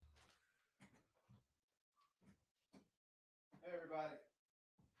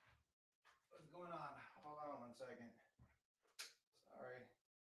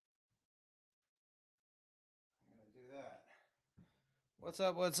What's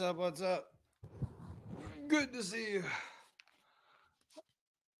up? What's up? What's up? Good to see you.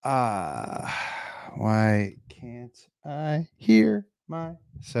 Why can't I hear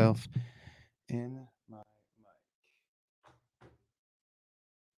myself in my mic?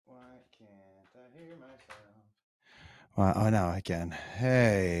 Why can't I hear myself? Why? Oh, no, I can.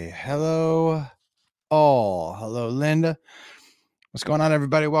 Hey, hello, all. Hello, Linda. What's going on,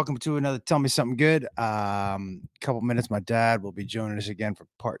 everybody? Welcome to another Tell Me Something Good. Couple minutes, my dad will be joining us again for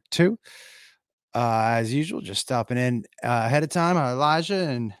part two. As usual, just stopping in ahead of time. Elijah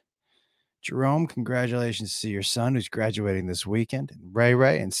and Jerome, congratulations to your son who's graduating this weekend. And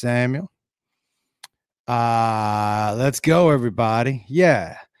Ray and Samuel. Let's go, everybody.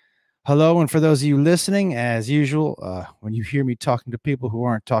 Yeah. Hello, and for those of you listening, as usual, when you hear me talking to people who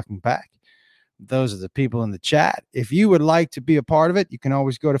aren't talking back, those are the people in the chat. If you would like to be a part of it, you can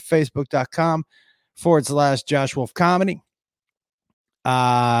always go to facebook.com/Josh Wolf Comedy.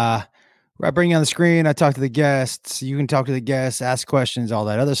 I bring you on the screen. I talk to the guests. You can talk to the guests, ask questions, all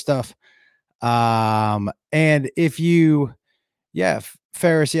that other stuff. And if you,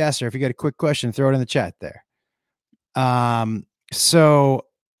 Ferris Yasser, if you got a quick question, throw it in the chat there. So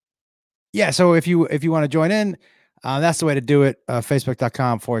if you want to join in, that's the way to do it.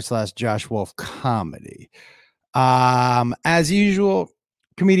 Facebook.com/Josh Wolf Comedy. As usual,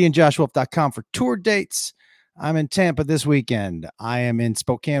 comedianjoshwolf.com for tour dates. I'm in Tampa this weekend. I am in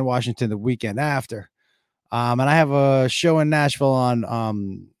Spokane, Washington the weekend after. And I have a show in Nashville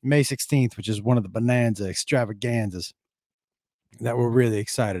on May 16th, which is one of the Bonanza extravaganzas that we're really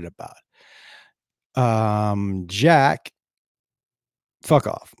excited about. Jack, fuck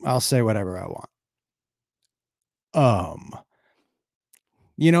off. I'll say whatever I want.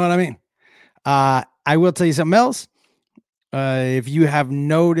 You know what I mean? I will tell you something else. If you have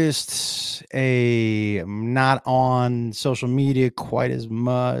noticed I'm not on social media quite as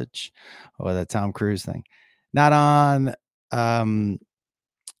much, that Tom Cruise thing, not on,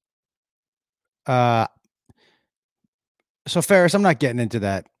 so Ferris, I'm not getting into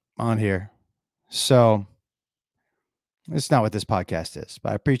that on here. So it's not what this podcast is,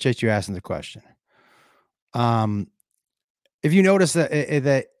 but I appreciate you asking the question. If you notice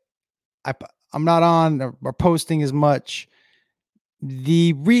that I'm not on or posting as much,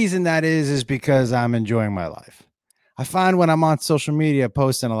 the reason that is because I'm enjoying my life. I find when I'm on social media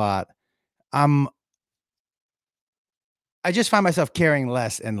posting a lot, I just find myself caring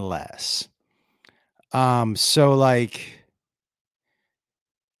less and less. So like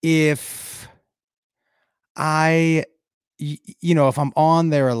if if I'm on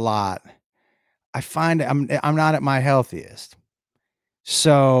there a lot, I find I'm not at my healthiest.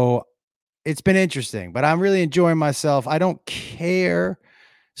 So it's been interesting, but I'm really enjoying myself. I don't care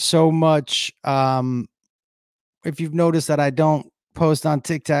so much. If you've noticed that I don't post on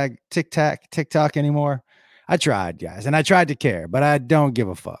TikTok anymore, I tried, guys, and I tried to care, but I don't give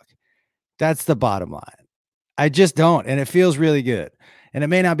a fuck. That's the bottom line. I just don't, and it feels really good. And it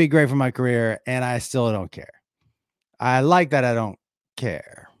may not be great for my career, and I still don't care. I like that I don't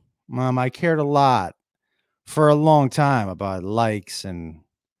care. I cared a lot for a long time about likes and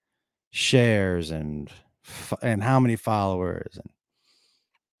shares and how many followers,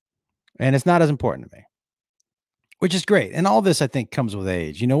 and it's not as important to me, which is great. And all this, I think, comes with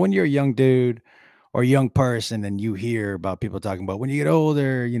age. When you're a young dude or a young person and you hear about people talking about when you get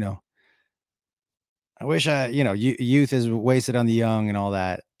older, I wish youth is wasted on the young and all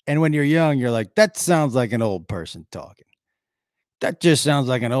that. And when you're young, you're like, that sounds like an old person talking. That just sounds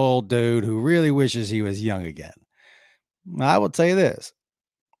like an old dude who really wishes he was young again. I will tell you this.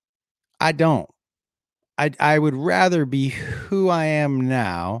 I don't. I would rather be who I am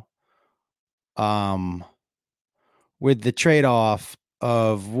now, with the trade-off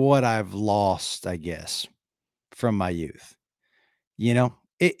of what I've lost, I guess, from my youth.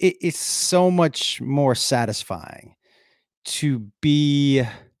 It's so much more satisfying to be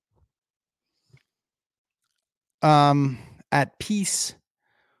at peace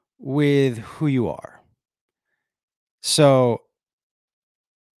with who you are. So,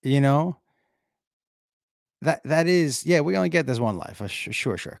 that is, we only get this one life.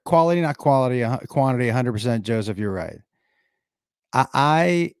 Sure. Quality, not quality, quantity, 100%. Joseph, you're right.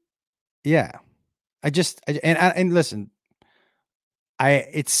 And listen,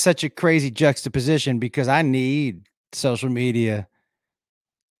 it's such a crazy juxtaposition because I need social media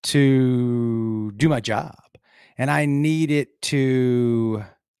to do my job, and I need it to,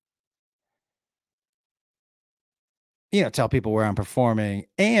 tell people where I'm performing.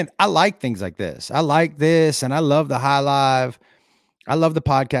 And I like things like this. I like this, and I love the High Live. I love the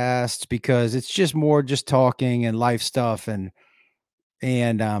podcast because it's just more just talking and life stuff. And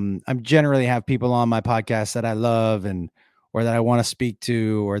And I'm generally have people on my podcast that I love and or that I want to speak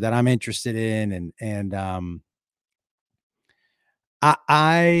to or that I'm interested in. And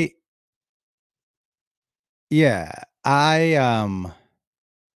I yeah,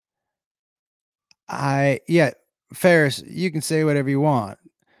 yeah, Ferris, you can say whatever you want.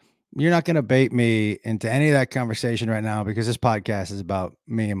 You're not gonna bait me into any of that conversation right now because this podcast is about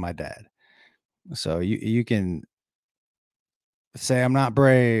me and my dad. So you can say I'm not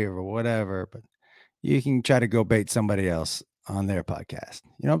brave or whatever, but you can try to go bait somebody else on their podcast.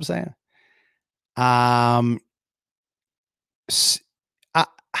 You know what I'm saying? Um, s- I,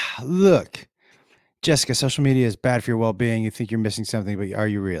 look, Jessica, social media is bad for your well-being. You think you're missing something, but are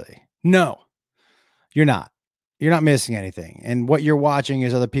you really? No, you're not. You're not missing anything. And what you're watching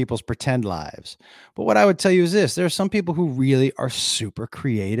is other people's pretend lives. But what I would tell you is this: there are some people who really are super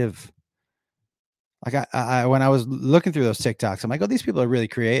creative. Like when I was looking through those TikToks, I'm like, oh, these people are really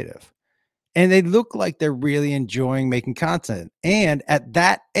creative. And they look like they're really enjoying making content. And at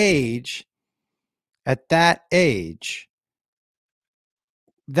that age,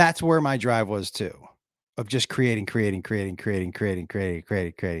 that's where my drive was too, of just creating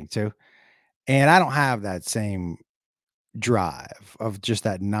too. And I don't have that same drive of just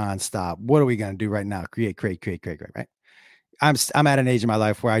that nonstop. What are we going to do right now? Create, right? I'm at an age in my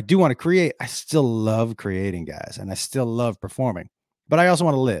life where I do want to create. I still love creating, guys, and I still love performing, but I also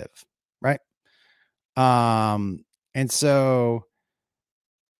want to live, right? And so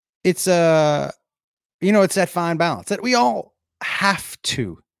it's it's that fine balance that we all have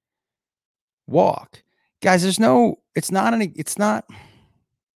to walk. Guys, it's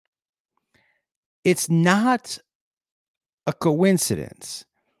not a coincidence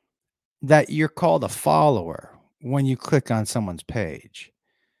that you're called a follower when you click on someone's page,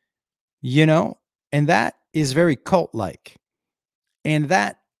 you know? And that is very cult like. And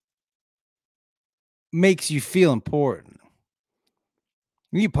that makes you feel important.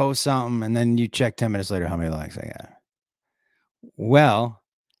 You post something and then you check 10 minutes later how many likes I got. Well,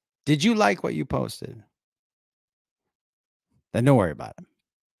 did you like what you posted? Then don't worry about it.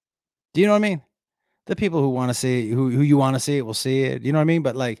 Do you know what I mean? The people who want to see it, who you want to see it will see it. You know what I mean?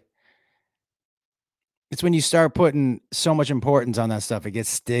 But like it's when you start putting so much importance on that stuff, it gets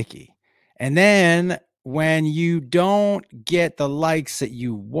sticky. And then when you don't get the likes that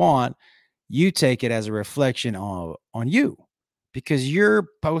you want, you take it as a reflection on you because you're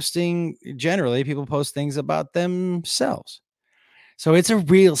posting generally people post things about themselves. So it's a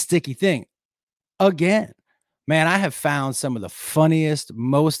real sticky thing. Again, man, I have found some of the funniest,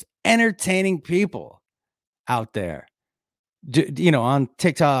 most entertaining people out there, on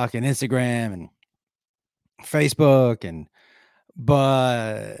TikTok and Instagram and Facebook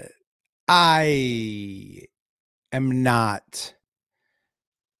but I am not.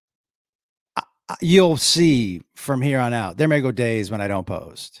 You'll see from here on out. There may go days when I don't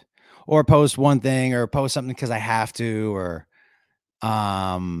post, or post one thing, or post something because I have to, or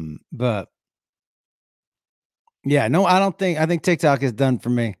But yeah, no, I don't think. I think TikTok is done for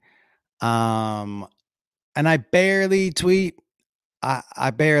me. Um, and I barely tweet.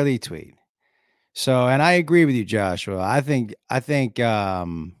 I barely tweet. So, and I agree with you, Joshua. I think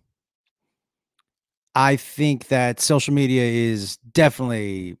that social media is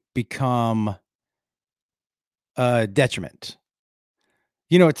definitely become a detriment.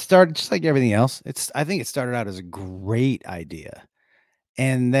 It started just like everything else. I think it started out as a great idea.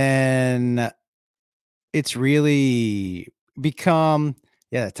 And then it's really become,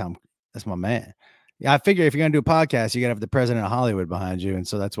 yeah, Tom, that's my man. Yeah, I figure if you're going to do a podcast, you got to have the president of Hollywood behind you. And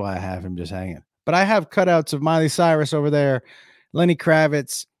so that's why I have him just hanging. But I have cutouts of Miley Cyrus over there, Lenny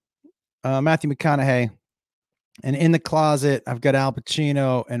Kravitz, Matthew McConaughey. And in the closet, I've got Al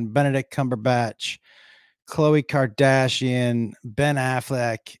Pacino and Benedict Cumberbatch, Khloe Kardashian, Ben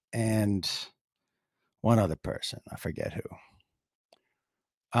Affleck, and one other person. I forget who.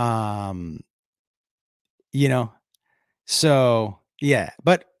 You know, so yeah,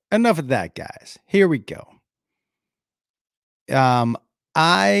 but enough of that, guys. Here we go. Um,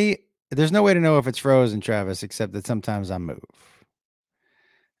 I There's no way to know if it's frozen, Travis, except that sometimes I move.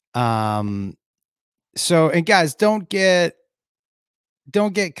 Um, so and guys, don't get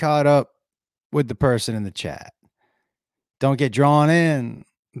caught up with the person in the chat. Don't get drawn in.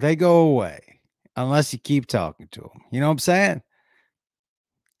 They go away unless you keep talking to them. You know what I'm saying?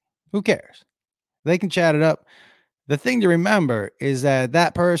 Who cares? They can chat it up. The thing to remember is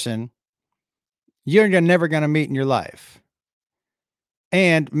that person you're never going to meet in your life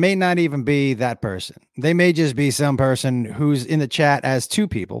and may not even be that person. They may just be some person who's in the chat as two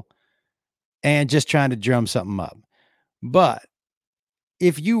people and just trying to drum something up. But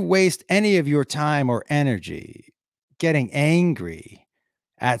if you waste any of your time or energy getting angry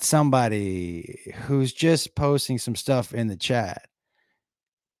at somebody who's just posting some stuff in the chat,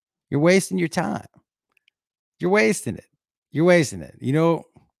 you're wasting your time. You're wasting it. You're wasting it. You know,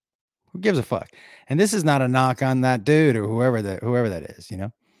 who gives a fuck? And this is not a knock on that dude or whoever that is, you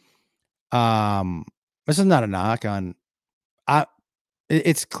know. This is not a knock on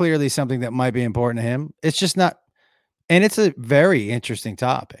it's clearly something that might be important to him. It's just not, and it's a very interesting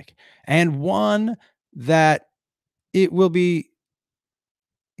topic and one that it will be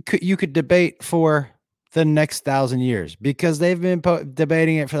you could debate for the next 1,000 years because they've been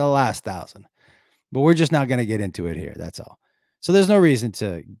debating it for the last 1,000. But we're just not going to get into it here. That's all. So there's no reason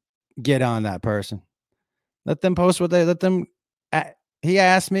to get on that person. Let them post what they let them. He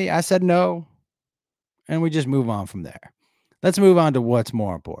asked me. I said no, and we just move on from there. Let's move on to what's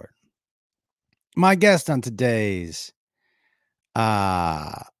more important. My guest on today's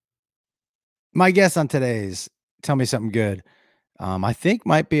Tell Me Something Good, I think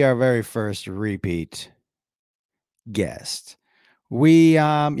might be our very first repeat guest.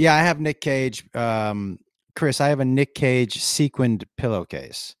 I have Nick Cage. Chris, I have a Nick Cage sequined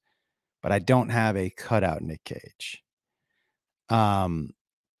pillowcase, but I don't have a cutout Nick Cage. The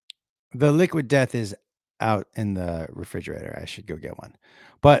Liquid Death is out in the refrigerator. I should go get one.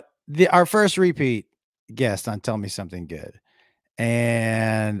 But our first repeat guest on Tell Me Something Good.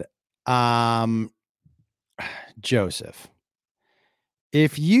 And Joseph,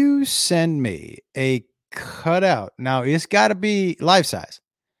 if you send me a cutout, now it's got to be life size.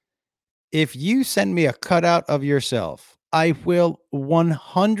 If you send me a cutout of yourself, I will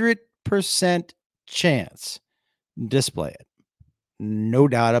 100% chance display it. No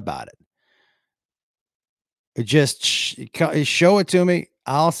doubt about it. Just show it to me.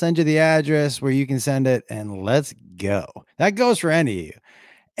 I'll send you the address where you can send it, and let's go. That goes for any of you.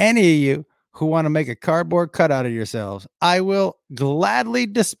 Any of you who want to make a cardboard cutout of yourselves, I will gladly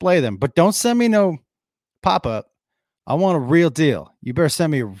display them. But don't send me no pop-up. I want a real deal. You better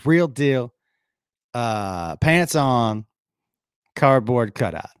send me a real deal. Pants on, cardboard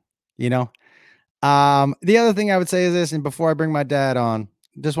cutout. You know? The other thing I would say is this, and before I bring my dad on,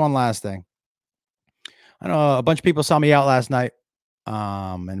 just one last thing. I know a bunch of people saw me out last night,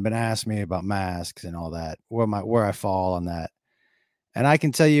 and been asking me about masks and all that, where I fall on that. And I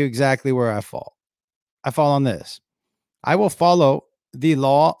can tell you exactly where I fall. I fall on this. I will follow the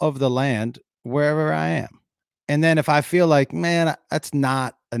law of the land wherever I am. And then if I feel like, man, that's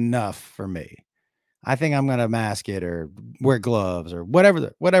not enough for me, I think I'm going to mask it or wear gloves or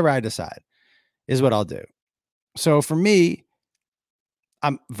whatever I decide is what I'll do. So for me,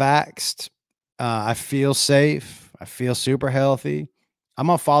 I'm vaxxed. I feel safe. I feel super healthy. I'm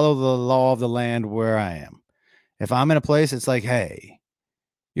going to follow the law of the land where I am. If I'm in a place, it's like, hey,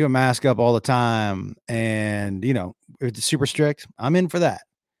 you mask up all the time and, you know, it's super strict. I'm in for that.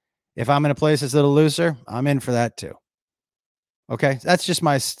 If I'm in a place that's a little looser, I'm in for that too. Okay. That's just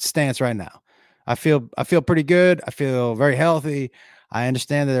my stance right now. I feel pretty good. I feel very healthy. I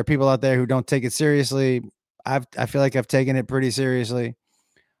understand that there are people out there who don't take it seriously. I feel like I've taken it pretty seriously.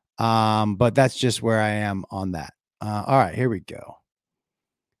 But that's just where I am on that. All right, here we go.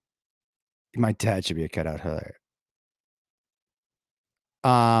 My dad should be a cutout here.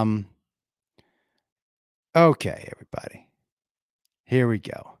 Okay, everybody. Here we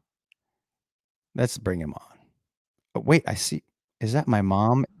go. Let's bring him on. Oh, wait, I see. Is that my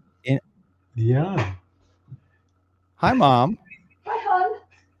mom? Yeah. Hi, Mom. Hi,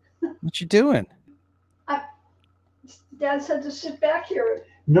 hon. What you doing? Dad said to sit back here.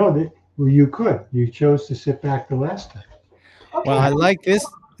 No, well, you could. You chose to sit back the last time. Okay. Well, I like this.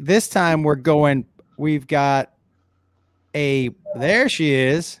 This time we've got there she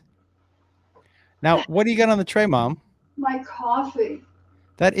is. Now, what do you got on the tray, Mom? My coffee.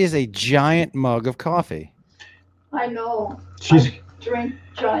 That is a giant mug of coffee. I know. I drink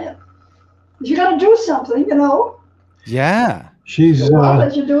giant. You got to do something, you know. Yeah. I'll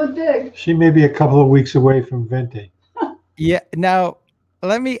let you do it big. She may be a couple of weeks away from venti. Yeah. Now,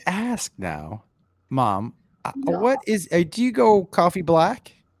 let me ask now, Mom, No. what is, do you go coffee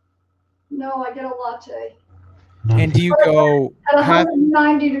black? No, I get a latte. And do you go at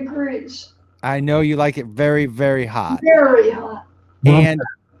 190 degrees? I know you like it very, very hot. Very hot. And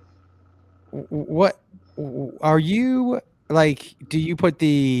what are you like? Do you put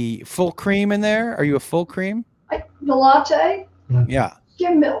the full cream in there? Are you a full cream? The latte? Yeah.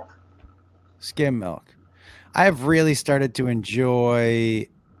 Skim milk. Skim milk. I've really started to enjoy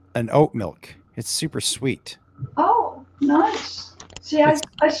an oat milk. It's super sweet. Oh, nice. See, I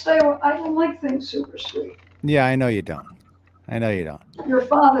don't like things super sweet. Yeah, I know you don't. I know you don't. Your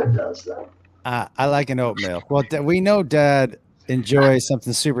father does, though. I like an oat milk. Well, we know Dad enjoys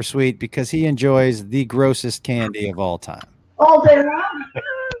something super sweet because he enjoys the grossest candy of all time. All day long.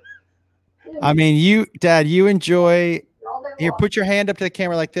 I mean, Dad, you enjoy. All day Here, long. put your hand up to the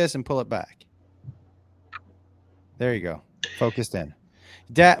camera like this and pull it back. There you go. Focused in.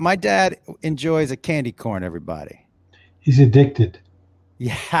 My dad enjoys a candy corn, everybody. He's addicted.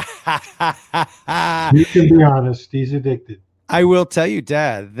 Yeah. You can be honest. He's addicted. I will tell you,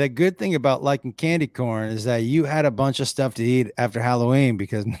 Dad, the good thing about liking candy corn is that you had a bunch of stuff to eat after Halloween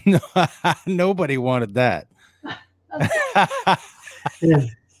because nobody wanted that.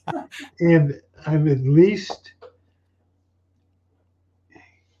 And I'm at least,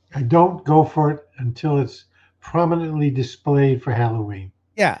 I don't go for it until it's prominently displayed for Halloween.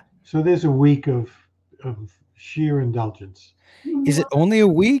 Yeah. So there's a week of sheer indulgence. Is it only a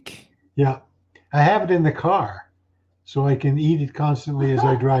week? Yeah. I have it in the car so I can eat it constantly as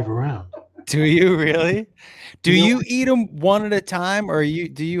I drive around. Do you really? Do You know- you eat them one at a time or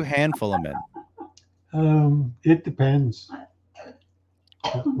do you handful them in? It depends.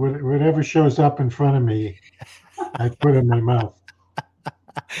 Whatever shows up in front of me, I put in my mouth.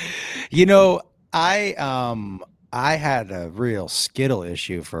 You know, I had a real Skittle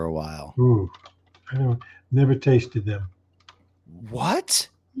issue for a while. Ooh, never tasted them. What?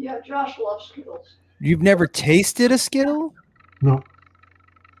 Yeah, Josh loves Skittles. You've never tasted a Skittle? No.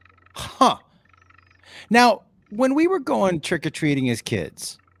 Huh. Now, when we were going trick-or-treating as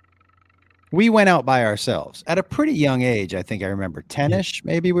kids, we went out by ourselves at a pretty young age. I think I remember 10-ish,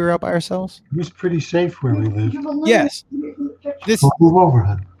 maybe we were out by ourselves. It was pretty safe where we lived. You believe Yes. This, Well, move over,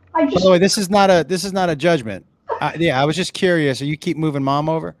 hon. I by just, the way, this is not a judgment. Yeah, I was just curious. You keep moving Mom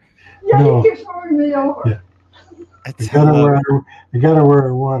over? yeah, No. he keeps moving me over. Yeah. I gotta wear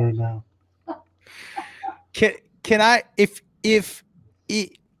a water now. Can I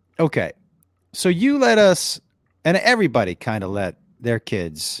okay. So you let us, and everybody kind of let their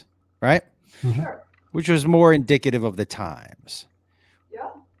kids, right? Sure. Which was more indicative of the times. Yeah.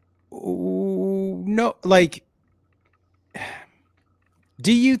 Ooh, no, like,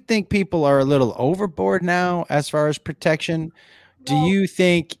 do you think people are a little overboard now as far as protection? Do No. you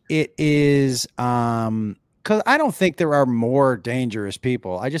think it is because I don't think there are more dangerous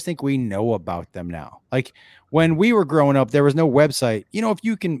people. I just think we know about them now. Like when we were growing up, there was no website. You know, if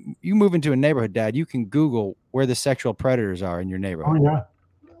you move into a neighborhood, Dad, you can Google where the sexual predators are in your Oh neighborhood.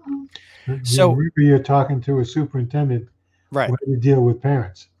 yeah. So- Maybe you're talking to a superintendent Right. when you deal with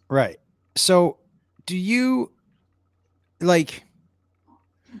parents. Right. So do you like,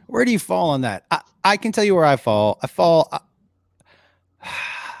 where do you fall on that? I can tell you where I fall.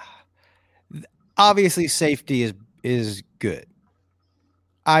 Obviously safety is good.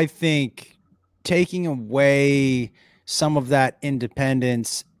 I think taking away some of that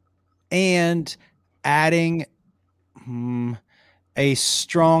independence and adding a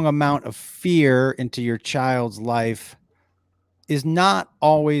strong amount of fear into your child's life is not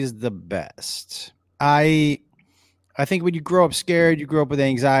always the best. I think when you grow up scared, you grow up with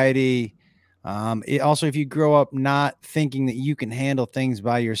anxiety. Also, if you grow up not thinking that you can handle things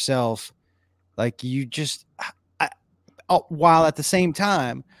by yourself, like you just, while at the same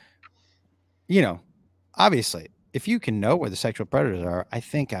time, you know, obviously, if you can know where the sexual predators are, I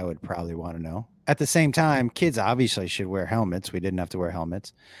think I would probably want to know. At the same time, kids obviously should wear helmets. We didn't have to wear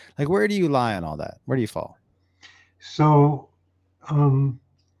helmets. Like, where do you lie on all that? Where do you fall? So, when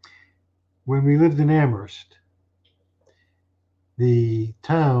we lived in Amherst, the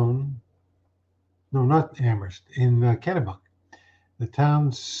town, no, not Amherst, in Kennebunk, the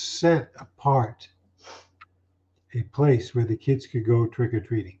town set apart a place where the kids could go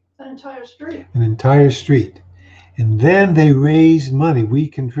trick-or-treating, An entire street. an entire street. And then they raised money. We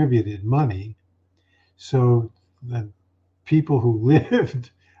contributed money so the people who lived,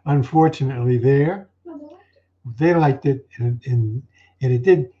 unfortunately, there, they liked it, and it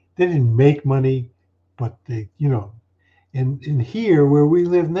they didn't make money, but they, you know, and here where we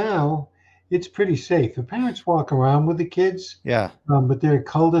live now, it's pretty safe. The parents walk around with the kids, Yeah. but they're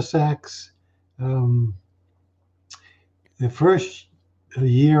cul-de-sacs. The first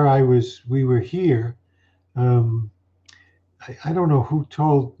year we were here, I don't know who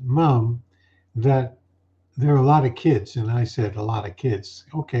told Mom that there are a lot of kids, and I said a lot of kids.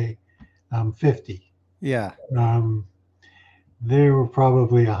 Okay, 50. Yeah. There were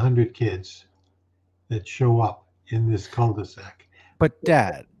probably 100 kids that show up in this cul-de-sac. But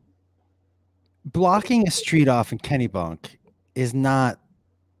Dad, blocking a street off in Kennebunk is not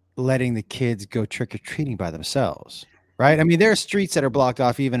letting the kids go trick-or-treating by themselves, right? I mean, there are streets that are blocked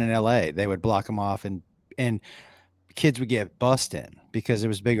off even in LA. They would block them off and kids would get bussed in because it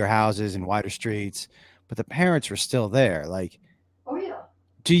was bigger houses and wider streets, but the parents were still there. Like, Oh, yeah.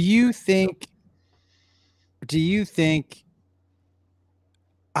 do you think? Do you think?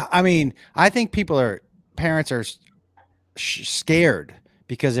 I mean, I think parents are scared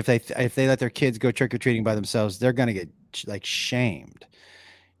because if they let their kids go trick or treating by themselves, they're gonna get like shamed.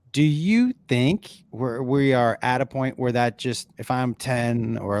 Do you think we are at a point where that just if I'm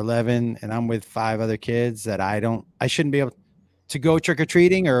 10 or 11 and I'm with 5 other kids that I shouldn't be able to go trick or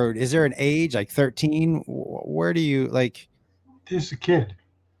treating, or is there an age like 13? Where do you like? There's a kid,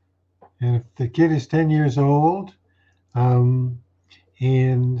 and if the kid is 10 years old, um,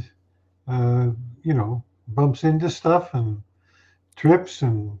 and you know, bumps into stuff and trips,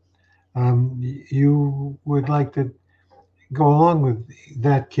 and you would like to go along with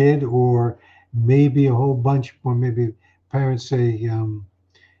that kid, or maybe a whole bunch, or maybe parents say,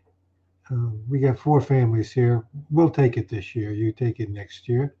 we got 4 families here. We'll take it this year. You take it next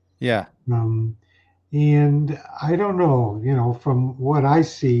year. Yeah. And I don't know, you know, from what I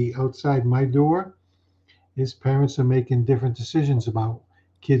see outside my door, is parents are making different decisions about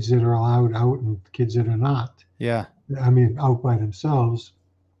kids that are allowed out and kids that are not. Yeah. I mean, out by themselves.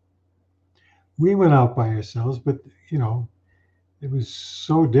 We went out by ourselves, but you know, it was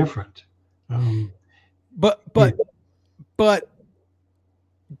so different. But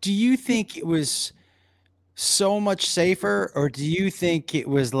do you think it was so much safer, or do you think it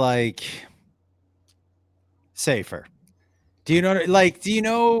was like safer? Do you know, like, do you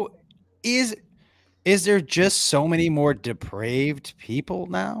know, is there just so many more depraved people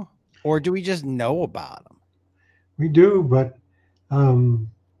now, or do we just know about them? We do, but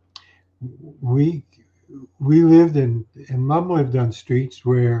we lived and Mom lived on streets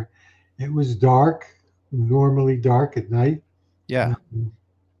where it was dark, normally dark at night. Yeah.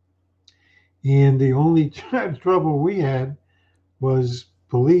 And the only trouble we had was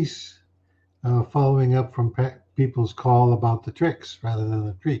police following up from people's call about the tricks rather than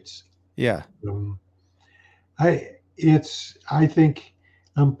the treats. Yeah. I think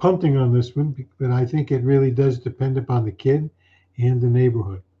I'm punting on this one, but I think it really does depend upon the kid and the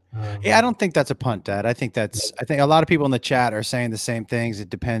neighborhood. Yeah, I don't think that's a punt, Dad. I think a lot of people in the chat are saying the same things. It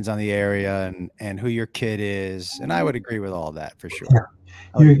depends on the area and who your kid is, and I would agree with all that for sure. Yeah.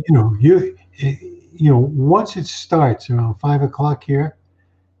 You know, once it starts around 5 o'clock here,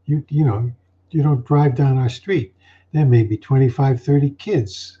 you don't drive down our street. There may be 25, 30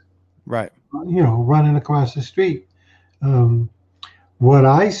 kids, right? You know, running across the street. What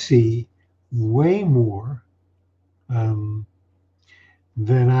I see way more than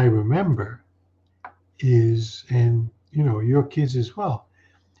I remember is, and you know, your kids as well,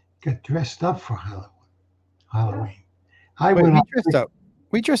 got dressed up for Halloween.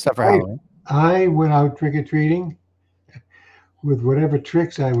 We dressed up for Halloween. I went out trick or treating with whatever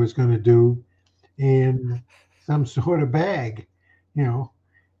tricks I was going to do in some sort of bag, you know,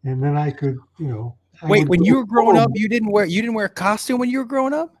 and then I could, you know. Wait, when you were growing up, you didn't wear a costume when you were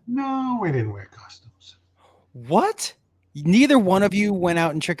growing up? No, we didn't wear costumes. What? Neither one of you went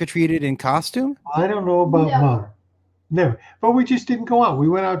out and trick or treated in costume? I don't know about Mom. Never. But we just didn't go out. We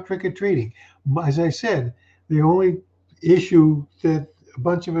went out trick or treating. As I said, the only issue that a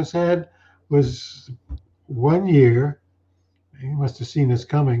bunch of us had was one year, you must have seen us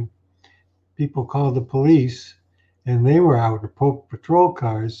coming, people called the police and they were out in patrol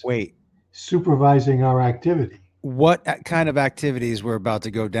cars. Wait. Supervising our activity. What kind of activities were about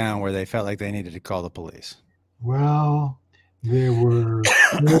to go down where they felt like they needed to call the police? Well, there were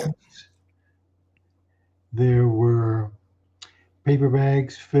paper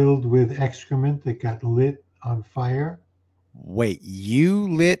bags filled with excrement that got lit on fire. Wait,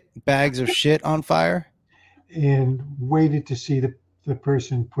 you lit bags of shit on fire? And waited to see the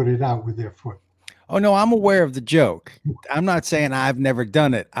person put it out with their foot. Oh, no, I'm aware of the joke. I'm not saying I've never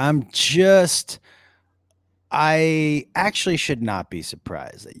done it. I actually should not be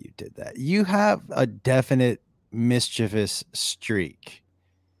surprised that you did that. You have a definite mischievous streak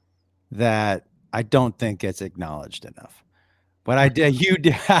that I don't think gets acknowledged enough. But I did. You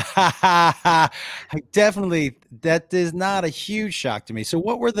did. I definitely. That is not a huge shock to me. So,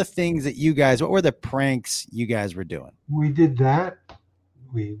 what were the things that what were the pranks you guys were doing? We did that.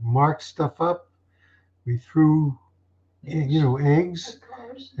 We marked stuff up. We threw, you know, eggs.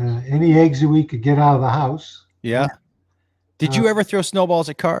 Any eggs that we could get out of the house. Yeah. Did you ever throw snowballs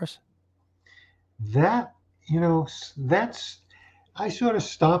at cars? That, you know, I sort of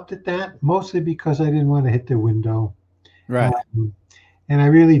stopped at that, mostly because I didn't want to hit the window. Right. And I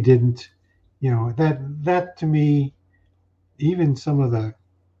really didn't, you know, that to me, even some of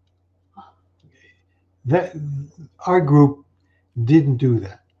that our group didn't do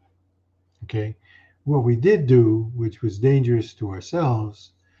that. Okay. What we did do, which was dangerous to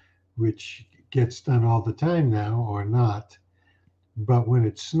ourselves, which gets done all the time now or not, but when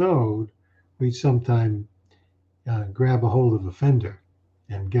it snowed, we'd sometimes grab a hold of a fender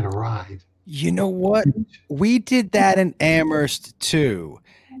and get a ride. You know what? We did that in Amherst too.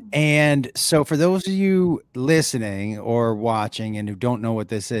 And so for those of you listening or watching and who don't know what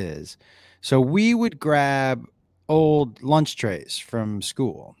this is, so we would grab old lunch trays from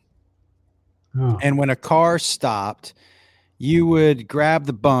school. Oh, And when a car stopped, you would grab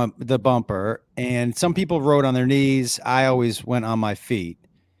the bumper, and some people rode on their knees. I always went on my feet.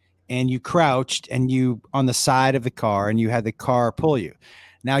 And you crouched and you on the side of the car and you had the car pull you.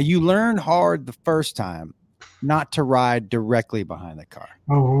 Now you learned hard the first time not to ride directly behind the car.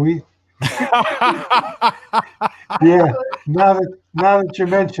 oh, we yeah. Now that you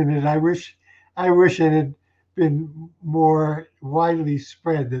mention it, I wish it had been more widely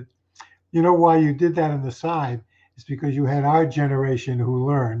spread. That you know why you did that on the side is because you had our generation who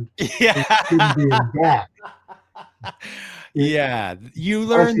learned Yeah. shouldn't be in back. Yeah. You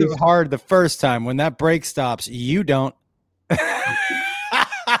learned hard the first time. When that brake stops, you don't.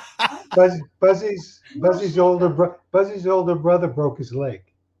 Buzzy's older brother broke his leg.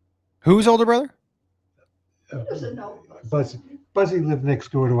 Whose older brother? Doesn't know. Buzzy lived next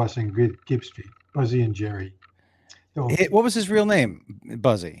door to us in Gibb Street. Buzzy and Jerry. What was his real name?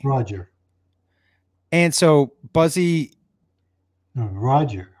 Buzzy. Roger. And so Buzzy. No,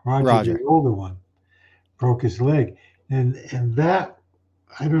 Roger, the older one, broke his leg. And that,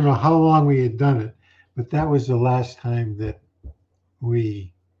 I don't know how long we had done it, but that was the last time that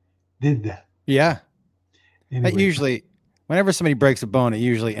we did that. Yeah. Anyway, That usually, whenever somebody breaks a bone, it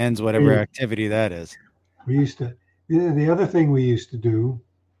usually ends whatever activity that is. we used to, the other thing we used to do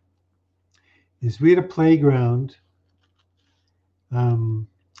is we had a playground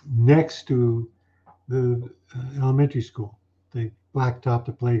next to the elementary school. They blacktopped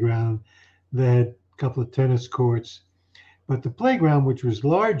the playground. They had a couple of tennis courts. But the playground, which was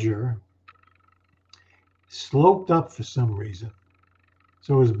larger, sloped up for some reason.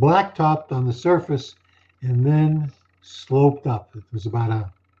 So it was blacktopped on the surface and then sloped up. It was about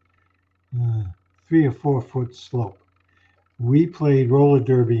a 3 or 4 foot slope. We played roller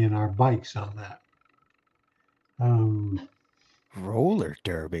derby in our bikes on that. Roller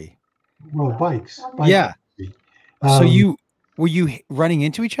derby? Well, bikes. Yeah. So were you running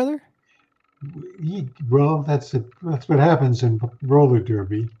into each other? Well, that's what happens in roller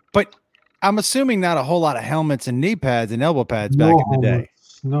derby. But I'm assuming not a whole lot of helmets and knee pads and elbow pads back in the day.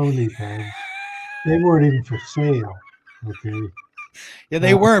 No knee pads. They weren't even for sale. Okay. Yeah,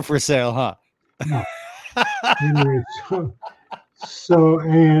 they weren't for sale, huh? No. Anyway, so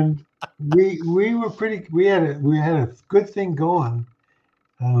and we were pretty. We had a good thing going,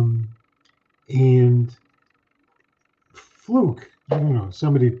 and fluke. I don't know.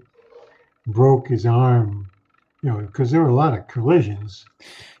 Somebody broke his arm, because there were a lot of collisions.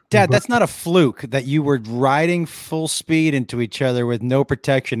 Dad, that's not a fluke that you were riding full speed into each other with no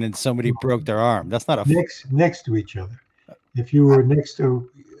protection and somebody broke their arm. That's not a next to each other. If you were next to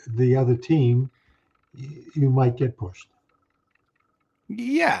the other team, you might get pushed.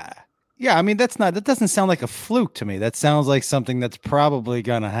 Yeah. Yeah. I mean, that doesn't sound like a fluke to me. That sounds like something that's probably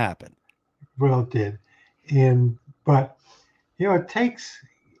going to happen. Well, it did. But it takes,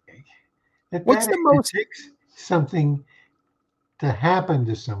 it takes something to happen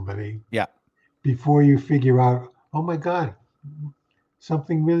to somebody. Yeah. Before you figure out, oh my God,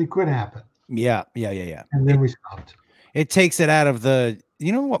 something really could happen. Yeah. And then we stopped. It takes it out of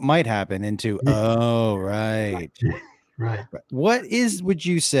what might happen into, oh, right. Right. What would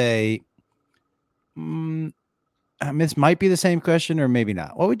you say, this might be the same question or maybe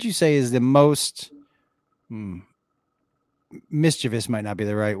not. What would you say is the most, mischievous might not be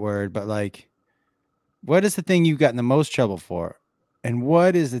the right word, but like, what is the thing you got in the most trouble for? And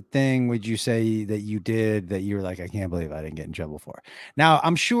what is the thing would you say that you did that you were like, I can't believe I didn't get in trouble for? Now,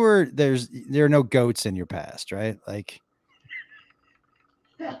 I'm sure there are no goats in your past, right? Like,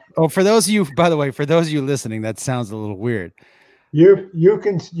 oh, for those of you, by the way, for those of you listening, that sounds a little weird. You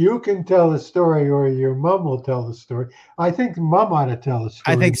can tell the story, or your mom will tell the story. I think mom ought to tell the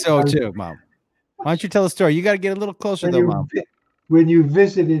story. I think so too, Mom. Why don't you tell the story? You got to get a little closer, though, Mom. When you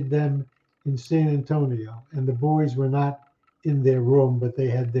visited them in San Antonio, and the boys were not in their room, but they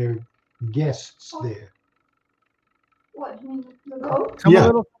had their guests there. What? The goat?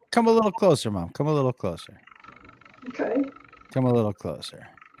 Come a little closer, Mom. Come a little closer. Okay. Come a little closer.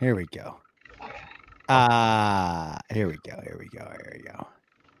 Here we go. Here we go.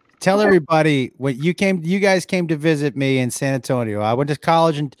 Tell everybody what you guys came to visit me in San Antonio. I went to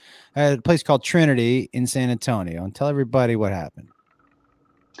college in a place called Trinity in San Antonio, and tell everybody what happened.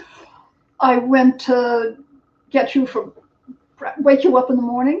 I went to wake you up in the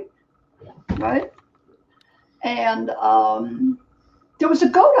morning, right? And there was a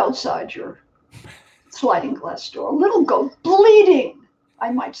goat outside your sliding glass door, a little goat, bleeding,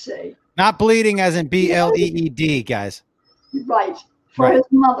 I might say. Not bleeding as in BLEED, guys. Right, for his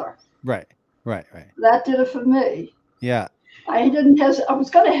mother. Right. That did it for me. Yeah. I was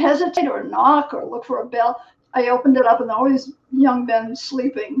going to hesitate or knock or look for a bell. I opened it up, and all these young men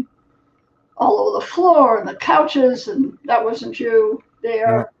sleeping all over the floor and the couches, and that wasn't you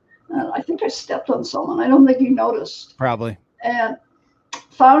there. I think I stepped on someone. I don't think you noticed. Probably. And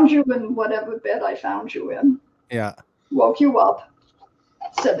found you in whatever bed I found you in. Yeah. Woke you up.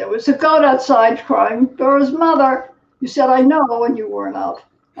 Said there was a goat outside crying for his mother. You said, I know, and you weren't up.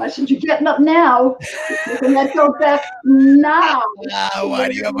 I said, you're getting up now. You can let go back now. Why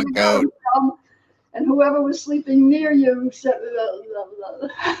do you have a goat? And whoever was sleeping near you said,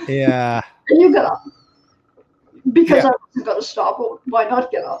 yeah. And you got up. Because I wasn't going to stop. Well, why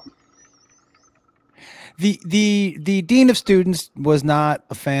not get up? The dean of students was not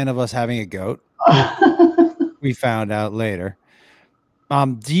a fan of us having a goat. We found out later.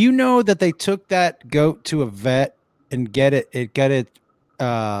 Do you know that they took that goat to a vet and got a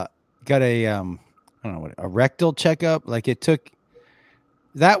I don't know what, a rectal checkup? Like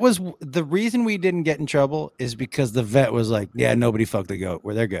that was the reason we didn't get in trouble, is because the vet was like, yeah, nobody fucked the goat.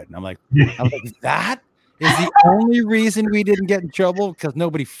 They're good. And I was like, that is the only reason we didn't get in trouble, because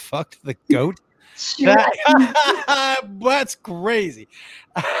nobody fucked the goat. That's crazy.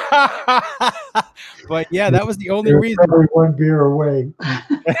 But yeah, that was the only reason. Probably one beer away.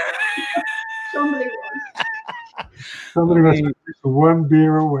 Somebody was just one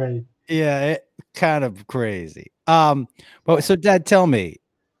beer away. Yeah, it kind of crazy. But so Dad, tell me,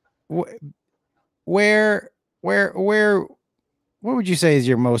 where what would you say is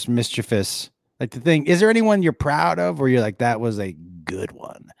your most mischievous, like, the thing? Is there anyone you're proud of where you're like, that was a good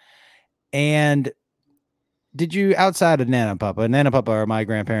one? And did you, outside of Nana and Papa are my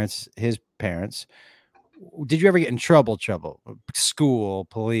grandparents, his parents, did you ever get in trouble, school,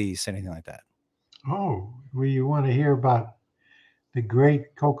 police, anything like that? Oh, well, you want to hear about the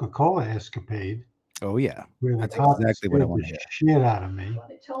great Coca-Cola escapade? Oh yeah, that's exactly what I want to hear. Shit out of me.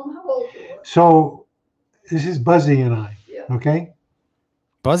 Tell them how old you were. So this is Buzzy and I. Yeah. Okay.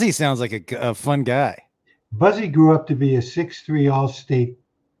 Buzzy sounds like a fun guy. Buzzy grew up to be a 6'3" all-state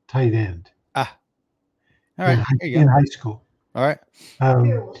tight end. All right. In high school. All right.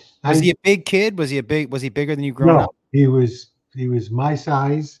 Was he a big kid? Was he bigger than you growing up? He was my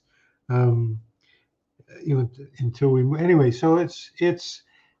size. Until we anyway. So it's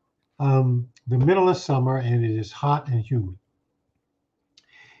the middle of summer, and it is hot and humid.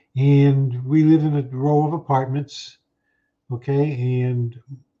 And we live in a row of apartments. Okay. And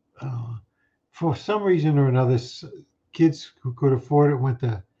for some reason or another, kids who could afford it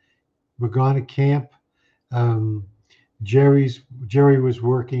were gone to camp. Jerry was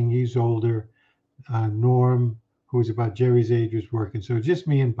working. He's older. Norm, who was about Jerry's age, was working. So just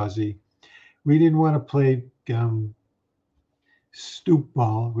me and Buzzy. We didn't want to play stoop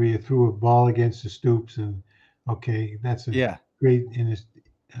ball, where you threw a ball against the stoops, and that's a great in a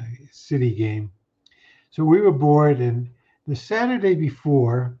city game. So we were bored, and the Saturday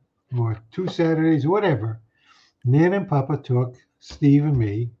before, or 2 Saturdays, whatever, Nan and Papa took Steve and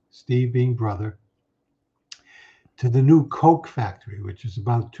me, Steve being brother, to the new Coke factory, which is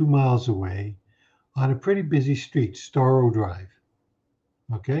about 2 miles away on a pretty busy street, Storrow Drive.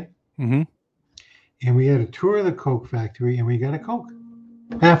 Okay? Mm-hmm. And we had a tour of the Coke factory, and we got a Coke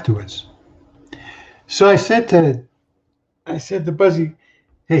afterwards. So I said to Buzzy,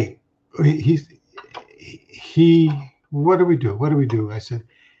 hey, what do we do? I said,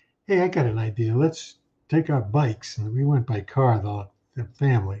 hey, I got an idea. Let's take our bikes. And we went by car, the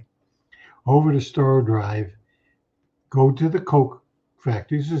family, over to Storrow Drive, go to the Coke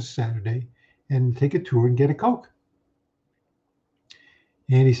factory, this is Saturday, and take a tour and get a Coke.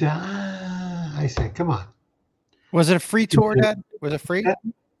 And he said, I said, come on. Was it a free tour, Dad? Was it free?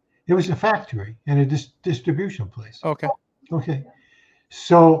 It was a factory and a distribution place. Okay.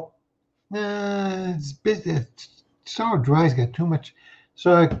 So it's business. Storrow Drive's got too much.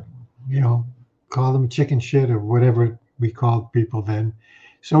 So I, call them chicken shit or whatever we called people then.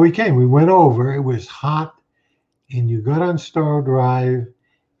 So we went over. It was hot, and you got on Storrow Drive,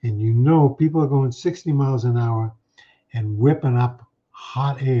 and people are going 60 miles an hour and whipping up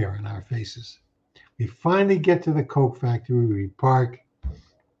hot air in our faces. We finally get to the Coke factory. We park,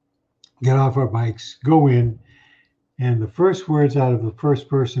 get off our bikes, go in, and the first words out of the first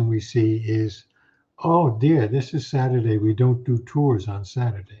person we see is, "Oh dear, this is Saturday. We don't do tours on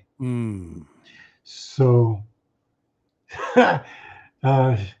Saturday." Mm. So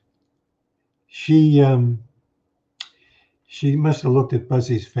uh, she must have looked at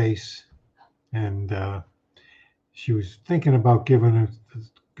Buzzy's face, and she was thinking about giving her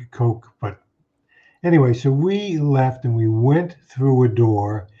the Coke. But anyway, so we left and we went through a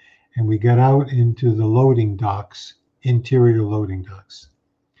door, and we got out into the loading docks, interior loading docks,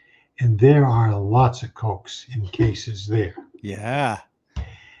 and there are lots of Cokes in cases there. Yeah.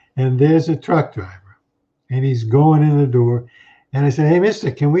 And there's a truck driver, and he's going in the door. And I said, "Hey,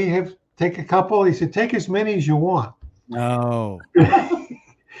 mister, can we take a couple?" He said, "Take as many as you want." No.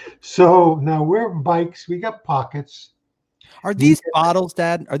 So now we're bikes. We got pockets. Are these bottles,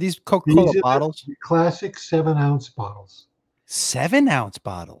 Dad? Are these Coca-Cola These are bottles? the classic 7-ounce bottles. 7-ounce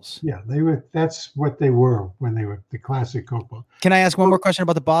bottles. Yeah, they were. That's what they were when they were the classic Coke bottle. Can I ask one more question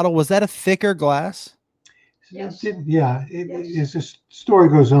about the bottle? Was that a thicker glass? Yes. Yeah. Yes. As the story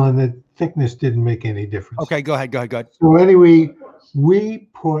goes on, the thickness didn't make any difference. Okay, go ahead. So anyway, we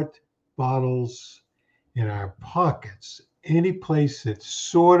put bottles in our pockets, any place that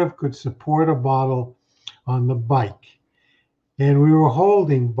sort of could support a bottle on the bike. And we were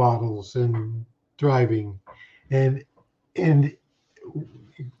holding bottles and driving, and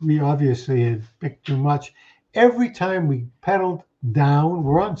we obviously had picked too much. Every time we pedaled down,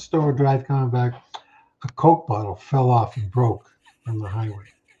 we're on Store Drive coming back, a Coke bottle fell off and broke from the highway.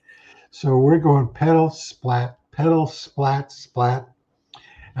 So we're going pedal, splat, splat,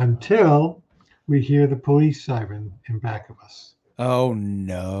 until we hear the police siren in back of us. Oh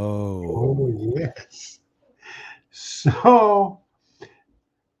no. Oh, yes. So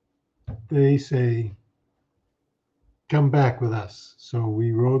they say, "Come back with us." So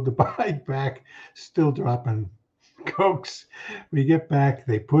we rode the bike back, still dropping Cokes. We get back,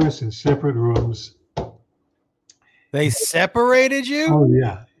 they put us in separate rooms. They separated you? Oh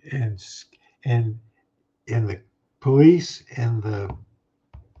yeah. And the police and the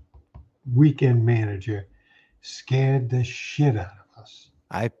weekend manager scared the shit out of us.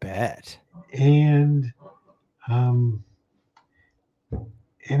 I bet. And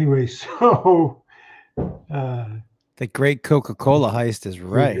anyway, so The great Coca-Cola heist is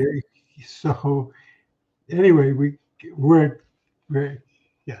right. So anyway, we're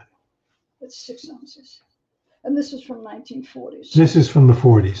It's 6 ounces. And this is from 1940s. this is from the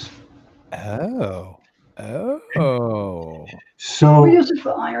 40s. Oh. So We use it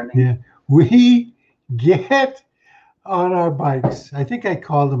for ironing. yeah, we get on our bikes. I think I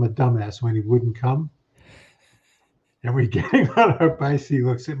called him a dumbass when he wouldn't come. And we getting on our bikes. He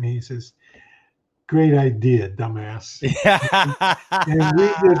looks at me. He says, "Great idea, dumbass." And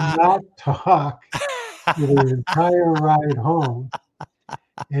we did not talk for the entire ride home.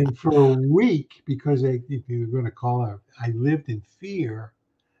 And for a week, because if you were going to call her, I lived in fear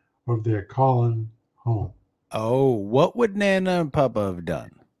of their calling home. Oh, what would Nana and Papa have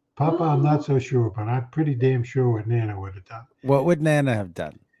done? Papa, I'm not so sure, but I'm pretty damn sure what Nana would have done. What would Nana have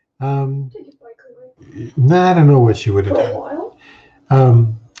done? Take it by Korea. No, I don't know what she would have For a done.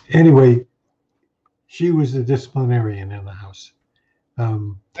 while. Anyway, she was the disciplinarian in the house. I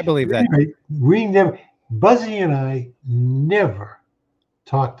believe that. Anyway, we never, Buzzy and I never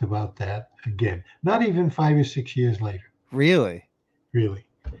talked about that again. Not even 5 or 6 years later, Really?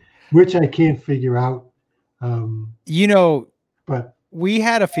 which I can't figure out. You know, But we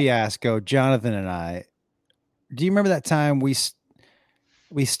had a fiasco, Jonathan and I. Do you remember that time we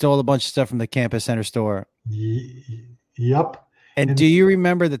stole a bunch of stuff from the campus center store? Yup. And do you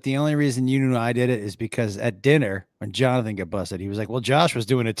remember that the only reason you knew I did it is because at dinner, when Jonathan got busted, he was like, "Well, Josh was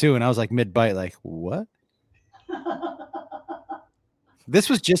doing it too." And I was like mid-bite, like, "What?" This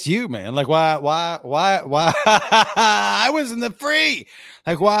was just you, man. Like, why? I was in the free.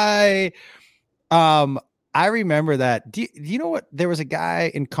 Like, why? I remember that. Do you know what? There was a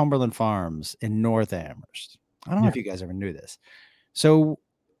guy in Cumberland Farms in North Amherst. I don't know if you guys ever knew this. So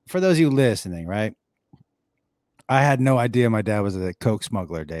for those of you listening, right? I had no idea my dad was a Coke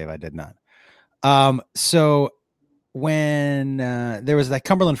smuggler, Dave. I did not. So when there was that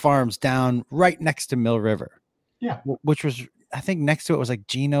Cumberland Farms down right next to Mill River, which was, I think next to it was like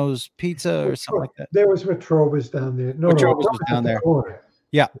Gino's Pizza or something like that. There was Watroba's down there. No, Watroba's was down there.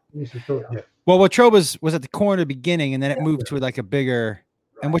 Yeah. Well, Watroba's was at the corner beginning, and then it moved to like a bigger.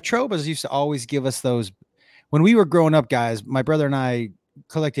 And Watroba's used to always give us those. When we were growing up, guys, my brother and I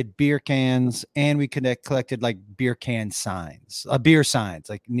collected beer cans, and we collected like beer can signs, beer signs,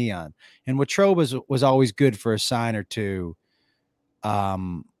 like neon. And Watroba's was always good for a sign or two.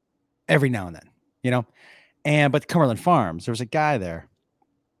 And every now and then, you know. But Cumberland Farms, there was a guy there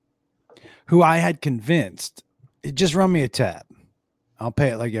who I had convinced, just run me a tab. I'll pay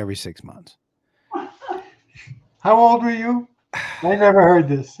it like every 6 months. How old were you? I never heard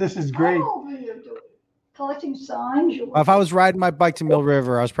this. This is great. How old were you doing? Collecting signs? If I was riding my bike to Mill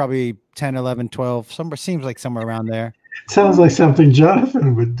River, I was probably 10, 11, 12. Seems like somewhere around there. It sounds like something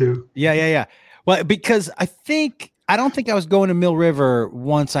Jonathan would do. Yeah. Well, because I don't think I was going to Mill River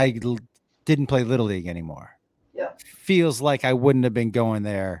once I didn't play Little League anymore. Yeah. Feels like I wouldn't have been going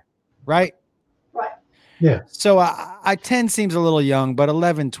there, right? Right. Yeah. So I 10 seems a little young, but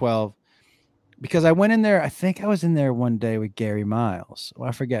 11, 12, because I went in there. I think I was in there one day with Gary Miles. Well,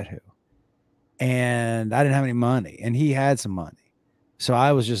 I forget who. And I didn't have any money, and he had some money. So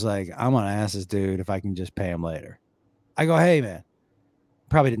I was just like, I'm going to ask this dude if I can just pay him later. I go, hey, man.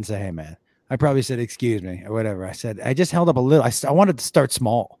 Probably didn't say, hey, man. I probably said, excuse me, or whatever. I said, I just held up a little. I wanted to start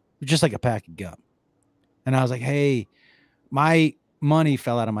small, just like a pack of gum. And I was like, hey, my money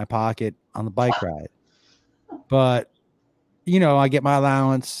fell out of my pocket on the bike ride. But, you know, I get my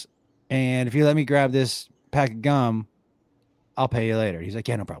allowance. And if you let me grab this pack of gum, I'll pay you later. He's like,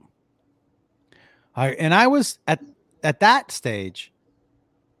 yeah, no problem. And I was at that stage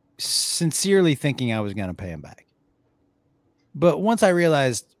sincerely thinking I was going to pay him back. But once I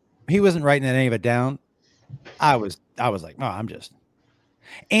realized he wasn't writing any of it down, I was like, no, I'm just.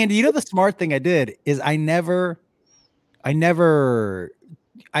 And you know, the smart thing I did is I never walked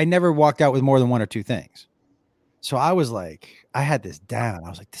out with more than one or two things. So I was like, I had this down. I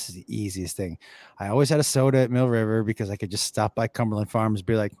was like, this is the easiest thing. I always had a soda at Mill River because I could just stop by Cumberland Farms and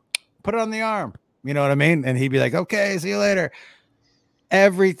be like, put it on the arm. You know what I mean? And he'd be like, okay, see you later.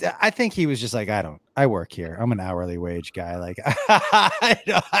 I think he was just like, I work here. I'm an hourly wage guy. Like, I'm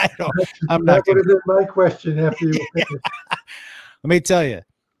not. That would have been my question after you finished. Let me tell you,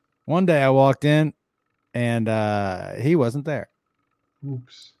 one day I walked in and he wasn't there.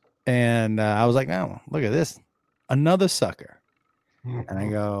 Oops. And I was like, no, look at this. Another sucker. And I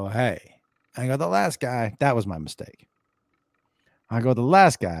go, hey, the last guy, that was my mistake. I go, the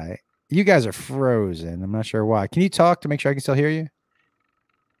last guy, you guys are frozen. I'm not sure why. Can you talk to make sure I can still hear you?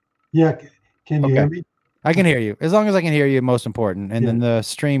 Yeah. Can you hear me? I can hear you. As long as I can hear you, most important. And then the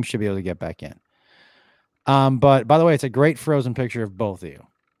stream should be able to get back in. But by the way, it's a great frozen picture of both of you.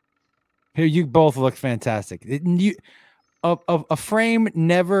 Here, you both look fantastic. A frame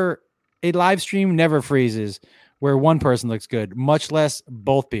never, a live stream never freezes where one person looks good, much less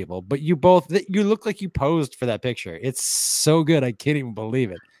both people. But you look like you posed for that picture. It's so good. I can't even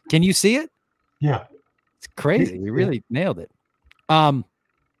believe it. Can you see it? Yeah. It's crazy. You really nailed it.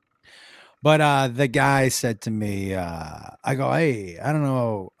 But the guy said to me, I go, hey, I don't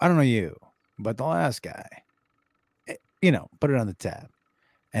know you, but the last guy, you know, put it on the tab.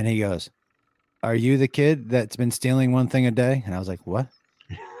 And he goes, are you the kid that's been stealing one thing a day? And I was like, what?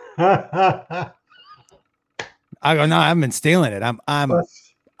 I go, no, I haven't been stealing it. I'm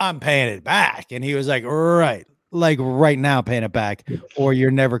paying it back. And he was like, right, like right now, paying it back, or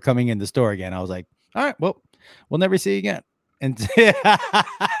you're never coming in the store again. I was like, all right, well, we'll never see you again. And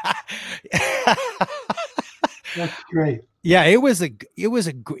That's great. Yeah, it was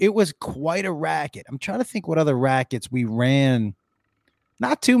quite a racket. I'm trying to think what other rackets we ran.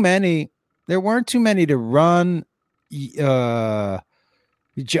 Not too many. There weren't too many to run.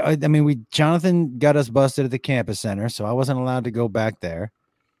 Jonathan got us busted at the campus center, so I wasn't allowed to go back there.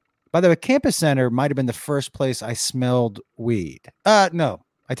 By the way, campus center might have been the first place I smelled weed. No,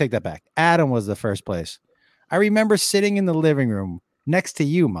 I take that back. Adam was the first place. I remember sitting in the living room next to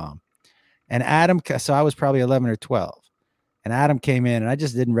you, Mom, and Adam. So I was probably 11 or 12, and Adam came in, and I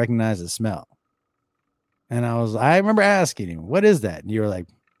just didn't recognize the smell. And I remember asking him, "What is that?" And you were like,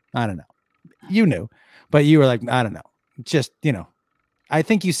 "I don't know." You knew, but you were like, "I don't know." Just, you know, I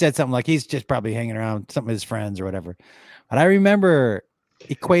think you said something like he's just probably hanging around some of his friends or whatever. But I remember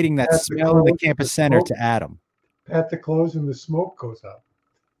equating that smell in the campus center to Adam. Pat the clothes and the smoke goes up.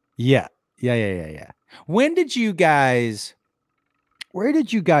 Yeah. Where did you guys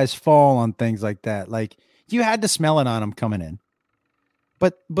fall on things like that? Like, you had to smell it on them coming in.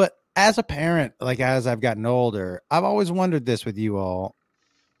 But as a parent, like as I've gotten older, I've always wondered this with you all.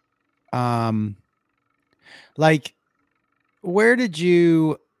 Like, where did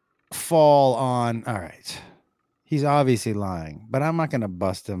you fall on? All right. He's obviously lying, but I'm not going to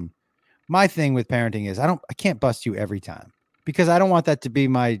bust him. My thing with parenting is I can't bust you every time because I don't want that to be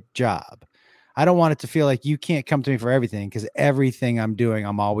my job. I don't want it to feel like you can't come to me for everything because everything I'm doing,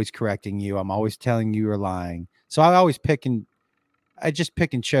 I'm always correcting you. I'm always telling you you're lying. So I just pick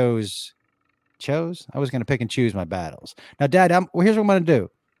and chose. I was going to pick and choose my battles. Now, Dad, here's what I'm going to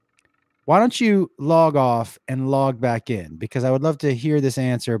do. why don't you log off and log back in? Because I would love to hear this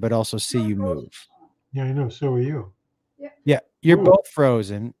answer, but also see you move. Yeah, I know. So are you. Yeah, you're Ooh. both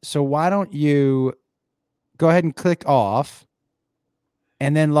frozen. So why don't you go ahead and click off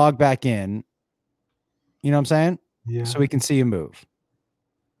and then log back in? You know what I'm saying? Yeah. So we can see you move.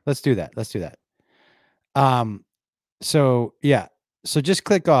 Let's do that. Let's do that. So yeah. So just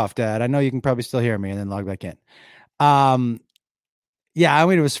click off, Dad. I know you can probably still hear me, and then log back in. Yeah, I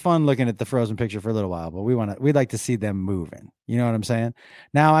mean it was fun looking at the frozen picture for a little while, but we'd like to see them moving. You know what I'm saying?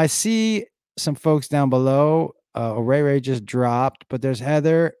 Now I see some folks down below. Ray Ray just dropped, but there's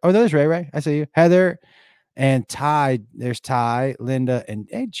Heather. Oh, there's Ray Ray. I see you. Heather and Ty. There's Ty, Linda, and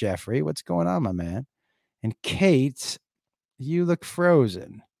hey Jeffrey. What's going on, my man? And Kate, you look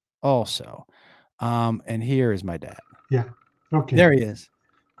frozen also. And here is my dad. Yeah. Okay. There he is.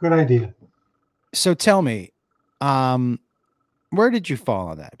 Good idea. So tell me, where did you fall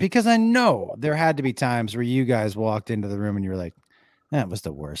on that? Because I know there had to be times where you guys walked into the room and you were like, that was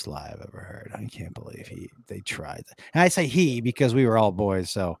the worst lie I've ever heard. I can't believe they tried that. And I say he because we were all boys,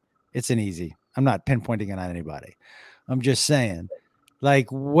 so it's an easy. I'm not pinpointing it on anybody. I'm just saying, like,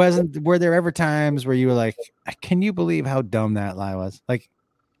 were there ever times where you were like, can you believe how dumb that lie was? Like,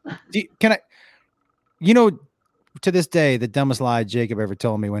 can I, to this day, the dumbest lie Jacob ever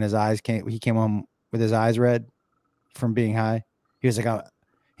told me when he came home with his eyes red from being high. He was like,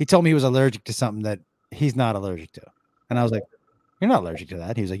 he told me he was allergic to something that he's not allergic to. And I was like, you're not allergic to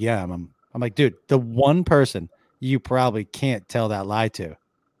that. He was like, yeah, I'm like, dude, the one person you probably can't tell that lie to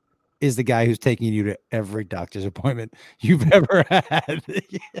is the guy who's taking you to every doctor's appointment you've ever had.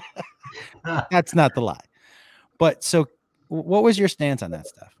 That's not the lie. But so what was your stance on that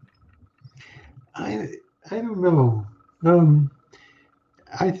stuff? I don't know.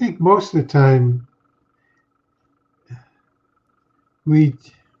 I think most of the time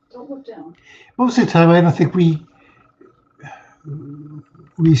Don't look down. most of the time I don't think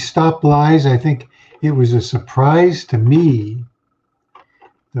we stopped lies. I think it was a surprise to me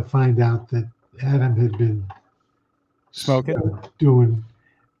to find out that Adam had been Smoking? doing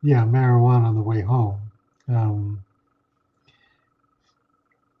marijuana on the way home.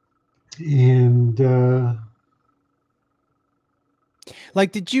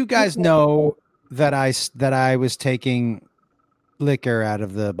 Like, did you guys know that I was taking liquor out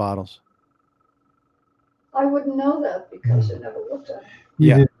of the bottles? I wouldn't know that because I never looked at it.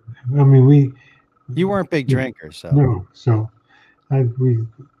 Yeah. I mean, you weren't big drinkers, so no. So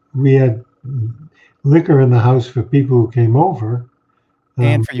we had liquor in the house for people who came over,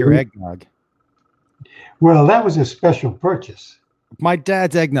 and for your eggnog. Well, that was a special purchase. My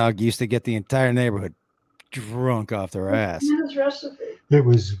dad's eggnog used to get the entire neighborhood drunk off their ass. His recipe. It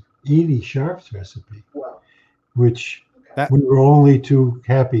was Edie Sharp's recipe, which Okay. we were only too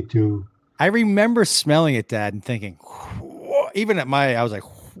happy to. I remember smelling it, Dad, and thinking, whoa. Even at I was like,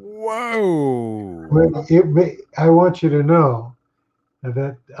 whoa. Well, I want you to know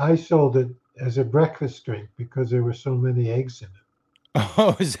that I sold it as a breakfast drink because there were so many eggs in it.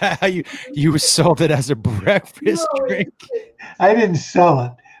 Oh, is that how you sold it as a breakfast drink? I didn't sell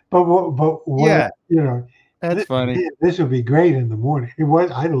it, but yeah, that's funny. This would be great in the morning. It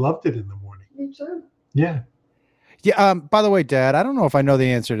was. I loved it in the morning. Me too. Yeah. Yeah. By the way, Dad, I don't know if I know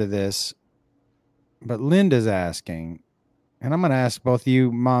the answer to this, but Linda's asking, and I'm going to ask both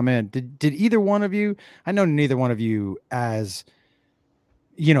you, Mom, and did either one of you? I know neither one of you as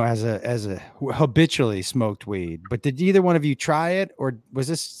a habitually smoked weed, but did either one of you try it, or was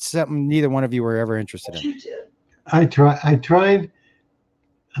this something neither one of you were ever interested in? She did. I tried.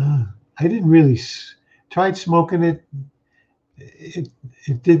 I didn't really tried smoking it. It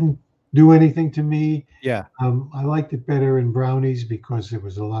didn't do anything to me. Yeah. I liked it better in brownies because there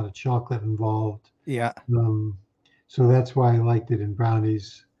was a lot of chocolate involved. Yeah. So that's why I liked it in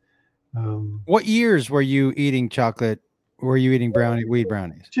brownies. What years were you eating chocolate? Were you eating weed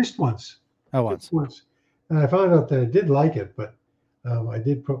brownies? Just once. Oh, once. Just once. And I found out that I did like it, but I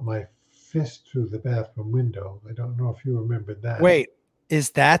did put my fist through the bathroom window. I don't know if you remembered that. Wait,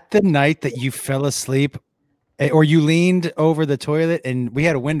 is that the night that you fell asleep, or you leaned over the toilet and we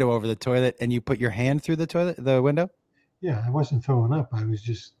had a window over the toilet and you put your hand through the window? Yeah, I wasn't throwing up. I was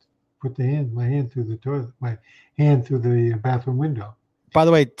just my hand through the toilet, my hand through the bathroom window. By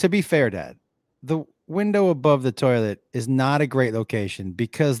the way, to be fair, Dad, the window above the toilet is not a great location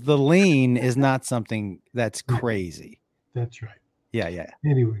because the lean is not something that's crazy. That's right. Yeah.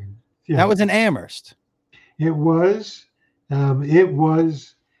 Anyway, yeah. That was in Amherst. It was. It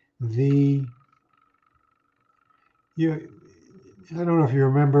was the. I don't know if you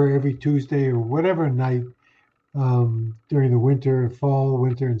remember every Tuesday or whatever night during the winter, fall,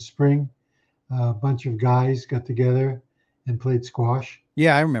 winter, and spring, a bunch of guys got together and played squash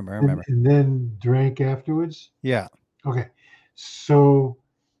Yeah, I remember. and then drank afterwards? Yeah. Okay. So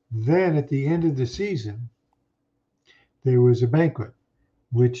then at the end of the season, there was a banquet,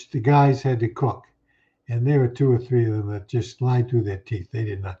 which the guys had to cook. And there were 2 or 3 of them that just lied through their teeth. They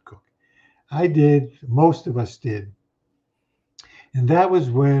did not cook. I did. Most of us did. And that was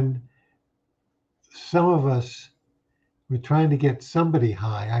when some of us were trying to get somebody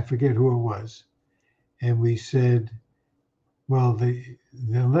high. I forget who it was. And we said, well,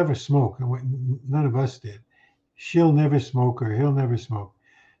 they'll never smoke. None of us did. She'll never smoke or he'll never smoke.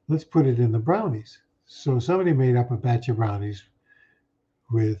 Let's put it in the brownies. So somebody made up a batch of brownies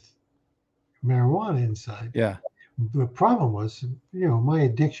with marijuana inside. Yeah. The problem was, my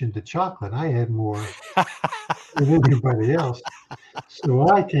addiction to chocolate. I had more than anybody else. So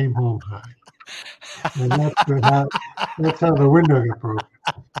I came home high. And that's how the window got broken.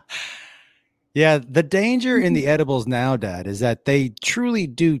 Yeah, the danger in the edibles now, Dad, is that they truly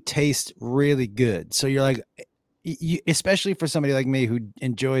do taste really good. So you're like, especially for somebody like me who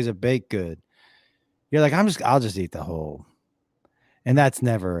enjoys a baked good, you're like, I'll just eat the whole, and that's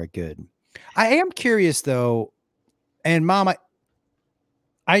never a good. I am curious though, and Mom,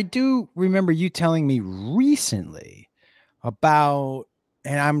 I do remember you telling me recently about,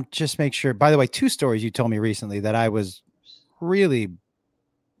 and I'm just make sure. By the way, 2 stories you told me recently that I was really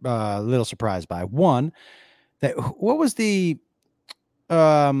a little surprised by. One, that what was the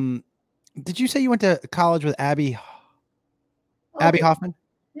did you say you went to college with Abby Hoffman?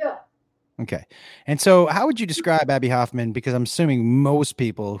 Yeah. Okay. And so how would you describe Abby Hoffman? Because I'm assuming most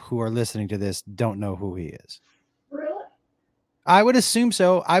people who are listening to this don't know who he is. Really? I would assume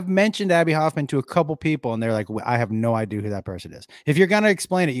so. I've mentioned Abby Hoffman to a couple people and they're like, I have no idea who that person is. If you're going to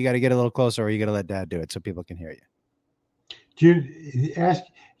explain it, you got to get a little closer or you got to let Dad do it so people can hear you. Do you ask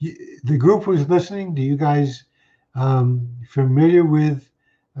the group who's listening? Do you guys familiar with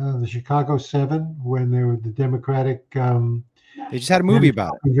the Chicago 7 when they were the Democratic? They just had a movie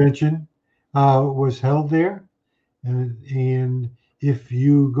about it. Convention was held there, and if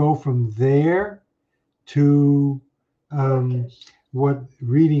you go from there to what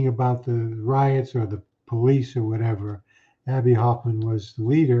reading about the riots or the police or whatever, Abby Hoffman was the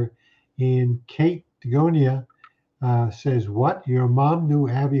leader, and Kate Degonia says, what? Your mom knew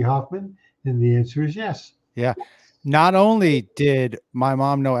Abby Hoffman? And the answer is yes. Yeah. Not only did my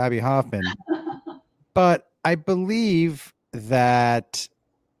mom know Abby Hoffman, but I believe that.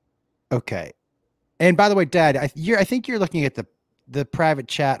 Okay. And by the way, Dad, I think you're looking at the private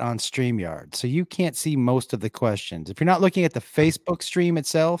chat on StreamYard, so you can't see most of the questions. If you're not looking at the Facebook stream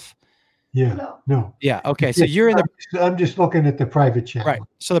itself. Yeah. No. Yeah. Okay. So you're in the. I'm just looking at the private chat. Right.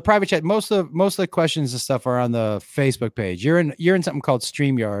 So the private chat, most of the questions and stuff are on the Facebook page. You're in something called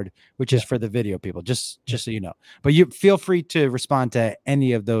StreamYard, which is for the video people. Just so you know. But you feel free to respond to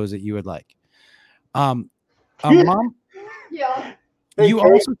any of those that you would like. Mom. Yeah. You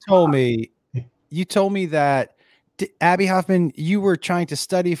also told me. You told me that Abby Hoffman. You were trying to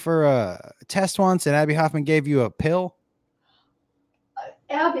study for a test once, and Abby Hoffman gave you a pill.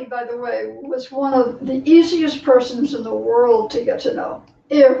 Abby, by the way, was one of the easiest persons in the world to get to know.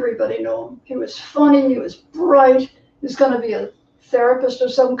 Everybody knew him. He was funny. He was bright. He was going to be a therapist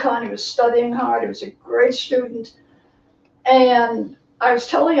of some kind. He was studying hard. He was a great student. And I was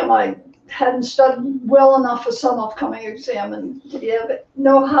telling him I hadn't studied well enough for some upcoming exam. And did he ever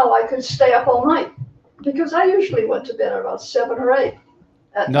know how I could stay up all night? Because I usually went to bed at about 7 or 8.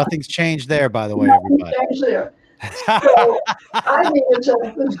 Nothing's changed there, by the way, Nothing's everybody. changed there. So, I mean,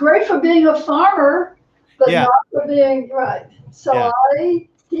 it was great for being a farmer, but not for being right. So he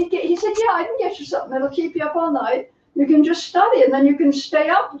said, yeah, I can get you something that'll keep you up all night. You can just study, and then you can stay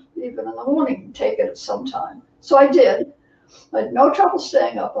up even in the morning and take it at some time. So I did. I had no trouble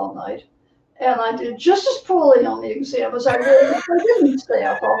staying up all night. And I did just as poorly on the exam as I did if I didn't stay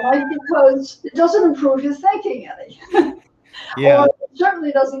up all night, because it doesn't improve your thinking any. Yeah. Or it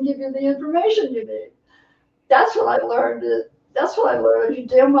certainly doesn't give you the information you need. That's what I learned. You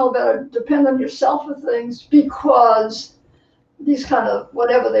damn well better depend on yourself for things, because these kind of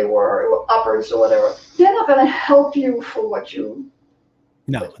whatever they were, uppers or whatever, they're not going to help you for what you.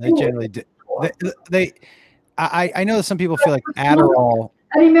 No, they generally do. I know that some people feel like Adderall.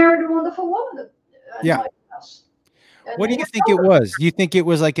 And he married a wonderful woman. Yeah. What do you think it was? Do you think it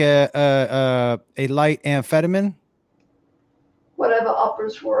was like a light amphetamine? Whatever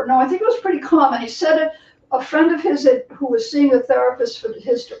uppers were. No, I think it was pretty common. He said it. A friend of his who was seeing a therapist for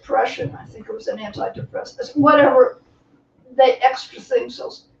his depression, I think it was an antidepressant, whatever they extra things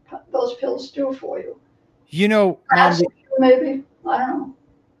those pills do for you. You know, maybe, I don't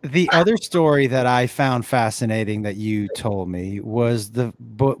know. The other story that I found fascinating that you told me was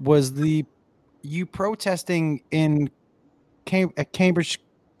the you protesting in at Cambridge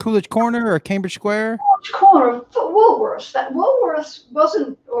Coolidge Corner or Cambridge Square. Which corner? Woolworths. That Woolworths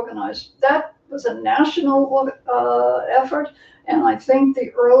wasn't organized. That was a national effort, and I think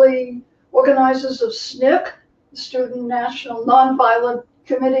the early organizers of SNCC, the Student National Nonviolent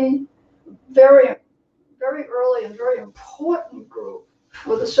Committee, very, very early and very important group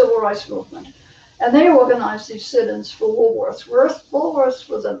for the civil rights movement. And they organized these sit-ins for Woolworths. Woolworths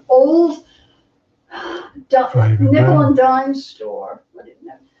was an old nickel and dime store.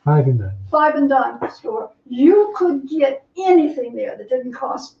 Five and dime. Five and dime store. You could get anything there that didn't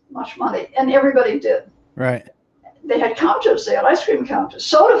cost much money, and everybody did. Right. They had counters. They had ice cream counters,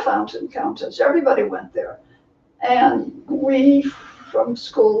 soda fountain counters. Everybody went there. And we from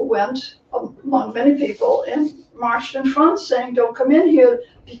school went among many people and marched in front saying, don't come in here,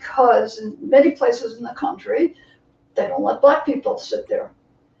 because in many places in the country, they don't let black people sit there.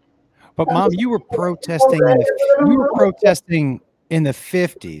 But Mom, you were protesting in the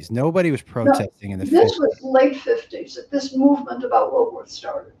 50s. Nobody was protesting in the 50s. This was late 50s that this movement about Woolworth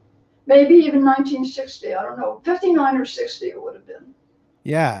started. Maybe even 1960, I don't know, 59 or 60 it would have been.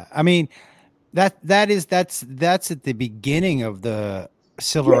 Yeah, I mean, that's at the beginning of the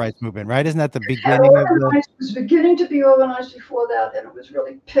civil rights movement, right? Isn't that the beginning of the? It was beginning to be organized before that, and it was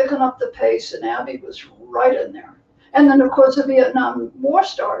really picking up the pace, and Abby was right in there. And then, of course, the Vietnam War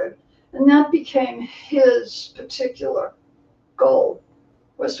started, and that became his particular goal,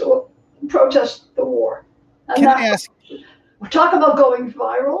 was to protest the war. And Can I ask? We talk about going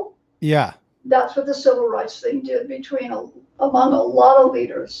viral. Yeah. That's what the civil rights thing did among a lot of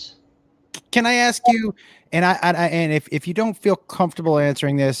leaders. Can I ask you, and if you don't feel comfortable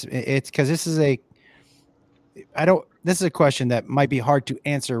answering this, it's because this is a question that might be hard to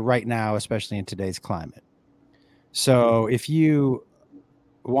answer right now, especially in today's climate. So if you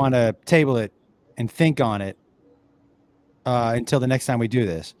want to table it and think on it until the next time we do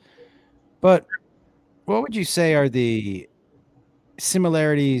this, but what would you say are the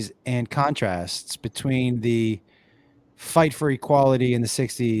similarities and contrasts between the fight for equality in the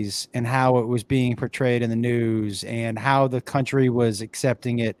 60s and how it was being portrayed in the news and how the country was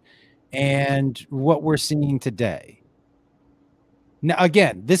accepting it and what we're seeing today? Now,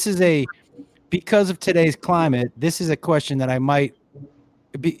 again, because of today's climate, this is a question that I might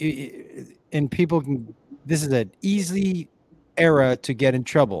be, and this is an easy era to get in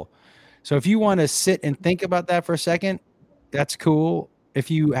trouble. So if you want to sit and think about that for a second, that's cool.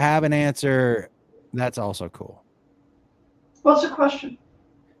 If you have an answer, that's also cool. What's the question?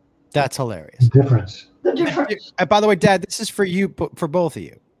 That's hilarious. The difference. By the way, Dad, this is for you, for both of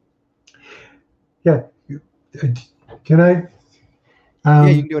you. Yeah. Can I? Yeah,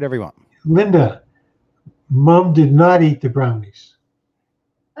 you can do whatever you want. Linda, Mom did not eat the brownies.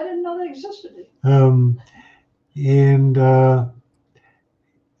 I didn't know they existed. And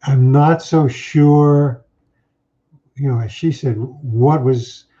I'm not so sure, as she said, what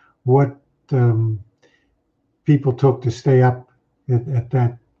people took to stay up at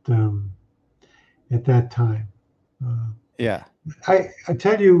that time. Yeah. I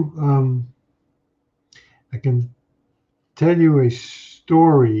tell you, I can tell you a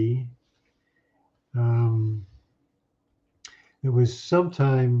story. It was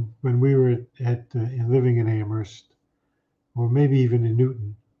sometime when we were living in Amherst, or maybe even in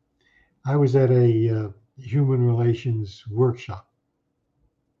Newton. I was at a human relations workshop,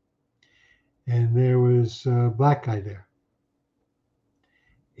 and there was a black guy there.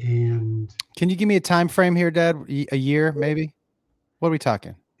 And can you give me a time frame here, Dad? A year, maybe? What are we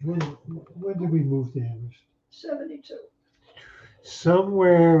talking? When did we move to Amherst? 72.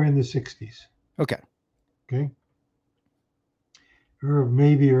 Somewhere in the 60s. Okay. Or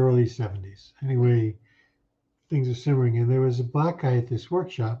maybe early 70s. Anyway, things are simmering. And there was a black guy at this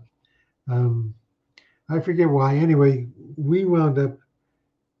workshop. I forget why. Anyway, we wound up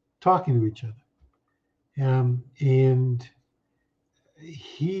talking to each other. And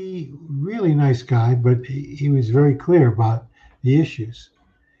he, really nice guy, but he was very clear about the issues.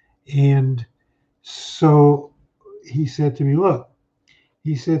 And so he said to me, look,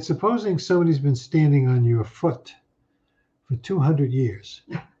 he said, supposing somebody's been standing on your foot for 200 years,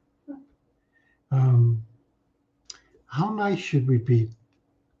 how nice should we be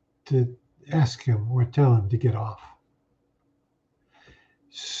to ask him or tell him to get off?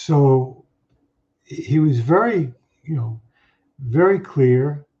 So he was very, very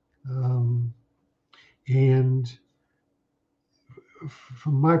clear. And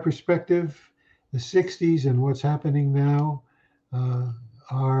from my perspective, the 60s and what's happening now,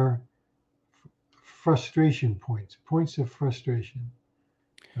 are frustration points of frustration.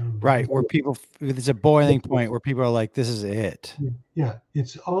 Right, where people, there's a boiling point where people are like, this is it. Yeah,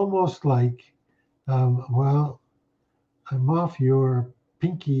 it's almost like, well, I'm off your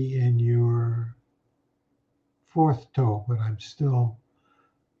pinky and your fourth toe, but I'm still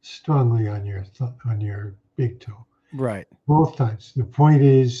strongly on your big toe. Right. Both times. The point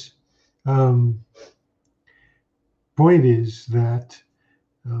is that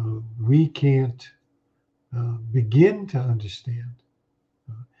we can't begin to understand.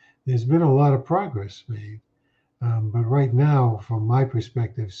 There's been a lot of progress made, but right now, from my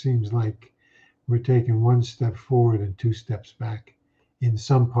perspective, seems like we're taking one step forward and two steps back in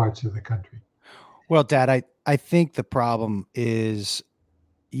some parts of the country. Well, Dad, I think the problem is,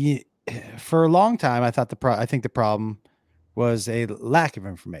 for a long time, I think the problem was a lack of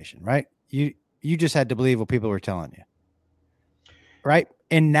information, right? You just had to believe what people were telling you, right?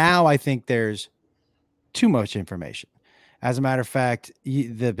 And now I think there's too much information. As a matter of fact,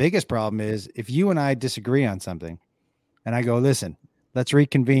 the biggest problem is if you and I disagree on something and I go, listen, let's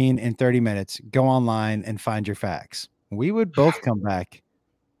reconvene in 30 minutes, go online and find your facts. We would both come back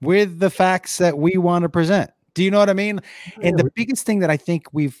with the facts that we want to present. Do you know what I mean? And the biggest thing that I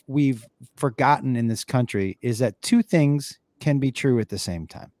think we've forgotten in this country is that two things can be true at the same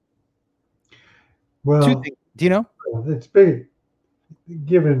time. Well, do you know? It's big,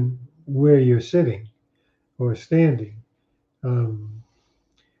 given where you're sitting or standing.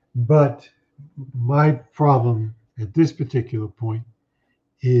 But my problem at this particular point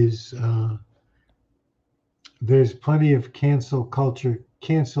is there's plenty of canceling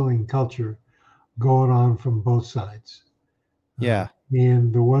culture going on from both sides. Yeah.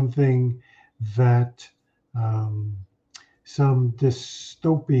 And the one thing that some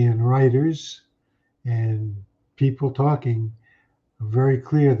dystopian writers and people talking are very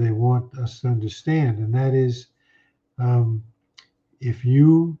clear they want us to understand, and that is, if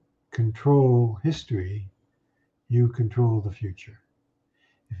you control history, you control the future.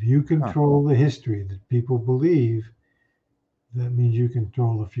 If you control the history that people believe, that means you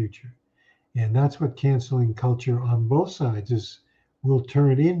control the future. And that's what canceling culture on both sides will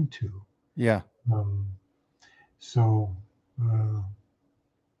turn into. Yeah. So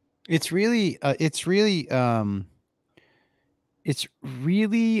it's really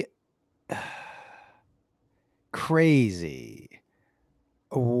crazy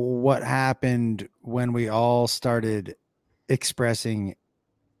what happened when we all started expressing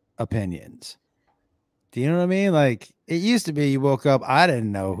opinions. Do you know what I mean? Like, it used to be you woke up, I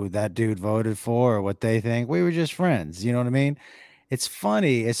didn't know who that dude voted for or what they think. We were just friends. You know what I mean? It's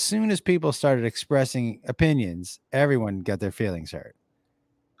funny. As soon as people started expressing opinions, everyone got their feelings hurt.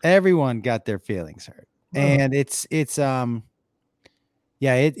 Everyone got their feelings hurt. And it's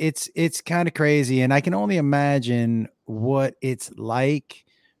kind of crazy. And I can only imagine what it's like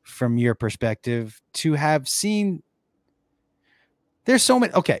from your perspective to have seen. There's so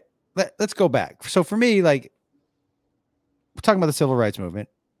many. Okay. Let's go back. So for me, like, we're talking about the civil rights movement,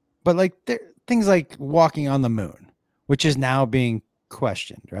 but like things like walking on the moon, which is now being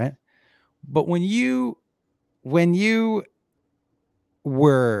questioned, right? But did you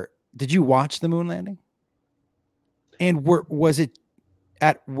watch the moon landing? And was it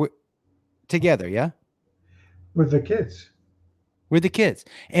together? Yeah. With the kids. With the kids.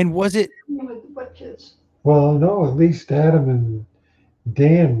 And was it? With what kids? Well, no, at least Adam and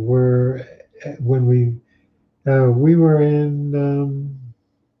Dan were, when we were in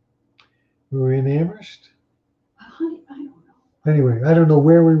Amherst. Honey, I don't know. Anyway, I don't know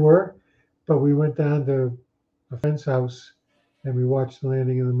where we were, but we went down to a friend's house and we watched the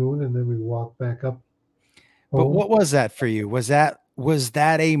landing of the moon, and then we walked back up. But what was that for you? Was that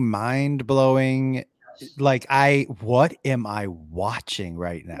a mind blowing? Like, what am I watching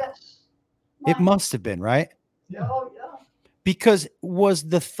right now? Yes. It must have been, right? Yeah. Oh, yeah. Because was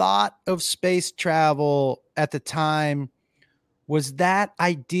the thought of space travel at the time, was that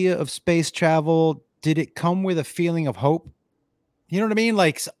idea of space travel, did it come with a feeling of hope? You know what I mean?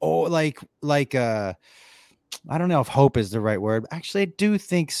 Like, I don't know if hope is the right word. Actually, I do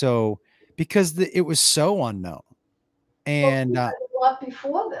think so, because it was so unknown. And a lot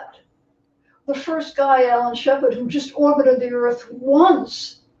before that. The first guy, Alan Shepard, who just orbited the Earth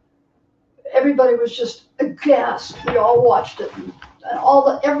once, everybody was just aghast. We all watched it, and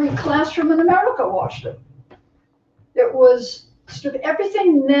every classroom in America watched it. It was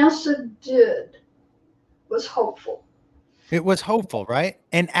everything NASA did was hopeful. It was hopeful, right?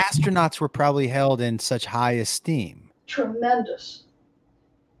 And astronauts were probably held in such high esteem.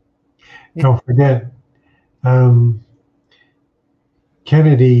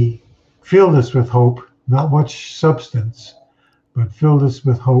 Kennedy filled us with hope, not much substance, but filled us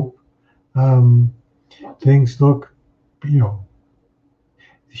with hope. Things look,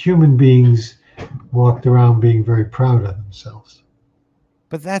 human beings walked around being very proud of themselves.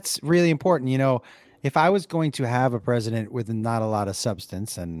 But that's really important. If I was going to have a president with not a lot of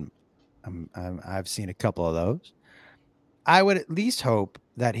substance, and I've seen a couple of those, I would at least hope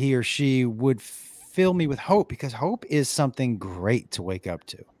that he or she would fill me with hope, because hope is something great to wake up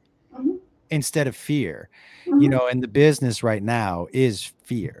to instead of fear. And the business right now is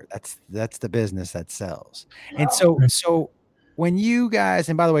fear. That's the business that sells. And so when you guys,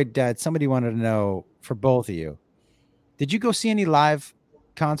 and by the way, Dad, somebody wanted to know for both of you, did you go see any live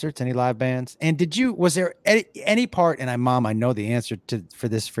concerts, any live bands? And was there any part, and Mom, I know the answer for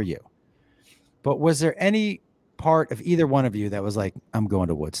this for you, but was there any part of either one of you that was like, I'm going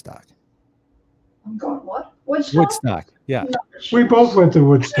to Woodstock? I'm going what? Woodstock? Woodstock. Yeah. We both went to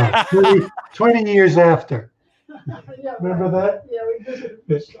Woodstock 20 years after. Yeah, Remember that? Yeah, we visited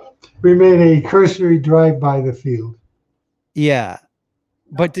Woodstock. We made a cursory drive by the field. Yeah.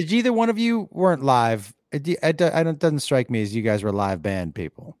 But did either one of you weren't live? It doesn't strike me as you guys were live band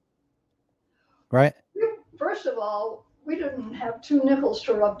people. Right? First of all, we didn't have 2 nickels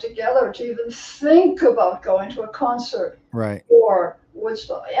to rub together to even think about going to a concert. Right. Or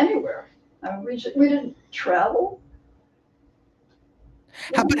Woodstock, anywhere. We didn't travel.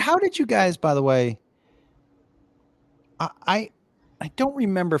 But how did you guys, by the way, I don't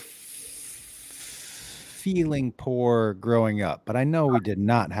remember feeling poor growing up, but I know we did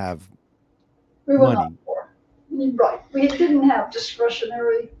not have money. Not poor. Right. We didn't have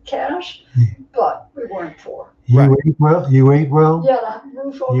discretionary cash, but we weren't poor. You ate well. You ate well. Yeah, the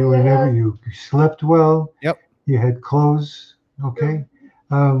roof over your head. You slept well. Yep. You had clothes. Okay.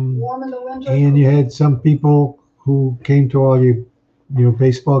 Warm in the winter. And you had some people who came to all your,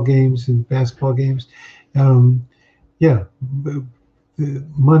 baseball games and basketball games. The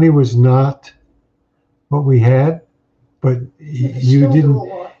money was not what we had, but you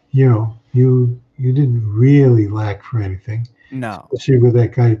didn't, you didn't really lack for anything. No. Especially with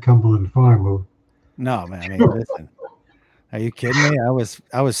that guy at Cumberland Farm who. No, man. I mean, listen. Are you kidding me?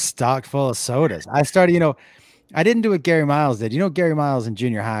 I was stocked full of sodas. I started, I didn't do what Gary Miles did. Gary Miles in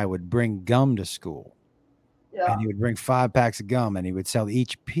junior high would bring gum to school. Yeah. And he would bring 5 packs of gum, and he would sell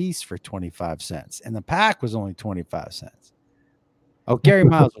each piece for 25 cents. And the pack was only 25 cents. Oh, Gary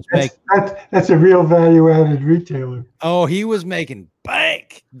Miles was making. That's a real value-added retailer. Oh, he was making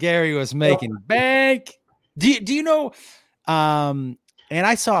bank. Gary was making bank. Do you know? And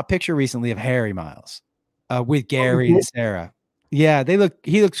I saw a picture recently of Harry Miles with Gary and Sarah. Yeah,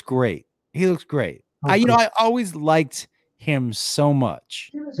 he looks great. He looks great. Okay. I always liked him so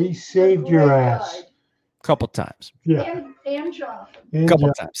much. He saved your ass. Couple times. Yeah. And Jonathan. A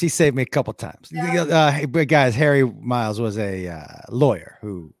couple times. He saved me a couple times. But guys, Harry Miles was a lawyer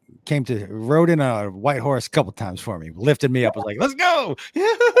who rode in a white horse a couple times for me, lifted me up, was like, let's go.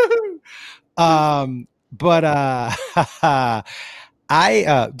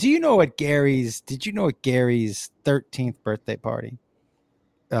 Did you know at Gary's 13th birthday party,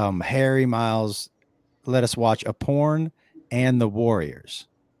 Harry Miles let us watch a porn and the Warriors.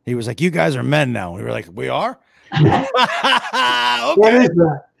 He was like, you guys are men now. We were like, we are? Okay. What is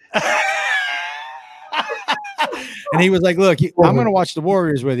that? And he was like, look, I'm going to watch the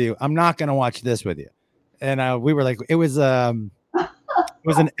Warriors with you. I'm not going to watch this with you. And we were like, it was an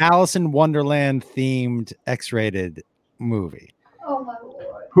Alice in Wonderland themed X-rated movie. Oh my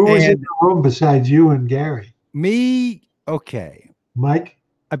Lord. Who was in the room besides you and Gary? Me. Okay. Mike?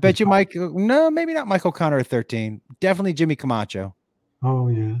 I bet you Mike. No, maybe not Mike O'Connor at 13. Definitely Jimmy Camacho. Oh,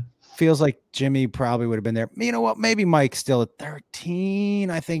 yeah. Feels like Jimmy probably would have been there. You know what? Maybe Mike's still at 13.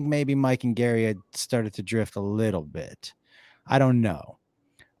 I think maybe Mike and Gary had started to drift a little bit. I don't know.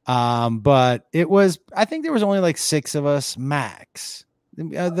 But I think there was only like 6 of us max.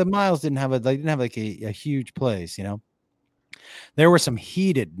 The Miles didn't have a huge place, There were some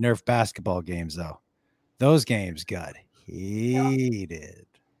heated Nerf basketball games though. Those games got heated.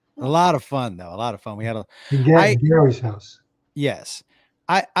 A lot of fun though. A lot of fun. We had Gary's house. Yes.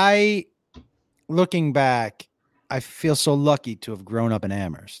 I looking back, I feel so lucky to have grown up in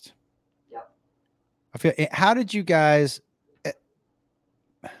Amherst. Yep. How did you guys?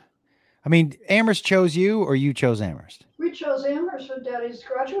 I mean, Amherst chose you, or you chose Amherst? We chose Amherst for Daddy's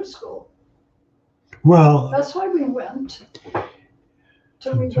graduate school. Well, that's why we went. To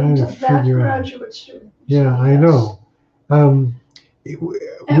that graduate student. Yeah, I know. We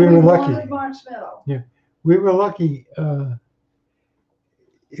were lucky. Marks Meadow. Yeah, we were lucky.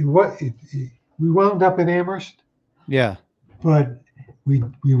 We wound up in Amherst. Yeah, but we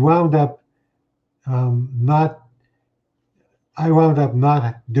wound up not. I wound up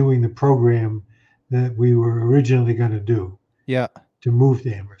not doing the program that we were originally going to do Yeah. to move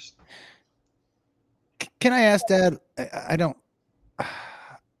to Amherst. Can I ask, Dad? I don't.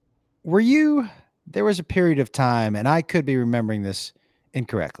 Were you? There was a period of time, and I could be remembering this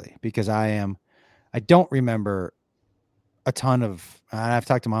incorrectly because I don't remember a ton of. I've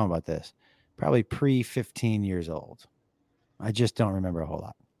talked to Mom about this. Probably pre 15 years old. I just don't remember a whole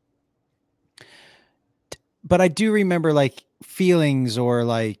lot. But I do remember like feelings or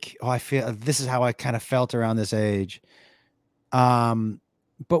like, oh, I feel this is how I kind of felt around this age.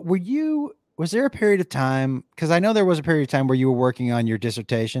 But was there a period of time? Because I know there was a period of time where you were working on your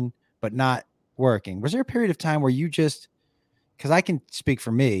dissertation, but not working. Was there a period of time where you just, because I can speak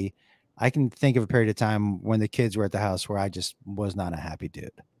for me, I can think of a period of time when the kids were at the house where I just was not a happy dude.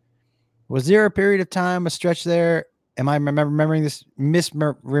 Was there a period of time, a stretch there? Am I remembering this,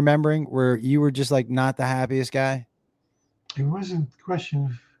 misremembering where you were just like not the happiest guy? It wasn't a question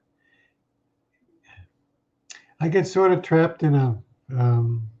of. I get sort of trapped in a,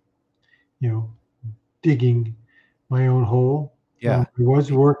 digging my own hole. Yeah. I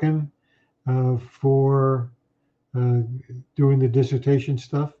was working for doing the dissertation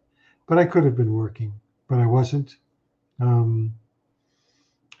stuff, but I could have been working, but I wasn't.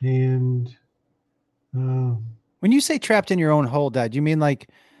 When you say trapped in your own hole, Dad, you mean like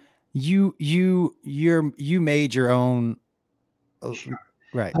you made your own? Sure.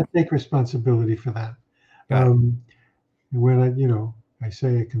 Right. I take responsibility for that. When I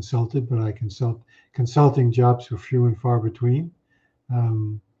say I consulted, but I consulting jobs were few and far between.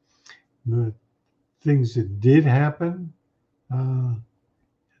 The things that did happen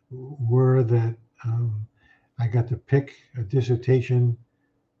were that I got to pick a dissertation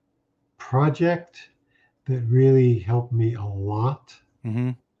project that really helped me a lot.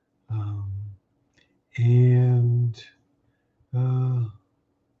 Mm-hmm. And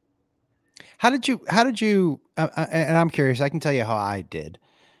how did you and I'm curious, I can tell you how I did,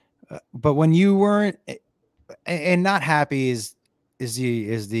 but when you weren't, and not happy is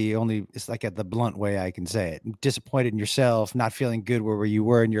the only, it's like the blunt way I can say it, disappointed in yourself, not feeling good where you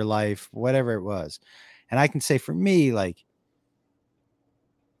were in your life, whatever it was. And I can say for me, like,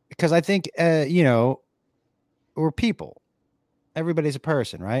 because I think, we're people, everybody's a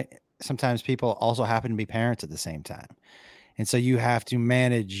person, right? Sometimes people also happen to be parents at the same time. And so you have to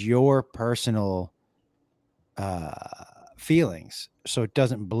manage your personal feelings so it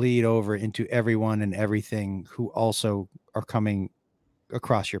doesn't bleed over into everyone and everything who also are coming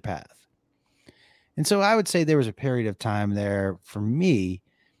across your path. And so I would say there was a period of time there for me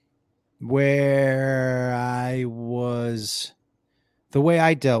where the way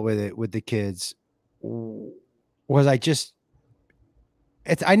I dealt with it with the kids was I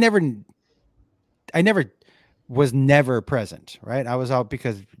never was never present, right? I was out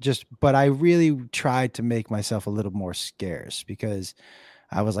but I really tried to make myself a little more scarce because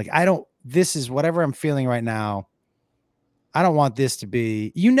I was like, this is whatever I'm feeling right now. I don't want this to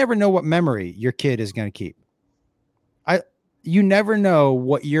be, you never know what memory your kid is going to keep. You never know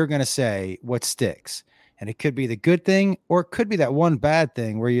what you're going to say, what sticks. And it could be the good thing, or it could be that one bad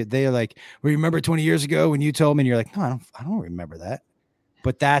thing where they're like, remember 20 years ago when you told me, and you're like, no, I don't remember that.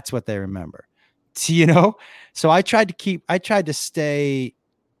 But that's what they remember. So I tried to stay,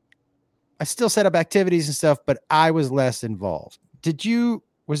 I still set up activities and stuff, but I was less involved. Did you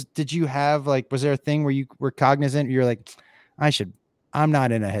have was there a thing where you were cognizant? You're like, I'm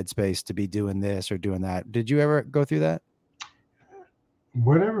not in a headspace to be doing this or doing that. Did you ever go through that?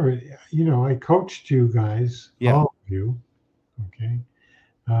 Whatever, I coached you guys, all of you. Okay.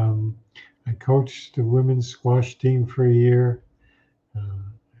 I coached the women's squash team for a year.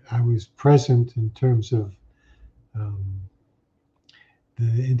 I was present in terms of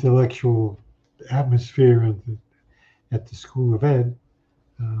the intellectual atmosphere at the School of Ed,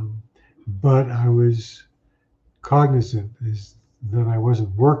 but I was cognizant that I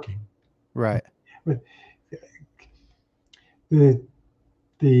wasn't working. Right. But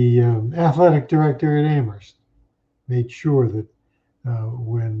the athletic director at Amherst made sure that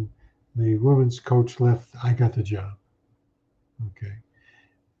when the women's coach left, I got the job. Okay.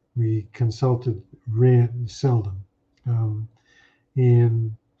 We consulted Rand seldom.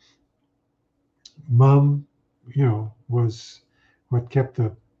 And Mom, was what kept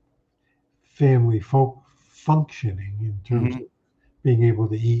the family functioning in terms of being able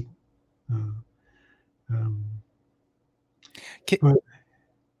to eat. But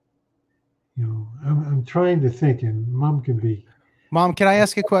I'm trying to think, and Mom, can I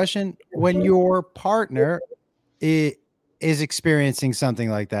ask a question? When your partner is experiencing something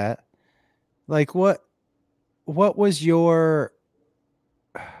like that, like what was your,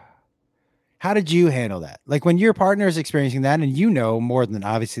 how did you handle that? Like when your partner is experiencing that, and you know more than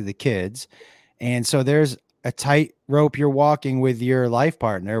obviously the kids, and so there's a tight rope you're walking with your life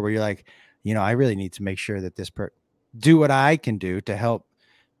partner where you're like, I really need to make sure that do what I can do to help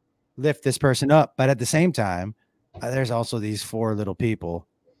lift this person up. But at the same time, there's also these four little people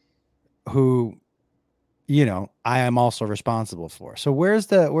who, I am also responsible for. So where's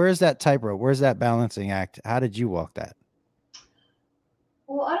that tightrope? Where's that balancing act? How did you walk that?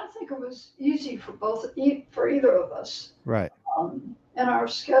 Well, I don't think it was easy for either of us. Right. And our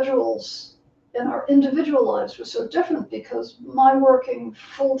schedules and our individual lives were so different because my working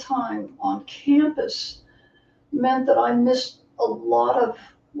full time on campus meant that I missed a lot of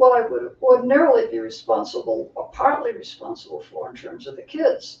what I would ordinarily be responsible or partly responsible for in terms of the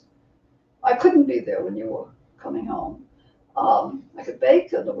kids. I couldn't be there when you were coming home. I could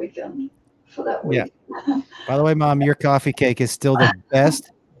bake on the weekend for that week. Yeah. By the way, Mom, your coffee cake is still the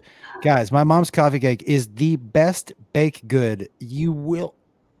best. Guys, my mom's coffee cake is the best baked good you will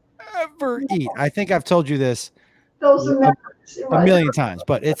ever eat. I think I've told you this a million times,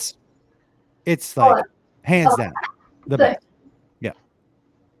 but it's like hands down the best. Yeah.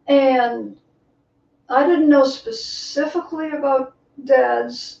 And I didn't know specifically about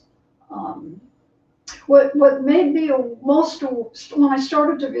Dad's. What made me most, when I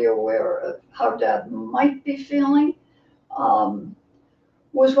started to be aware of how Dad might be feeling,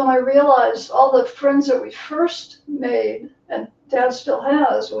 was when I realized all the friends that we first made, and Dad still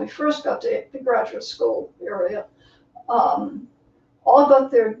has, when we first got to the graduate school area, all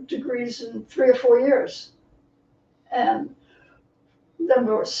got their degrees in 3 or 4 years. And then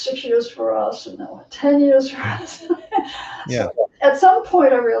there were 6 years for us, and then 10 years for us. Yeah. So at some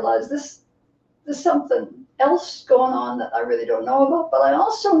point I realized there's something else going on that I really don't know about, but I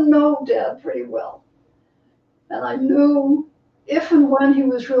also know Dad pretty well. And I knew if and when he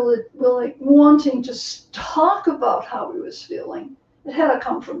was really wanting to talk about how he was feeling, it had to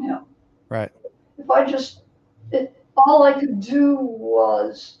come from him. Right. If all I could do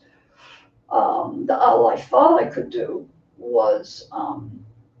was, all I thought I could do was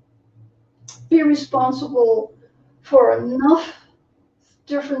be responsible for enough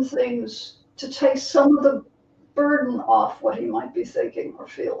different things to take some of the burden off what he might be thinking or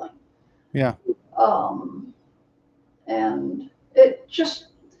feeling. Yeah. And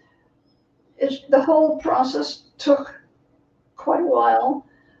the whole process took quite a while,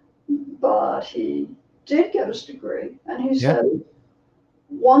 but he did get his degree, and he's had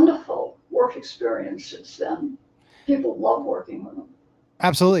wonderful work experience since then. People love working with him.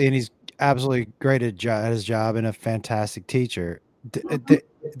 Absolutely, and he's absolutely great at his job and a fantastic teacher.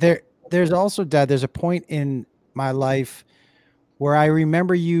 There's also, Dad, there's a point in my life where I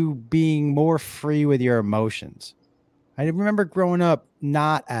remember you being more free with your emotions. I remember growing up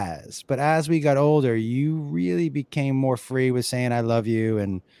but as we got older, you really became more free with saying I love you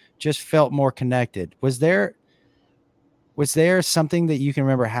and just felt more connected. Was there something that you can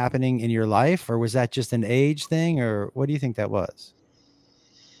remember happening in your life, or was that just an age thing, or what do you think that was?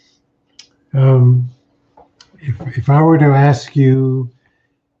 If I were to ask you,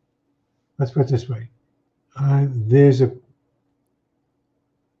 let's put it this way. I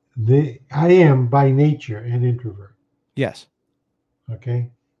am by nature an introvert. Yes.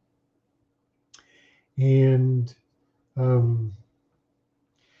 Okay. And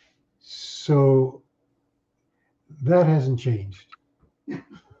so that hasn't changed.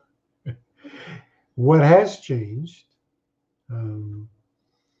 What has changed, and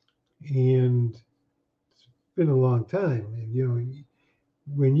it's been a long time,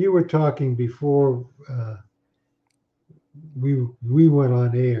 when you were talking before we went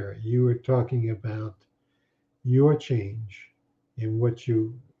on air, you were talking about your change in what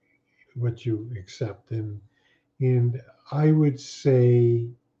you accept, and I would say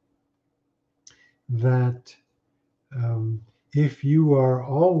that if you are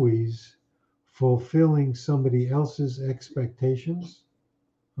always fulfilling somebody else's expectations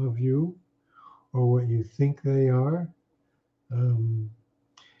of you or what you think they are,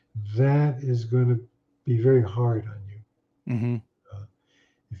 that is going to be very hard on you. Mm-hmm.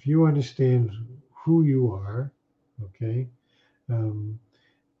 If you understand who you are, okay,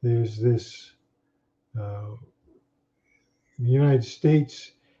 there's this, the United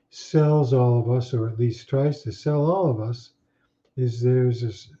States sells all of us, or at least tries to sell all of us, is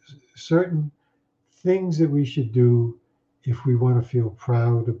there's certain things that we should do if we want to feel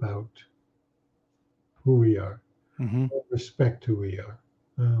proud about who we are, respect who we are.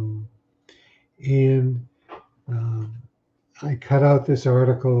 And I cut out this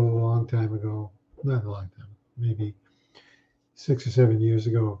article a long time ago, not a long time, maybe 6 or 7 years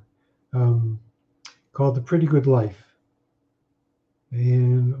ago, called The Pretty Good Life.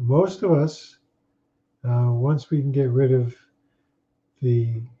 And most of us, once we can get rid of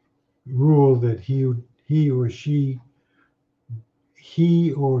the rule that he or she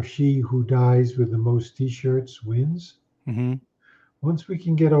who dies with the most T-shirts wins. Mm-hmm. Once we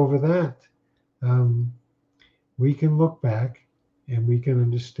can get over that, we can look back and we can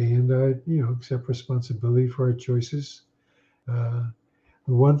understand, accept responsibility for our choices. The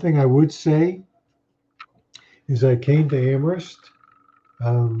one thing I would say is I came to Amherst,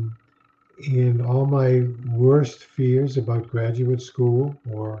 and all my worst fears about graduate school,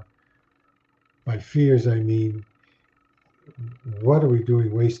 or by fears I mean, what are we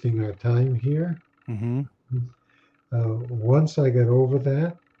doing wasting our time here? Mm-hmm. Once I got over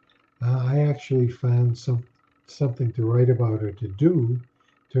that, I actually found something to write about or to do in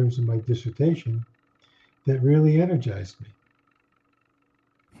terms of my dissertation that really energized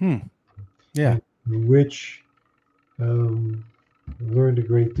me. Yeah. Which learned a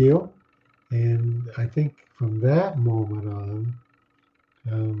great deal. And I think from that moment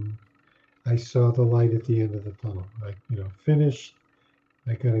on, I saw the light at the end of the tunnel. I, finished.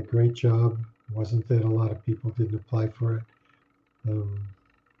 I got a great job. Wasn't that a lot of people didn't apply for it.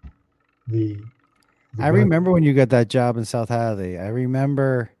 I remember when you got that job in South Hadley. I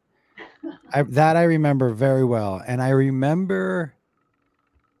remember I remember very well. And I remember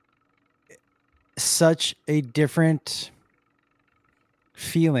such a different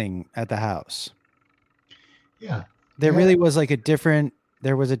feeling at the house. Yeah. There really was like there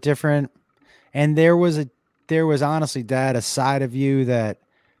was honestly, Dad, a side of you that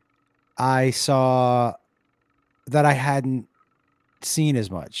I saw that I hadn't seen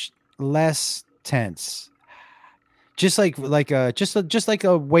as much, less tense, just like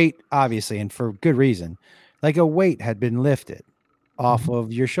a weight, obviously, and for good reason, like a weight had been lifted off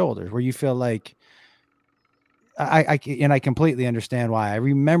of your shoulders, where you feel like I completely understand why. I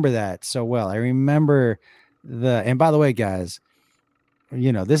remember that so well. I remember and by the way, guys,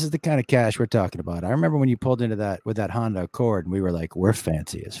 this is the kind of cash we're talking about. I remember when you pulled into that with that Honda Accord, and we were like, we're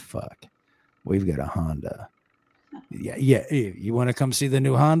fancy as fuck. We've got a Honda. Yeah. You want to come see the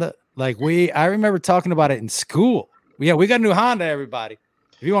new Honda? I remember talking about it in school. Yeah, we got a new Honda, everybody.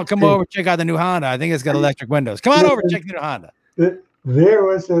 If you want to come over, check out the new Honda. I think it's got electric windows. Come on over, check the new Honda. There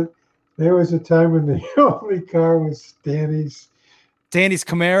was a time when the only car was Danny's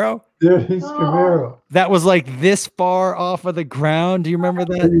Camaro. Danny's Camaro. That was like this far off of the ground. Do you remember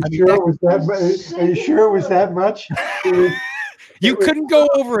that? Are you sure it was that much? You couldn't go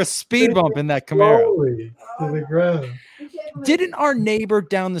over a speed bump in that Camaro. To the ground. Didn't our neighbor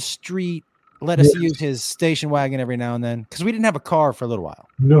down the street let us use his station wagon every now and then? Because we didn't have a car for a little while.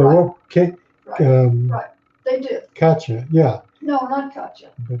 No, okay. Right. They did. Katya, yeah. No, not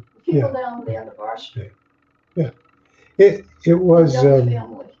Katya. People down the end of our street. Yeah. It was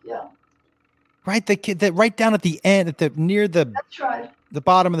family, yeah. Right, the kid that right down at the end, near the that's right. The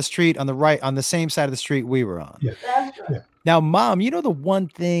bottom of the street on the right, on the same side of the street we were on. Yeah. That's right. Yeah. Now, Mom, the one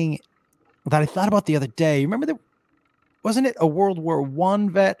thing that I thought about the other day, you remember wasn't it a World War I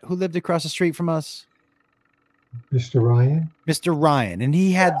vet who lived across the street from us? Mr. Ryan? Mr. Ryan. And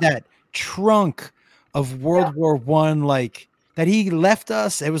he had that trunk of World War I, that he left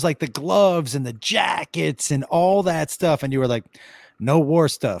us. It was like the gloves and the jackets and all that stuff. And you were like, no war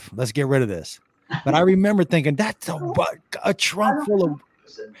stuff. Let's get rid of this. But I remember thinking, that's a trunk full of,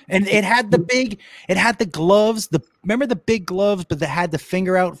 and it had the gloves, remember the big gloves, but that had the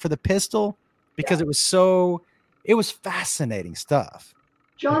finger out for the pistol, because it was fascinating stuff.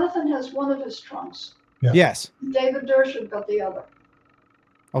 Jonathan has one of his trunks. Yeah. Yes. David Dershowitz got the other.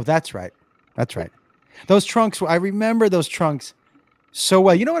 Oh, that's right. That's right. Those trunks, I remember those trunks so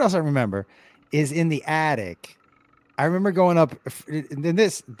well. You know what else I remember is in the attic. I remember going up in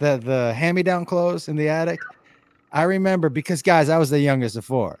the hand-me-down clothes in the attic. I remember because, guys, I was the youngest of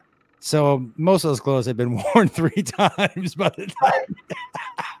four. So most of those clothes had been worn 3 times by the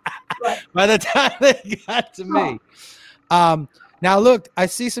time they got to me. Now, look, I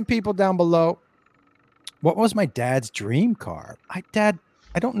see some people down below. What was my dad's dream car? Dad,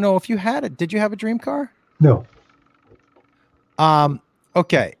 I don't know if you had it. Did you have a dream car? No.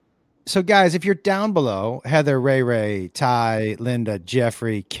 Okay. So, guys, if you're down below, Heather, Ray, Ty, Linda,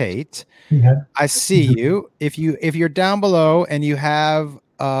 Jeffrey, Kate, I see you. If you're down below and you have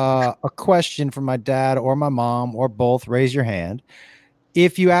a question for my dad or my mom or both, raise your hand.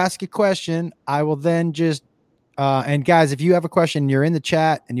 If you ask a question, I will then just and guys, if you have a question, you're in the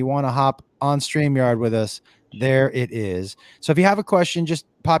chat and you want to hop on StreamYard with us, There it is. So if you have a question, just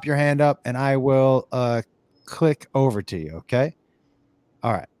pop your hand up and I will click over to you. Okay.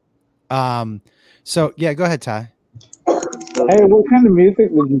 All right. So yeah, go ahead, Ty. Hey, what kind of music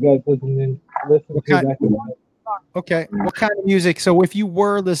would you guys listen What to kind- back in the day? Okay. What kind of music? So if you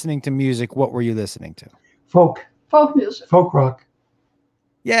were listening to music, what were you listening to? Folk music. folk rock.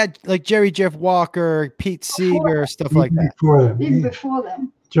 Yeah, like Jerry Jeff Walker, Pete Seeger, stuff like that. Before them. Even Yeah. before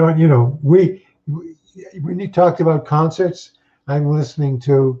them. John, you know, we when you talked about concerts, I'm listening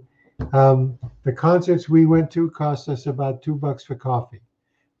to the concerts we went to cost us about $2 for coffee.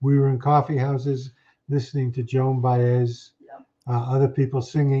 We were in coffee houses listening to Joan Baez, other people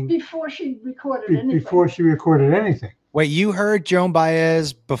singing Before she recorded anything. before she recorded anything. Wait, you heard Joan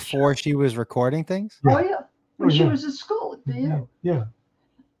Baez before she was recording things? Oh, yeah. When Oh, she yeah. was at school at BU. Yeah,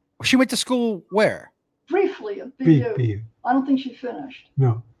 She went to school where? Briefly at BU. BU. I don't think she finished.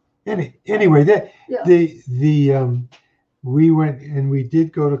 No. Anyway, that Yeah. we went and we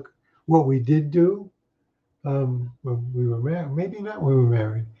did go to what we did do when we were married, maybe not when we were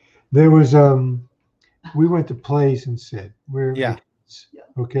married. There was we went to plays instead. Yeah.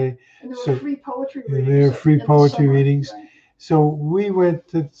 Okay. And there So- were free poetry and readings. there were free in the poetry summer, readings. right? So we went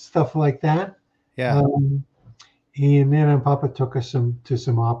to stuff like that. Yeah. And then Papa took us to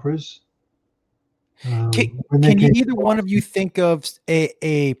some operas. When they Can you came- either one of you think of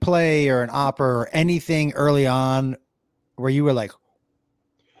a play or an opera or anything early on where you were like,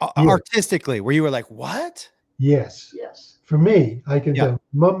 Yeah. artistically, where you were like, what? Yes. Yes. For me, I can Yeah. tell.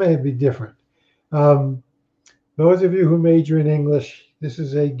 Mom may be different. Those of you who major in English, this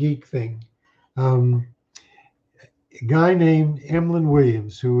is a geek thing. A guy named Emlyn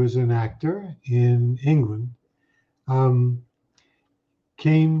Williams, who was an actor in England,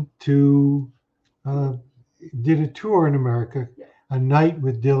 came to did a tour in America, A Night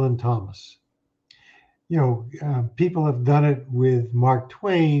with Dylan Thomas. You know, people have done it with Mark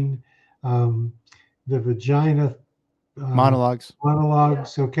Twain, the Vagina Monologues.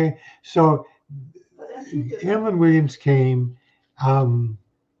 monologues. Okay, so But he did. Emlyn Williams came, and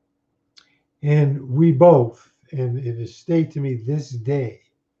we both, and it has stayed to me this day,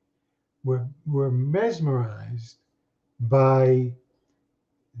 were mesmerized by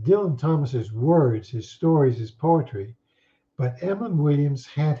Dylan Thomas's words, his stories, his poetry, but Emlyn Williams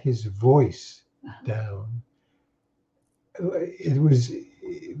had his voice down. It was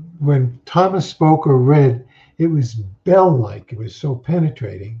when Thomas spoke or read, it was bell-like. It was so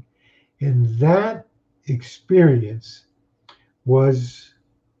penetrating, and that experience was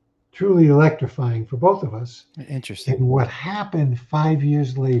truly electrifying for both of us. Interesting. And what happened 5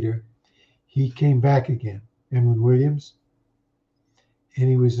 years later, he came back again, Emlyn Williams, and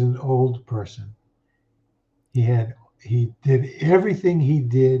he was an old person. He did everything he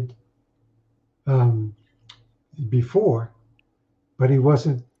did before, but he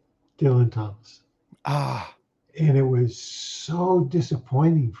wasn't Dylan Thomas. Ah, And it was so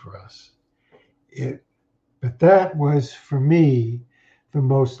disappointing for us. But that was for me the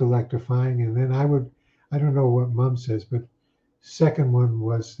most electrifying. And then I don't know what Mom says, but second one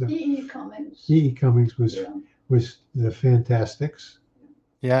was the E.E. Cummings. E.E. Cummings was the Fantastics.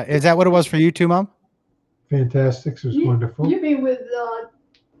 yeah. Is that what it was for you too, Mom? Fantastics was wonderful. You mean with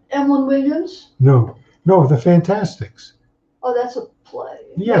Emlyn Williams? No, the Fantastics. Oh, that's a play.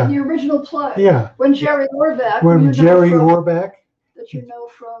 Yeah. The original play. Yeah. When Jerry Orbach. When you know Jerry from- Orbach, That you know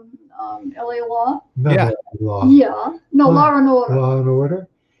from L.A. Law. not Yeah. Law, Yeah. No, Law- Law and Order. Law and Order,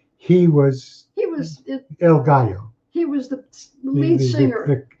 he was He was El Gallo, the lead singer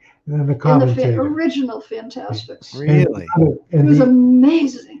and the in the commentator. original Fantastics. Really? It And was the,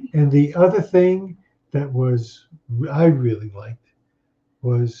 amazing. and the other thing that I really liked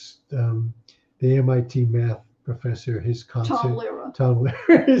was the MIT math professor, his concert. Tom Lehrer. Tom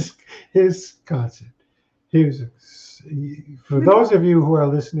Lehrer, his concert. He was for those of you who are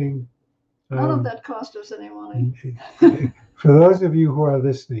listening. None of that cost us any money. For those of you who are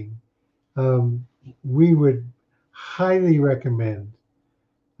listening, we would highly recommend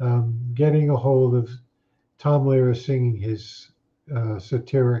getting a hold of Tom Lehrer singing his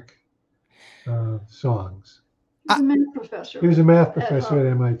satiric songs. He was a math professor. He was a math professor at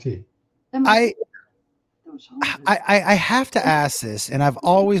MIT. I That was hard. I have to ask this, and I've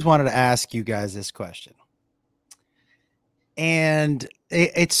always wanted to ask you guys this question. And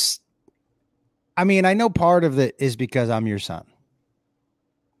it's, I mean, I know part of it is because I'm your son.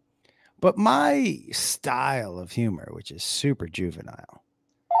 But my style of humor, which is super juvenile,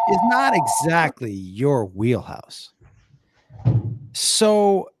 is not exactly your wheelhouse.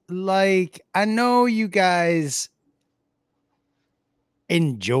 So, like, I know you guys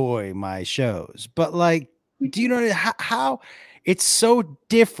enjoy my shows, but like, Do you know how it's so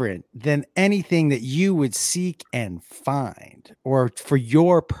different than anything that you would seek and find or for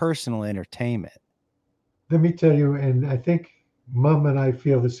your personal entertainment? Let me tell you, and I think Mom and I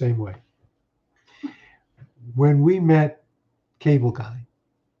feel the same way. When we met Cable Guy,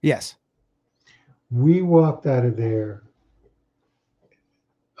 Yes. we walked out of there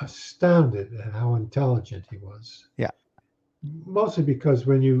astounded at how intelligent he was. Yeah. Mostly because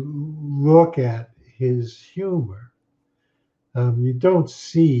when you look at his humor, you don't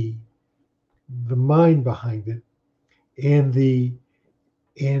see the mind behind it, and the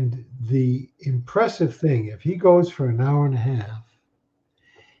impressive thing. If he goes for an hour and a half,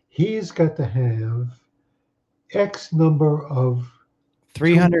 he's got to have X number of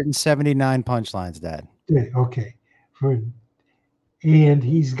 379 punchlines, Dad. okay, and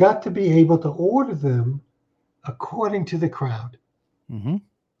he's got to be able to order them according to the crowd. Mm-hmm.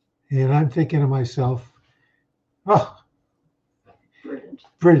 And I'm thinking to myself, oh,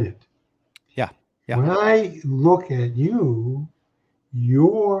 Brilliant. Yeah. When I look at you,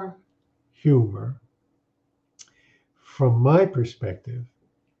 your humor, from my perspective,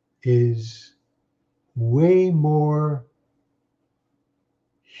 is way more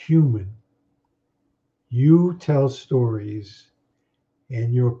human. You tell stories,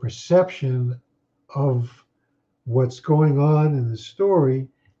 and your perception of what's going on in the story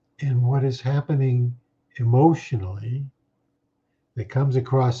and what is happening emotionally that comes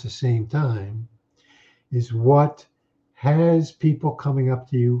across the same time is what has people coming up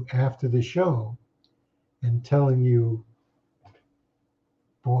to you after the show and telling you,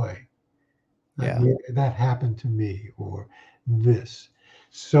 boy, that happened to me, or this.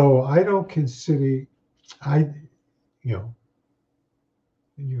 So I don't consider,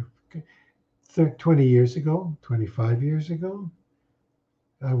 20 years ago, 25 years ago,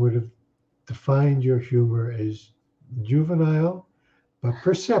 I would have defined your humor as juvenile, but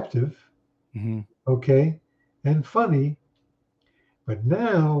perceptive, okay, and funny. But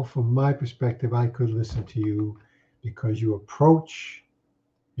now, from my perspective, I could listen to you because you approach,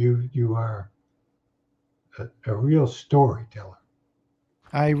 you are a real storyteller.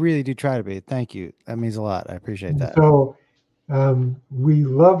 I really do try to be. Thank you. That means a lot. I appreciate that. So we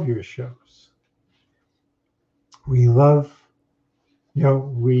love your shows. We love,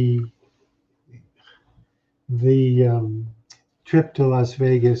 the trip to Las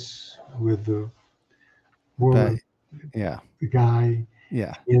Vegas with the woman, yeah, the guy,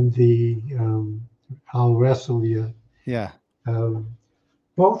 yeah, in the I'll wrestle you. Yeah.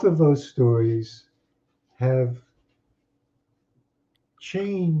 Both of those stories have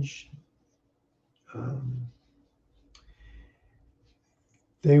changed.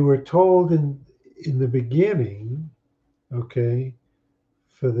 They were told in the beginning, okay,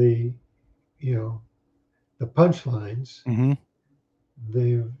 for the the punchlines. Mm-hmm.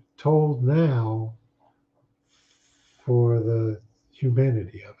 They're told now for the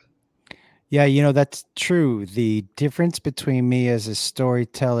humanity of it. Yeah, that's true. The difference between me as a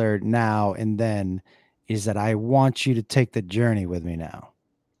storyteller now and then is that I want you to take the journey with me now.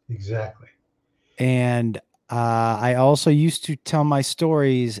 Exactly. And I also used to tell my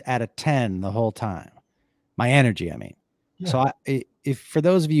stories at a 10 the whole time. My energy, I mean. Yeah. So if for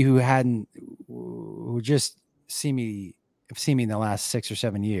those of you who just see me in the last 6 or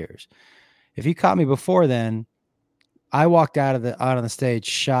 7 years, if you caught me before then, I walked out on the stage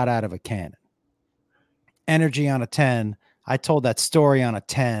shot out of a cannon. Energy on a 10. I told that story on a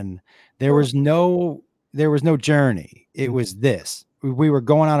 10. There was no journey. It was this. We were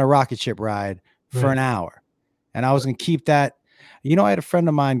going on a rocket ship ride for an hour, and I was going to keep that. I had a friend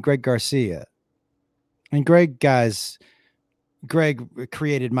of mine, Greg Garcia, and Greg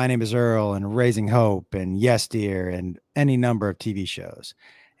created My Name is Earl and Raising Hope and Yes Dear and any number of TV shows.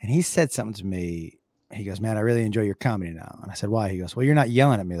 And he said something to me. He goes, "Man, I really enjoy your comedy now." And I said, "Why?" He goes, "Well, you're not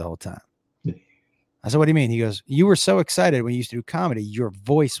yelling at me the whole time." I said, "What do you mean?" He goes, "You were so excited when you used to do comedy. Your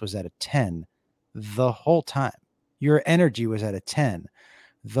voice was at a 10 the whole time. Your energy was at a 10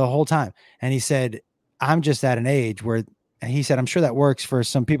 the whole time." And he said, "I'm just at an age where," he said, "I'm sure that works for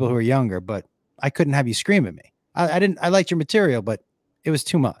some people who are younger, but I couldn't have you scream at me. I liked your material, but it was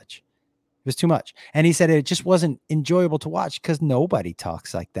too much. It was too much." And he said it just wasn't enjoyable to watch because nobody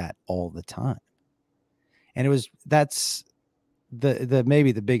talks like that all the time. And that's the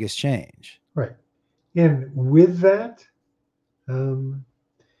maybe the biggest change. Right. And with that, you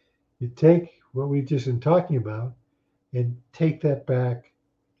take what we've just been talking about and take that back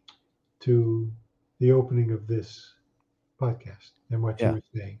to the opening of this podcast and what you were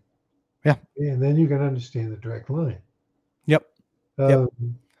saying. Yeah. And then you can understand the direct line. Yep.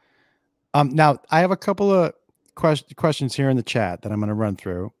 Now I have a couple of questions here in the chat that I'm going to run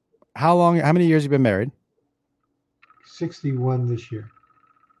through. How many years have you been married? 61 this year.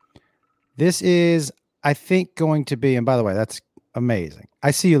 This is, I think, going to be, and by the way, that's amazing.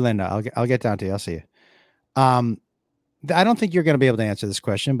 I see you, Linda. I'll get down to you. I'll see you. I don't think you're going to be able to answer this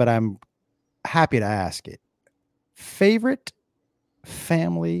question, but I'm happy to ask it. Favorite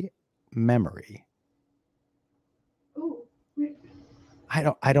family memory? Ooh,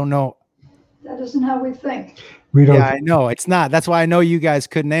 I don't know. that isn't how we think. We don't. Yeah, I know it's not. That's why I know you guys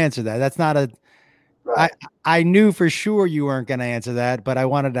couldn't answer that. That's not a. Right. I knew for sure you weren't going to answer that, but I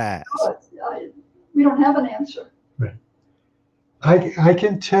wanted to ask. We don't have an answer. Right. I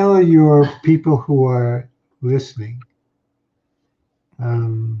can tell your people who are listening.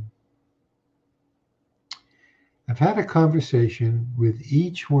 I've had a conversation with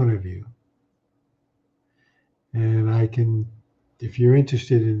each one of you, and I can, if you're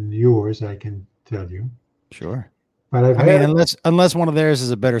interested in yours, I can tell you. Sure. But I mean, unless one of theirs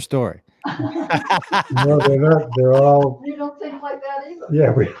is a better story. No, they're not. They're all. You don't think like that either.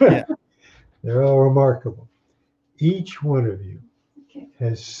 Yeah, they're all remarkable. Each one of you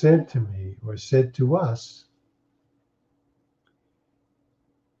has said to me or said to us,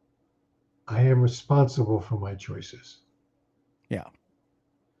 I am responsible for my choices. Yeah.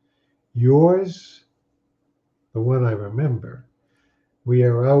 Yours, the one I remember, we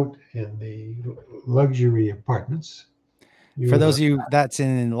are out in the luxury apartments. For those of you that's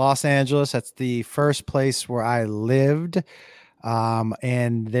in Los Angeles, that's the first place where I lived.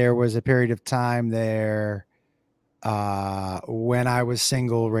 And there was a period of time there when I was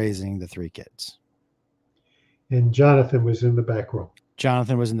single raising the 3 kids. And Jonathan was in the back room.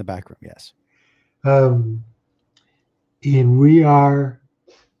 Jonathan was in the back room, yes. And we are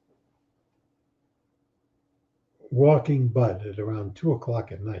walking Bud at around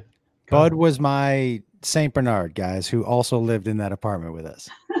 2:00 at night. Bud was my St. Bernard, guys, who also lived in that apartment with us.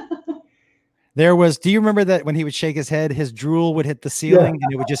 There was, do you remember that when he would shake his head, his drool would hit the ceiling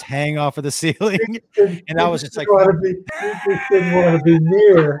and it would just hang off of the ceiling? And I was just like, he just didn't want to be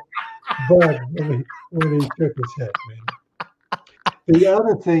near Bud when he shook his head, man. The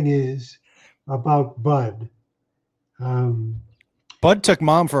other thing is about Bud. Bud took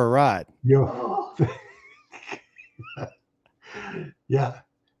Mom for a ride. Yeah.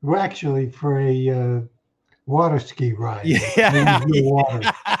 Well, actually, for a water ski ride. Yeah.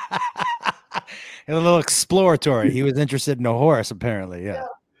 A little exploratory. He was interested in a horse, apparently. Yeah.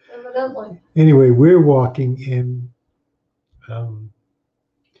 Evidently. Anyway, we're walking in.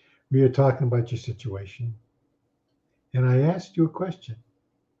 We are talking about your situation. And I asked you a question.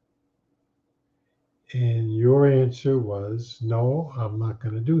 And your answer was, no, I'm not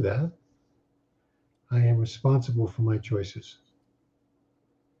going to do that. I am responsible for my choices.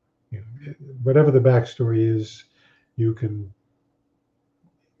 You know, whatever the backstory is, you can,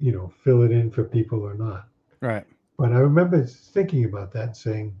 fill it in for people or not. Right. But I remember thinking about that and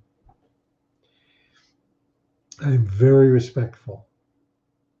saying, I'm very respectful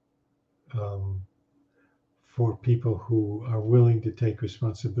for people who are willing to take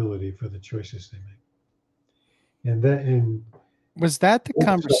responsibility for the choices they make. And was that the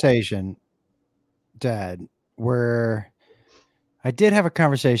conversation, Dad, where I did have a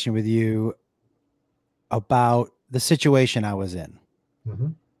conversation with you about the situation I was in,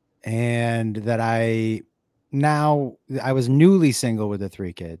 and that I was newly single with the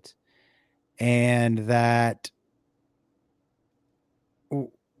 3 kids, and that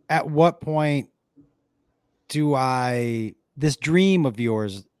at what point do this dream of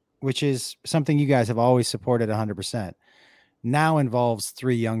yours, which is something you guys have always supported 100%, now involves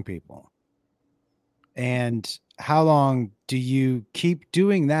 3 young people. And how long do you keep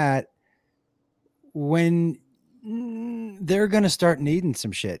doing that when they're going to start needing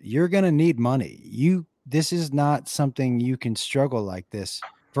some shit? You're going to need money. This is not something you can struggle like this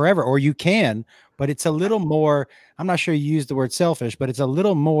forever, or you can, but it's a little more, I'm not sure you used the word selfish, but it's a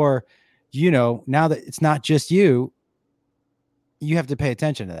little more, now that it's not just you have to pay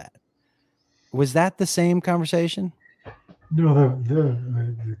attention to that. Was that the same conversation? No,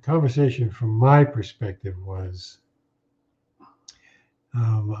 the conversation from my perspective was,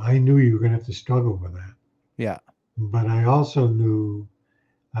 I knew you were going to have to struggle with that. Yeah. But I also knew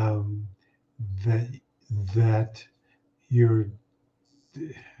that your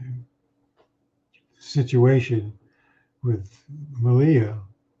situation with Malia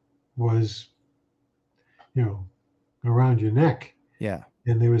was, around your neck. Yeah.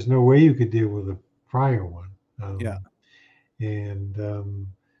 And there was no way you could deal with the prior one. Yeah. And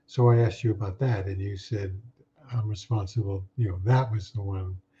so I asked you about that, and you said, I'm responsible. That was the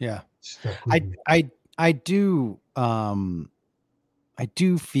one Yeah. Stuck with me. I do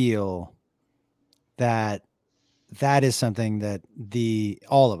feel that is something that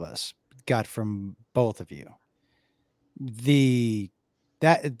all of us got from both of you.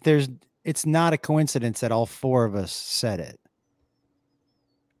 It's not a coincidence that all four of us said it.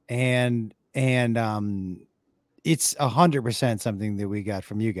 And it's 100% something that we got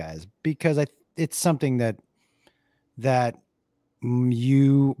from you guys, because it's something that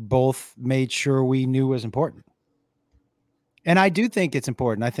you both made sure we knew was important. And I do think it's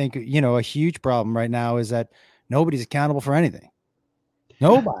important. I think, a huge problem right now is that nobody's accountable for anything.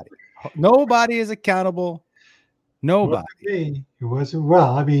 Nobody is accountable. Nobody. Me, it wasn't.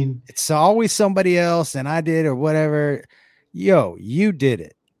 Well, I mean, it's always somebody else, and I did or whatever. Yo, you did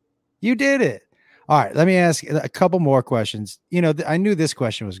it. You did it. All right, let me ask a couple more questions. I knew this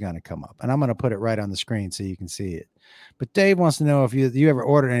question was going to come up, and I'm going to put it right on the screen so you can see it. But Dave wants to know if you ever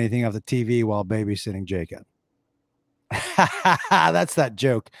ordered anything off the TV while babysitting Jacob. That's that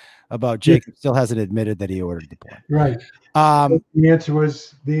joke about Jacob still hasn't admitted that he ordered the porn. Right. The answer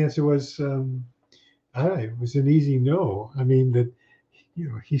was it was an easy no. I mean, that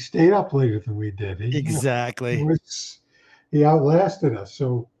he stayed up later than we did. Exactly. He outlasted us.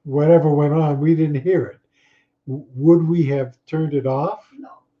 So whatever went on, we didn't hear it. Would we have turned it off?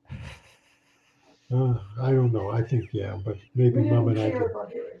 No. I don't know. I think but maybe Mom and I did.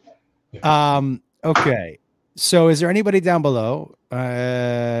 Yeah. Okay. So is there anybody down below?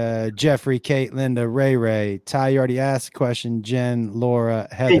 Jeffrey, Kate, Linda, Ray, Ty, you already asked a question. Jen, Laura,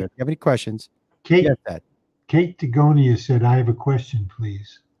 Heather. If you have any questions? Kate Tagonia said, I have a question,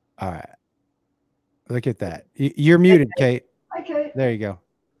 please. All right. Look at that. You're muted, Kate. Hi, Kate. There you go.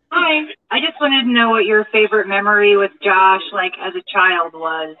 Hi. I just wanted to know what your favorite memory with Josh, like as a child,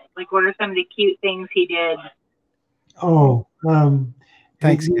 was. Like, what are some of the cute things he did? Oh,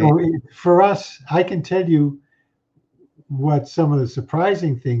 thanks, Kate. For us, I can tell you what some of the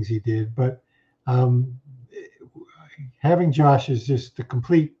surprising things he did, but having Josh is just the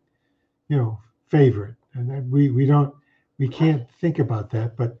complete, favorite, and we can't think about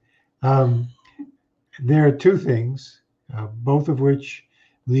that. But there are two things, both of which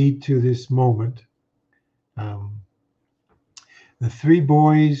lead to this moment. The three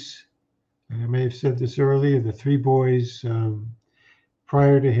boys, and I may have said this earlier, the three boys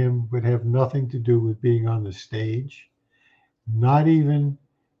prior to him would have nothing to do with being on the stage. Not even,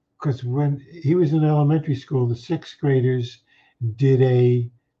 because when he was in elementary school, the sixth graders did a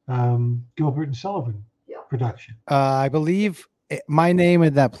Gilbert and Sullivan production. I believe my name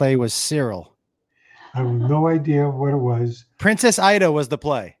in that play was Cyril. I have no idea what it was. Princess Ida was the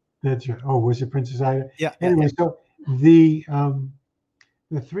play. That's right. Oh, was it Princess Ida? Yeah. Anyway, so the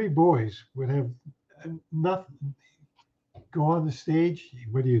three boys would have nothing. Go on the stage.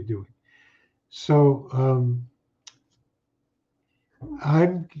 What are you doing? So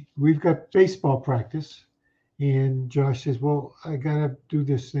we've got baseball practice, and Josh says, well, I gotta do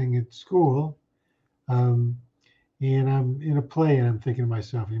this thing at school, and I'm in a play, and I'm thinking to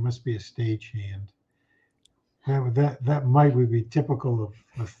myself, he must be a stagehand. That might be typical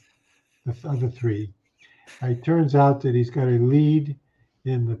of the other three. It turns out that he's got a lead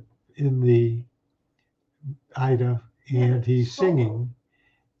in the Ida, and he's singing,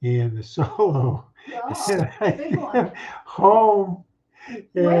 and the solo. Home.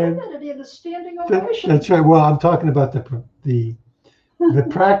 Wait a minute, he had a standing ovation. That's right. Well, I'm talking about the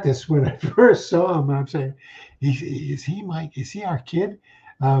practice when I first saw him. I'm saying, is he our kid?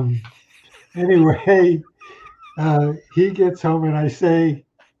 Anyway, he gets home, and I say,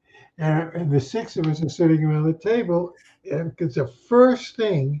 and the six of us are sitting around the table, and it's the first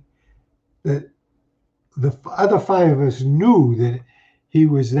thing that the other five of us knew that he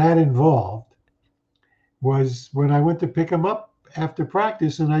was that involved was when I went to pick him up after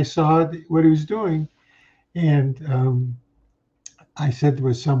practice, and I saw what he was doing, and I said there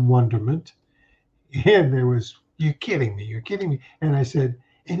was some wonderment, and there was, you're kidding me, and I said,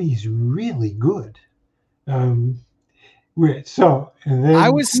 and he's really good. So, and then I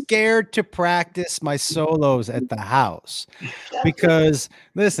was scared to practice my solos at the house because,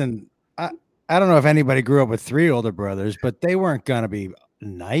 listen, I don't know if anybody grew up with three older brothers, but they weren't going to be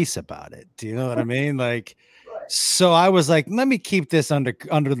nice about it. Do you know what I mean? Like, so I was like, let me keep this under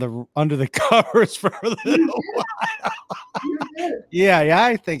the covers for a little while. Yeah,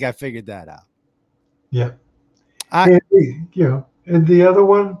 I think I figured that out. Yeah. And the other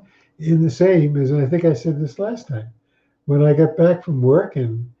one in the same is, I think I said this last time, when I got back from work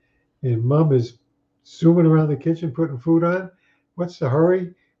and Mom is zooming around the kitchen putting food on, what's the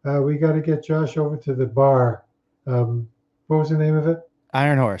hurry? We got to get Josh over to the bar. What was the name of it?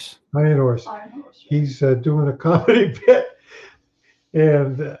 Iron Horse. Iron Horse. Iron Horse. He's doing a comedy bit,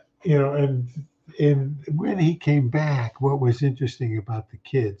 and and when he came back, what was interesting about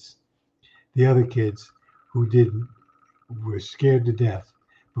the other kids who were scared to death,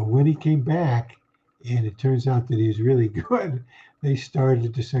 but when he came back, and it turns out that he's really good, they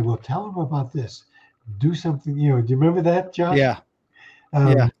started to say, "Well, tell him about this. Do something." Do you remember that, Josh? Yeah.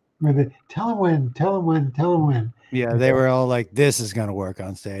 Yeah. Tell him when. Yeah, they were all like, "This is gonna work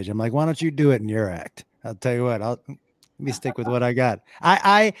on stage." I'm like, "Why don't you do it in your act?" I'll tell you what. Let me stick with what I got.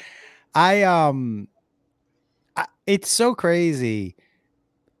 It's so crazy.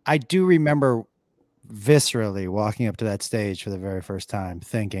 I do remember viscerally walking up to that stage for the very first time,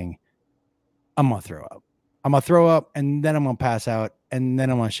 thinking, "I'm gonna throw up. I'm gonna throw up, and then I'm gonna pass out, and then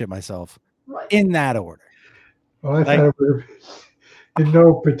I'm gonna shit myself." Right. In that order. Well, I thought it would have in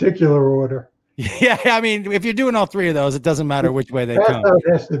no particular order. Yeah, I mean, if you're doing all three of those, it doesn't matter which way they That's come. how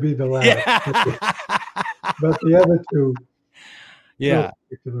it has to be the last. Yeah. But the other two, Yeah. no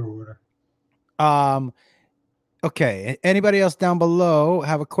particular order. Okay. Anybody else down below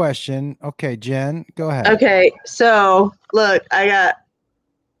have a question? Okay, Jen, go ahead. Okay, so look, I got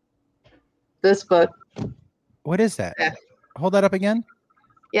this book. What is that? Yeah. Hold that up again.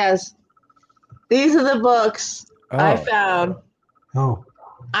 Yes, these are the books I Oh. found. Oh,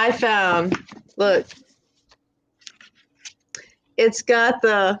 Look, it's got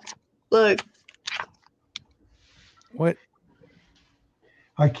look. What?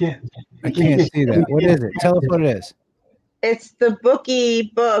 I can't see that. What is it? Tell us what it is. It's the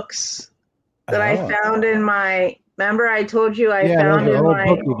bookie books that I Oh. found in my. Remember, I told you I Yeah, found those are in old my.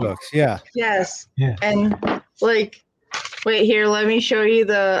 bookie books. Yeah. Yes. Yeah. And like, wait here. Let me show you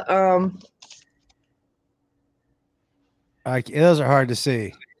the Those are hard to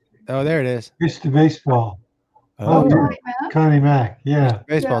see. Oh, there it is. Mr. Baseball. Oh, yeah. Right, man. Connie Mack. Yeah.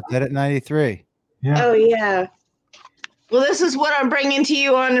 baseball did it 93. Yeah. Oh yeah. Well, this is what I'm bringing to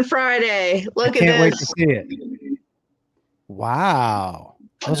you on Friday. Look I can't at wait to this. see it. Wow.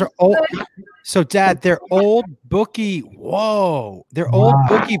 Those are old. So, Dad, they're old bookie. Whoa. They're old Wow.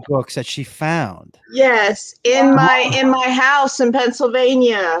 bookie books that she found. Yes, in my house in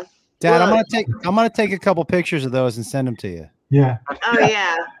Pennsylvania. Dad, Look. I'm gonna take a couple pictures of those and send them to you. Yeah. Oh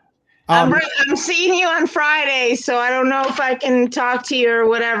yeah. I'm seeing you on Friday, so I don't know if I can talk to you or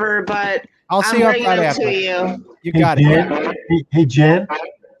whatever, but I'll see I'm you on bringing Friday them after. to you. You got it. Jen, hey, Jen.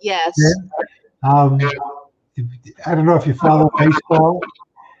 Yes. I don't know if you follow baseball,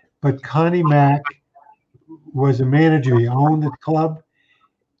 but Connie Mack was a manager. He owned the club.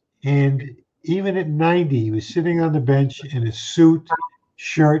 And even at 90, he was sitting on the bench in a suit,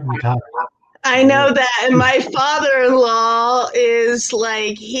 shirt, and tie. I know that. And my father-in-law is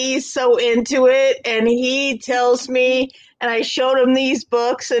like, he's so into it. And he tells me, and I showed him these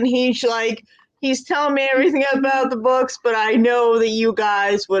books, and he's like, he's telling me everything about the books, but I know that you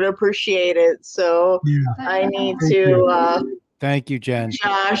guys would appreciate it. So Yeah. I need Thank to, Thank you, Jen.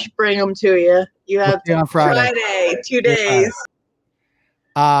 Josh, bring them to you. You We'll have see you on Friday. 2 days.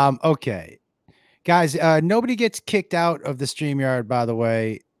 Okay. Guys, nobody gets kicked out of the StreamYard, by the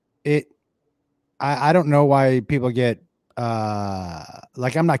way. I don't know why people get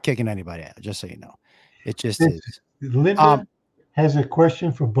like, I'm not kicking anybody out, just so you know. It just is. Linda has a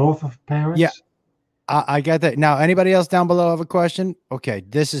question for both of parents. Yeah. I got that. Now, anybody else down below have a question? Okay,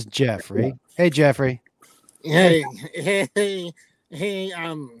 this is Jeffrey. Hey, Jeffrey. Hey, Mr.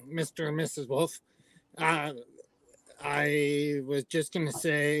 and Mrs. Wolf. I was just gonna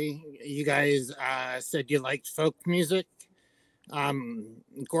say, you guys said you liked folk music.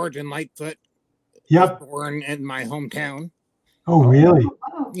 Gordon Lightfoot Yep. was born in my hometown. Oh, really?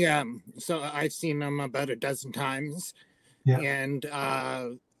 Oh, Yeah, so I've seen him about a dozen times. Yeah. And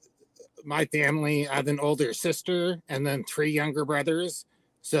my family, I have an older sister and then 3 younger brothers.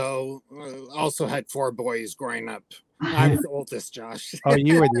 So also had 4 boys growing up. I was the oldest, Josh. Oh,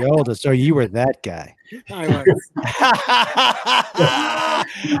 you were the oldest. Oh, you were that guy. I was.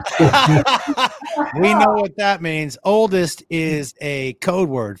 We know what that means. Oldest is a code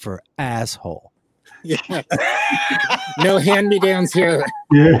word for asshole. Yeah. No hand-me-downs here.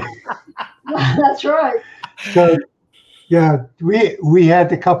 Yeah. that's right. So, yeah, we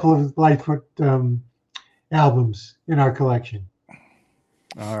had a couple of Lightfoot albums in our collection.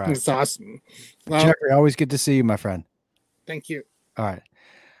 All right. It's awesome. Well, Jeffrey, always good to see you, my friend. thank you. All right.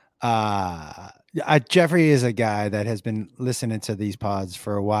 Jeffrey is a guy that has been listening to these pods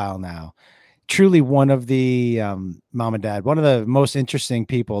for a while now. Truly one of the mom and dad, one of the most interesting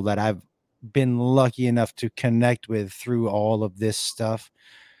people that I've been lucky enough to connect with through all of this stuff.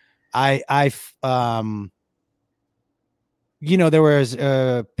 there was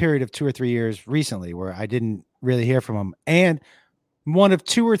a period of 2 or 3 years recently where I didn't really hear from him. And one of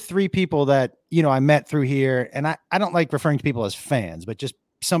 2 or 3 people that, I met through here, and I don't like referring to people as fans, but just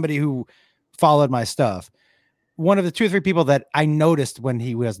somebody who followed my stuff. One of the 2 or 3 people that I noticed when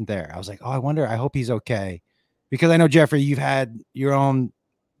he wasn't there, I was like, oh, I hope he's okay. Because I know, Jeffrey, you've had your own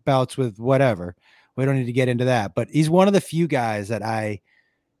bouts with whatever. We don't need to get into that, but he's one of the few guys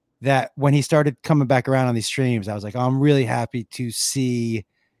that when he started coming back around on these streams, I was like, oh, I'm really happy to see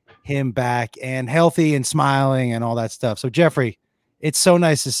him back and healthy and smiling and all that stuff. So Jeffrey, it's so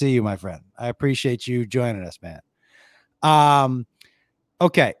nice to see you, my friend. I appreciate you joining us, man.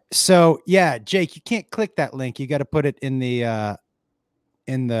 Okay. So yeah, Jake, you can't click that link. You got to put it in the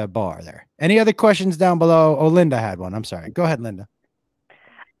bar there. Any other questions down below? Oh, Linda had one. I'm sorry. Go ahead, Linda.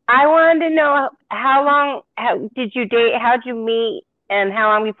 I wanted to know how did you date? How'd you meet? And how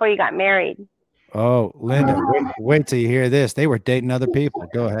long before you got married? Oh, Linda, wait till you hear this. They were dating other people.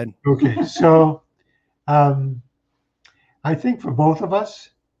 Go ahead. Okay. So I think for both of us,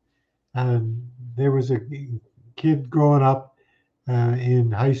 there was a kid growing up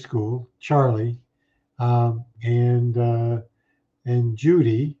in high school, Charlie, and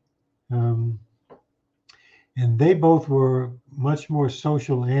Judy, and they both were much more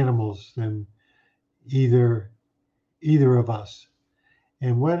social animals than either of us.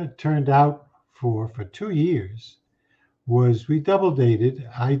 And what it turned out for 2 years was we double dated.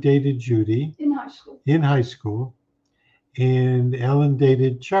 I dated Judy In high school. And Ellen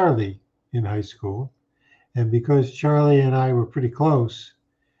dated Charlie in high school. And because Charlie and I were pretty close,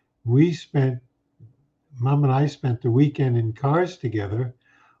 Mom and I spent the weekend in cars together.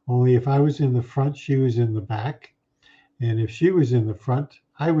 Only if I was in the front, she was in the back. And if she was in the front,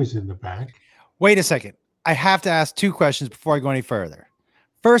 I was in the back. Wait a second. I have to ask 2 questions before I go any further.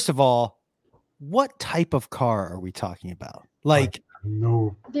 First of all, what type of car are we talking about? Like,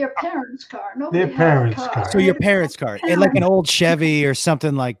 no, their parents' car. Their parents' car. So your parents' car, like an old Chevy or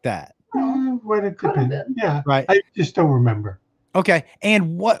something like that. What it depends. Yeah, right. I just don't remember. Okay,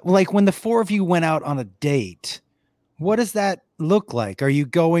 and what, like, when the 4 of you went out on a date, what does that look like? Are you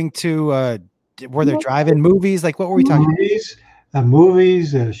going to? Were there drive-in movies? Like, what were we talking about?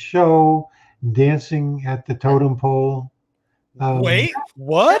 Movies, a show, dancing at the totem pole. Wait,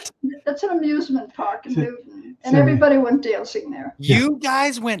 what? That's an amusement park in Newton, and everybody went dancing there. You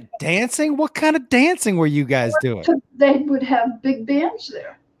guys went dancing? What kind of dancing were you guys doing? They would have big bands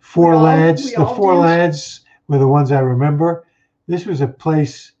there. The four lads were the ones I remember. This was a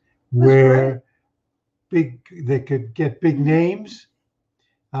place where they could get big names.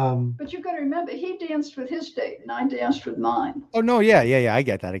 But you got to remember, he danced with his date, and I danced with mine. Oh no, yeah. I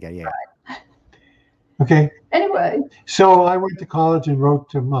get that. Yeah. Okay. Anyway. So I went to college and wrote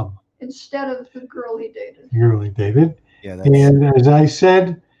to Mom. Instead of the girl he dated. Yeah. And as I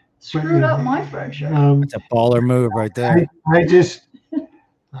said, screwed up my friendship. It's a baller move right there.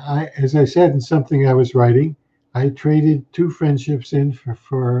 As I said in something I was writing, I traded 2 friendships in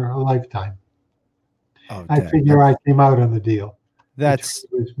for a lifetime. Oh, I figure I came out on the deal. It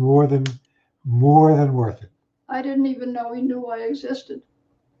was more than worth it. I didn't even know he knew I existed.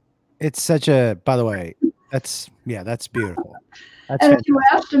 It's such a, by the way, that's beautiful. That's and if you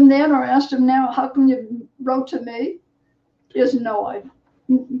asked him then or asked him now, how come you wrote to me? Is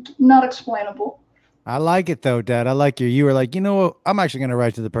not explainable. I like it though, Dad. I like you were like, I'm actually going to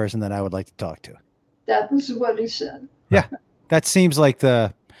write to the person that I would like to talk to. That was what he said. Yeah. That seems like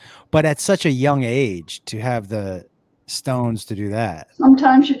but at such a young age to have the stones to do that.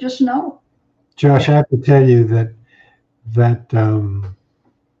 Sometimes you just know. Josh, I have to tell you that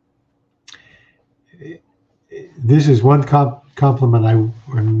this is one compliment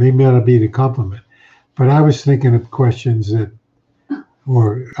or maybe not be the compliment, but I was thinking of questions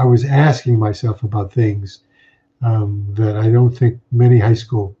or I was asking myself about things that I don't think many high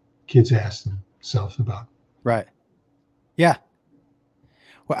school kids ask themselves about. Right. Yeah.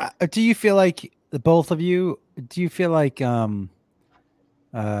 Well, do you feel like the both of you? Do you feel like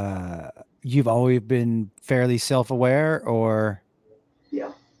you've always been fairly self-aware, or?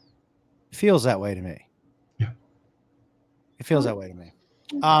 Yeah. Feels that way to me. It feels that way to me.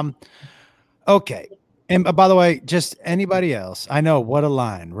 Okay. And by the way, just anybody else, I know, what a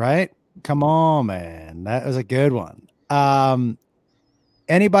line, right? Come on, man. That was a good one.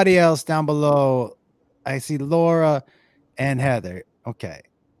 Anybody else down below? I see Laura and Heather. Okay.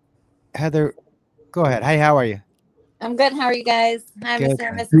 Heather, go ahead. Hey, how are you? I'm good. How are you guys? Hi, Good. Mr.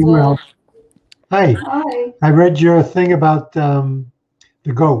 and Mrs. Wolf. Hi. I read your thing about the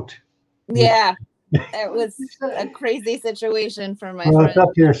goat. Yeah. It was a crazy situation for my Well, friend. it's up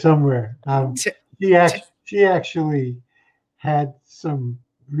here somewhere. She actually had some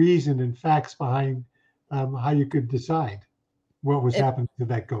reason and facts behind how you could decide what was happening to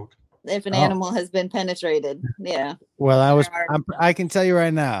that goat. If an animal has been penetrated, yeah. Well, I can tell you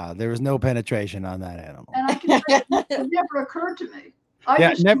right now, there was no penetration on that animal. And I can say it never occurred to me. I Yeah,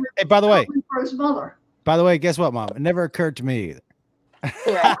 just never. Hey, by the way, for his mother. guess what, Mom? It never occurred to me either.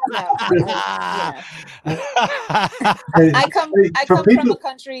 Right. I come from a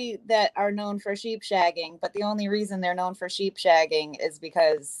country that are known for sheep shagging, but the only reason they're known for sheep shagging is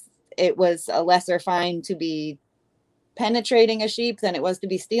because it was a lesser fine to be penetrating a sheep than it was to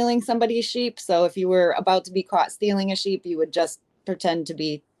be stealing somebody's sheep. So if you were about to be caught stealing a sheep, you would just pretend to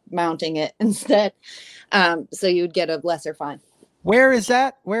be mounting it instead. So you would get a lesser fine. Where is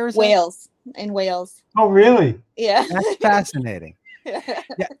that? Wales. In Wales. Oh, really? Yeah. That's fascinating. Yeah.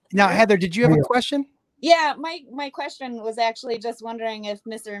 Now, Heather, did you have a question? Yeah, my question was actually just wondering if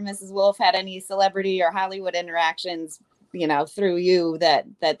Mr. and Mrs. Wolf had any celebrity or Hollywood interactions, through you that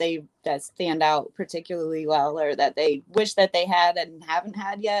stand out particularly well, or that they wish that they had and haven't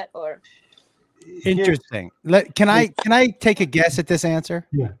had yet, or. Interesting. Can I take a guess at this answer?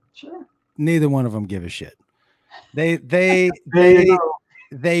 Yeah, sure. Neither one of them give a shit. They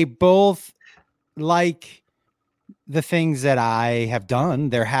both like the things that I have done.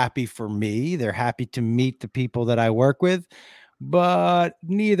 They're happy for me. They're happy to meet the people that I work with, but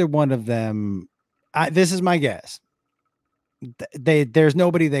neither one of them. This is my guess. There's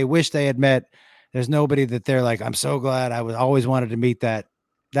nobody they wish they had met. There's nobody that they're like, I'm so glad I always wanted to meet that.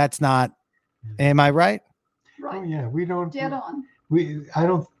 That's not. Am I right? Right. Oh yeah, we don't. Dead on. I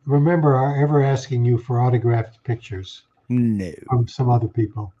don't remember ever asking you for autographed pictures. No. From some other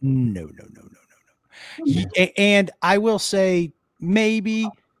people. No. And I will say maybe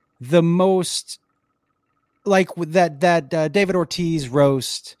the most like with that David Ortiz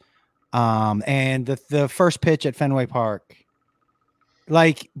roast and the first pitch at Fenway Park.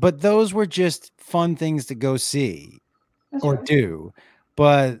 But those were just fun things to go see. That's or right. Do.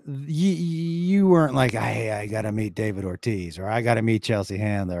 But you weren't like, hey, I got to meet David Ortiz or I got to meet Chelsea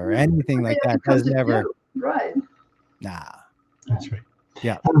Handler or anything like that. That's never. Right. Nah. That's right.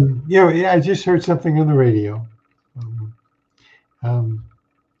 Yeah. I just heard something on the radio.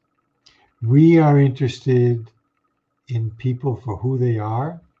 We are interested in people for who they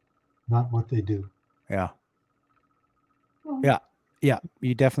are, not what they do. Yeah. Yeah.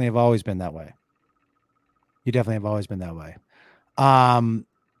 You definitely have always been that way. All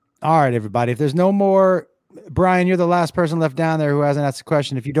right, everybody. If there's no more, Brian, you're the last person left down there who hasn't asked a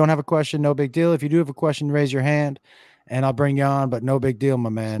question. If you don't have a question, no big deal. If you do have a question, raise your hand and I'll bring you on, but no big deal,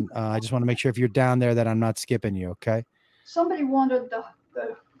 my man. I just want to make sure if you're down there that I'm not skipping you. Okay. Somebody wanted the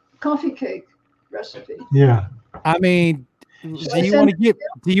coffee cake recipe. Yeah. I mean, do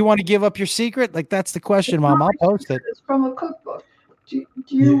you want to give up your secret? Like, that's the question, Mom. I'll post it. It's from a cookbook. Do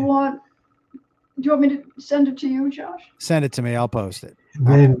you want me to send it to you, Josh? Send it to me. I'll post it.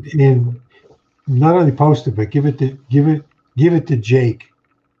 And not only post it, but give it to Jake,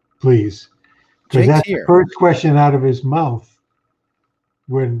 please. Because that's the first question out of his mouth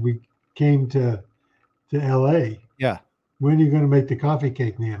when we came to LA. Yeah. When are you going to make the coffee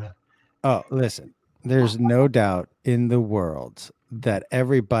cake, Nana? Oh, listen, there's no doubt in the world that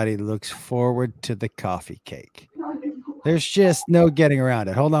everybody looks forward to the coffee cake. There's just no getting around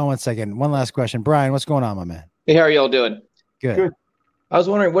it. Hold on one second. One last question. Brian, what's going on, my man? Hey, how are y'all doing? Good. I was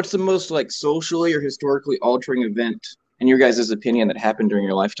wondering, what's the most socially or historically altering event in your guys' opinion that happened during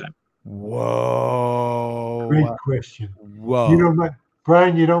your lifetime? Whoa. Great question. Whoa.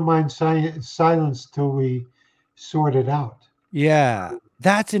 Brian, you don't mind silence till we sort it out. Yeah.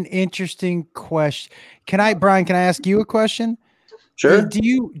 That's an interesting question. Brian, can I ask you a question? Sure. Do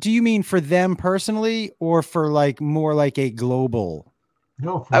you mean for them personally or for more like a global?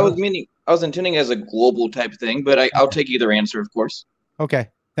 No, I was intending as a global type thing, but I'll take either answer, of course. Okay,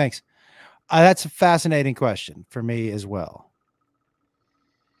 thanks. That's a fascinating question for me as well.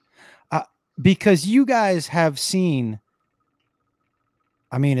 Because you guys have seen,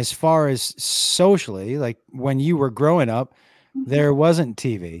 I mean, as far as socially, like when you were growing up, there wasn't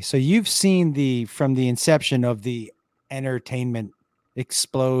TV. So you've seen from the inception of the entertainment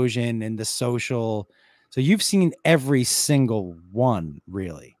explosion and the social. So you've seen every single one,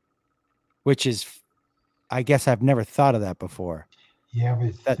 really, which is, I guess I've never thought of that before. Yeah,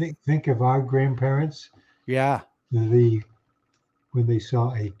 but think of our grandparents. Yeah. When they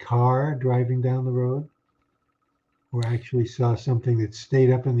saw a car driving down the road, or actually saw something that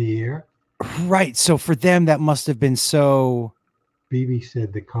stayed up in the air. Right. So for them, that must have been so. BB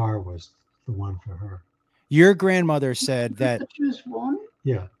said the car was the one for her. Your grandmother said that. Choose one?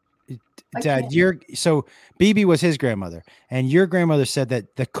 Yeah. Dad, so BB was his grandmother, and your grandmother said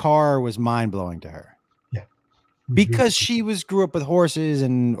that the car was mind blowing to her. Yeah, because she grew up with horses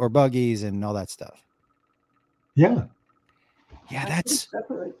or buggies and all that stuff. Yeah, that's.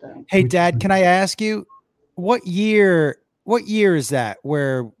 Hey, Dad, can I ask you, what year is that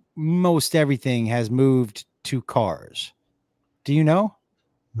where most everything has moved to cars? Do you know?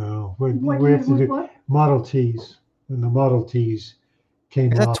 No, we have to do Model Ts. When the Model Ts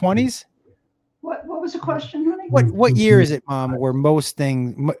came out. Is that 20s? What was the question, honey? What year is it, Mom, where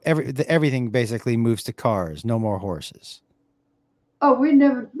everything basically moves to cars, no more horses? Oh, we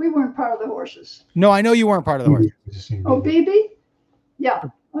weren't part of the horses. No, I know you weren't part of the horses. Oh, BB? Yeah.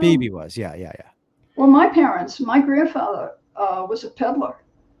 BB was, yeah. Well, my grandfather was a peddler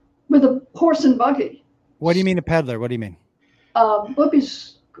with a horse and buggy. What do you mean a peddler? What do you mean?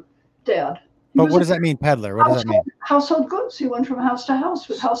 Bubby's dad. But what does that mean, peddler? What does that mean? Household goods. He went from house to house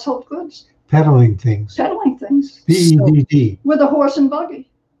with household goods. Peddling things. PEDD. With a horse and buggy.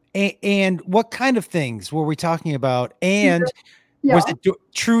 And what kind of things were we talking about? And was it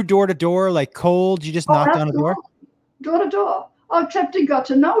true door to door, like cold? You just knocked on a door? Door to door. Except he got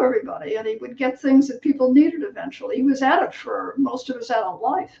to know everybody, and he would get things that people needed eventually. He was at it for most of his adult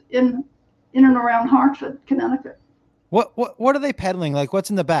life in and around Hartford, Connecticut. What are they peddling? Like, what's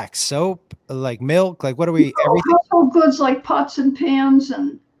in the back? Soap? Like milk? Like, what are we? Everything? Household goods like pots and pans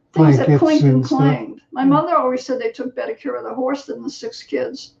and things that clinked and clanged. My mother always said they took better care of the horse than the 6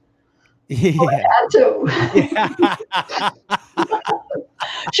 kids. Yeah. Oh, they had to. Yeah.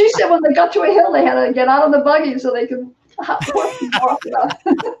 She said when they got to a hill, they had to get out of the buggy so they could walk it up.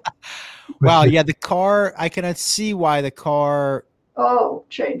 Wow. Yeah. The car, I cannot see why the car. Oh,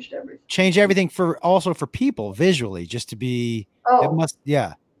 changed everything. Changed everything for people visually, just to be. Oh. It must.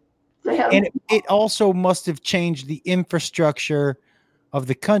 Yeah. And it also must have changed the infrastructure of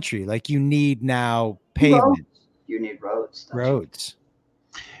the country. Like you need now pavement. You need roads. Roads.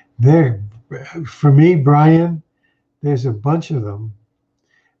 There, for me, Brian, there's a bunch of them.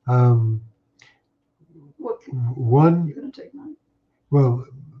 One. You're gonna take mine. Well,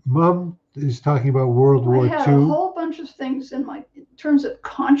 Mom is talking about World War II. I had a whole bunch of things in terms of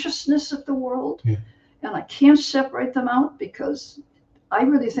consciousness of the world, and I can't separate them out because I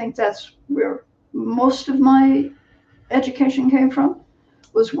really think that's where most of my education came from.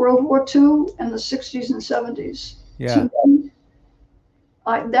 Was World War II and the 60s and 70s. Yeah.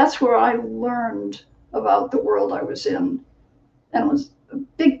 That's where I learned about the world I was in, and it was a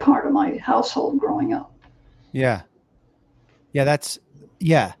big part of my household growing up. Yeah.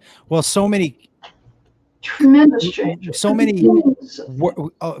 Yeah. Well, so many tremendous changes. So many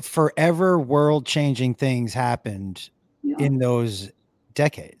forever world-changing things happened in those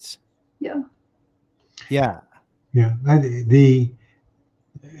decades. Yeah. Yeah. Yeah.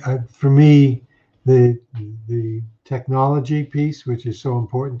 For me, the technology piece, which is so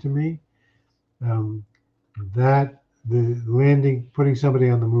important to me, that the putting somebody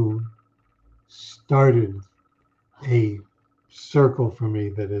on the moon started a circle for me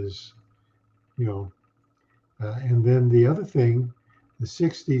that is, and then the other thing, the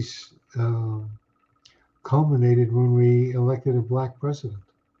 60s culminated when we elected a black president.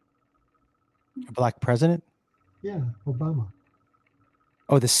 A black president? Yeah, Obama.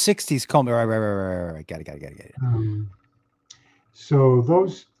 Oh, the 60s culminated. Right. Got it. So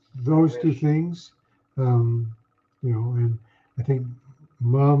those two things, and I think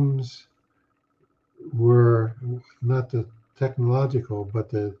Mom's were not the technological, but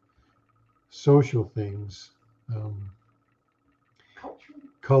the social things,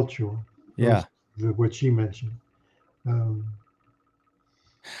 cultural. Yeah. What she mentioned. All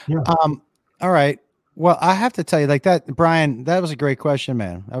right. Well, I have to tell you, like that, Brian, that was a great question,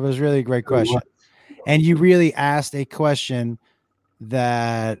 man. That was really a great question. And you really asked a question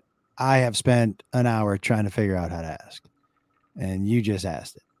that I have spent an hour trying to figure out how to ask. And you just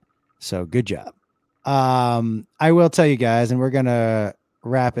asked it. So good job. I will tell you guys, and we're going to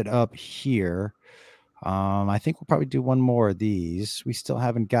wrap it up here. I think we'll probably do one more of these. We still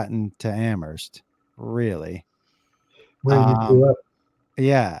haven't gotten to Amherst, really.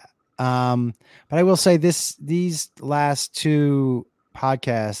 Yeah. But I will say these last 2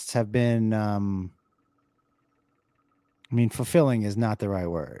 podcasts have been, fulfilling is not the right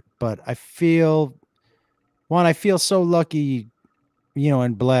word, but I feel so lucky,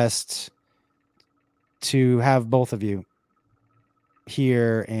 and blessed to have both of you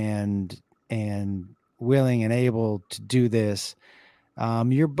here and willing and able to do this.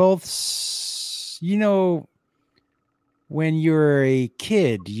 You're both, when you're a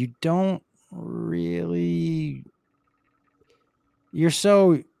kid, you're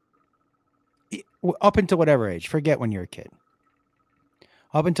so up until whatever age, forget when you're a kid.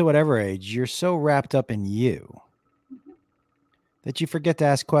 Up until whatever age, you're so wrapped up in you that you forget to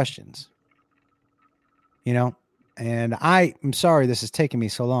ask questions. You know, and I'm sorry this has taken me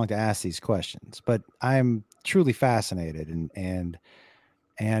so long to ask these questions, but I'm truly fascinated and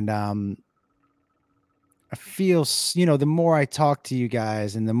I feel, you know, the more I talk to you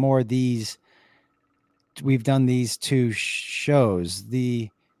guys and the more we've done these two shows, the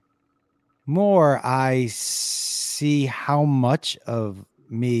more I see how much of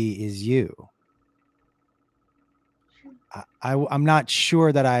me is you. I'm not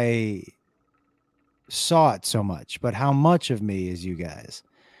sure that I saw it so much, but how much of me is you guys?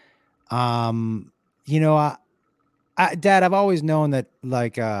 You know, Dad, I've always known that,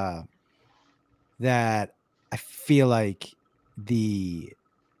 like, that I feel like the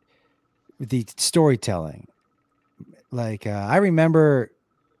storytelling, like, I remember,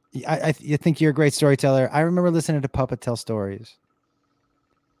 you think you're a great storyteller. I remember listening to Papa tell stories.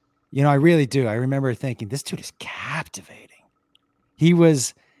 You know, I really do. I remember thinking, this dude is captivating. He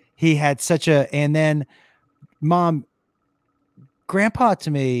had such and then Mom, Grandpa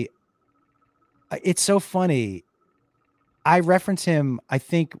to me, it's so funny. I reference him, I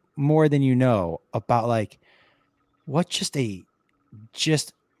think, more than you know, about like what just a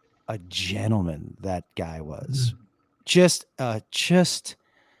gentleman that guy was. Just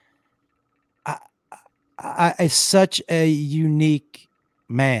such a unique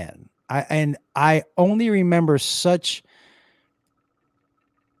man. I only remember such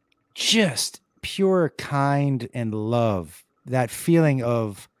just pure kind and love, that feeling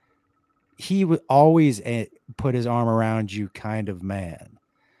of he would always put his arm around you kind of man.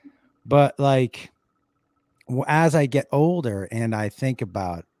 But like, as I get older and I think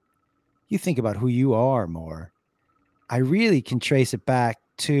about who you are more, I really can trace it back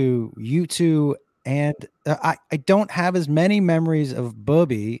to you two. And I don't have as many memories of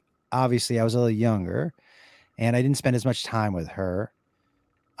Bubby. Obviously, I was a little younger and I didn't spend as much time with her.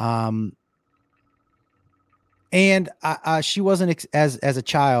 And she wasn't as a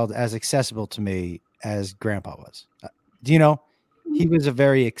child as accessible to me as Grandpa was. Do you know? He was a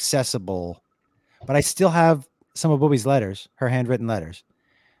very accessible, but I still have some of Bubby's letters, her handwritten letters.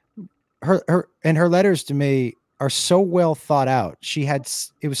 Her letters to me are so well thought out.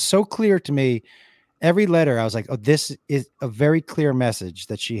 It was so clear to me. Every letter, I was like, oh, this is a very clear message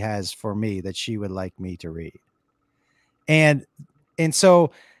that she has for me that she would like me to read. And so,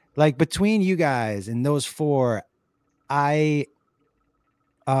 like, between you guys and those four, it's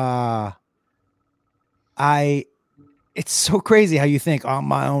so crazy how you think, oh, I'm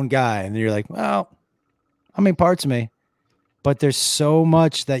my own guy. And you're like, well, I mean, parts of me, but there's so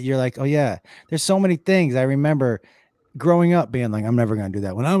much that you're like, oh yeah, there's so many things. I remember growing up being like, I'm never going to do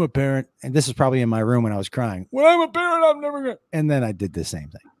that when I'm a parent. And this is probably in my room when I was crying. When I'm a parent, I'm never going to. And then I did the same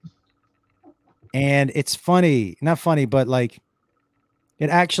thing. And it's funny, not funny, but like, it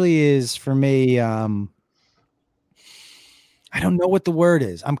actually is for me. I don't know what the word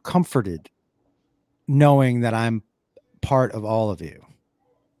is. I'm comforted knowing that I'm part of all of you.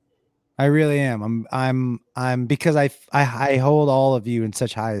 I really am. I'm because I hold all of you in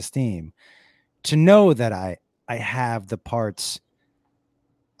such high esteem. To know that I have the parts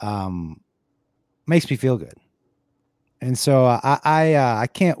makes me feel good. And so I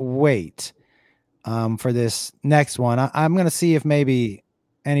can't wait for this next one. I'm going to see if maybe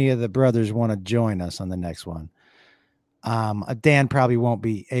any of the brothers want to join us on the next one. Dan probably won't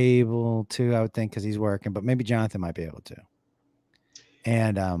be able to, I would think, because he's working, but maybe Jonathan might be able to.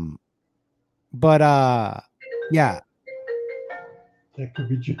 And yeah. That could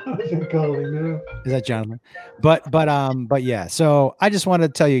be Jonathan calling now. Is that Jonathan? But yeah. So I just wanted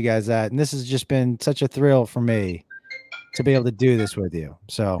to tell you guys that, and this has just been such a thrill for me to be able to do this with you.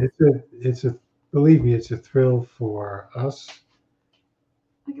 So believe me, it's a thrill for us.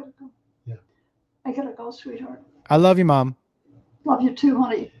 I gotta go. Yeah. I gotta go, sweetheart. I love you, Mom. Love you too,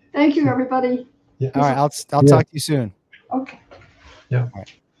 honey. Thank you, everybody. Yeah. All right. I'll talk to you soon. Okay. Yeah.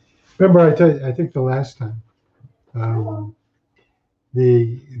 Right. Remember, I think the last time,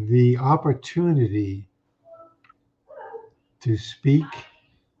 the opportunity to speak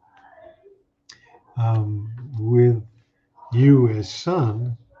with you as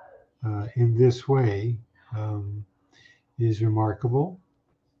son in this way is remarkable.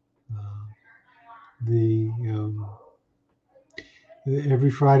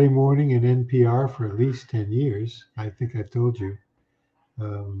 Every Friday morning in NPR for at least 10 years, I think I told you,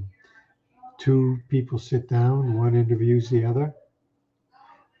 two people sit down, one interviews the other.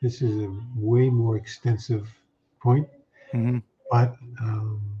 This is a way more extensive point, mm-hmm. but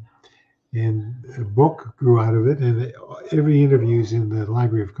and a book grew out of it, and every interview is in the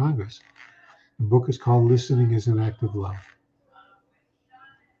Library of Congress. The book is called "Listening is an Act of Love."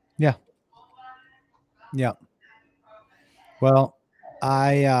 Yeah. Yeah. Well,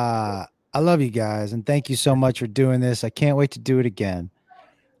 I love you guys, and thank you so much for doing this. I can't wait to do it again.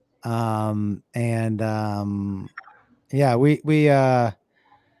 Yeah,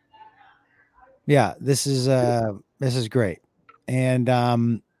 yeah, this is great.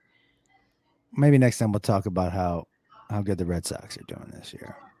 And maybe next time we'll talk about how good the Red Sox are doing this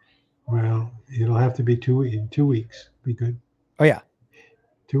year. Well, it'll have to be in 2 weeks. Be good. Oh yeah,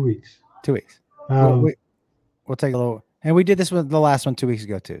 2 weeks. 2 weeks. We'll take a little, and we did this with the last one 2 weeks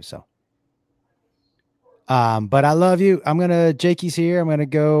ago too. So, but I love you. Jakey's here.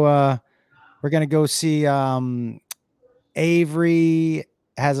 We're gonna go see. Avery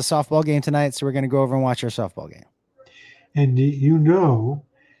has a softball game tonight, so we're gonna go over and watch our softball game. And you know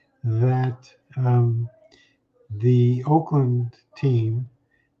that the Oakland team,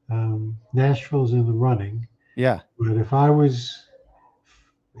 Nashville's in the running. Yeah. But if I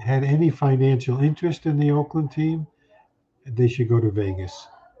had any financial interest in the Oakland team, they should go to Vegas.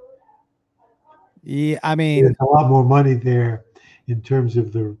 Yeah, I mean, there's a lot more money there in terms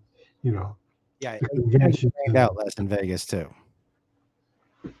of the, yeah, the convention. Out less in Vegas too.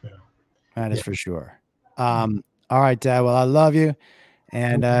 Yeah. That is for sure. All right, Dad. Well, I love you.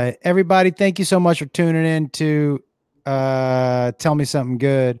 And everybody, thank you so much for tuning in to Tell Me Something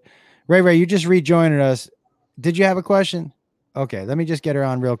Good. Ray, you just rejoined us. Did you have a question? Okay, let me just get her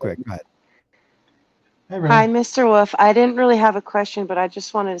on real quick. Go ahead. Hi, Mr. Wolf. I didn't really have a question, but I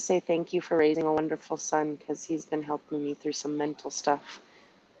just wanted to say thank you for raising a wonderful son, because he's been helping me through some mental stuff.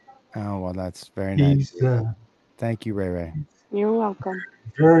 Oh, well, that's very nice. Thank you, Ray. You're welcome.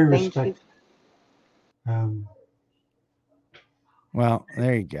 Very respectful. Well,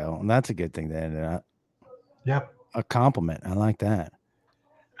 there you go. And that's a good thing to end it up. Yep. A compliment. I like that.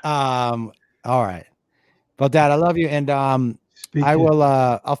 All right. Well, Dad, I love you. And I'll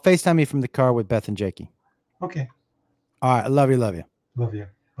FaceTime you from the car with Beth and Jakey. Okay. All right. I love you. Love you.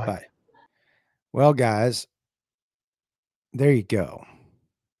 Bye. Well, guys, there you go.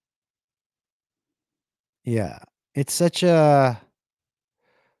 Yeah. It's such a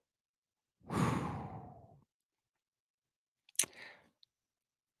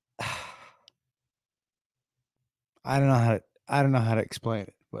I don't know how to explain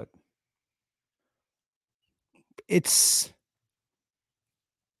it, but it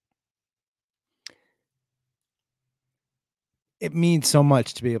means so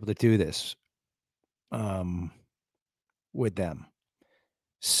much to be able to do this with them.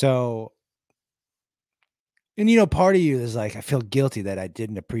 So, and part of you is like, I feel guilty that I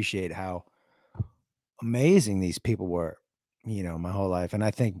didn't appreciate how amazing these people were, my whole life. And I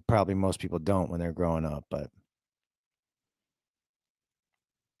think probably most people don't when they're growing up, but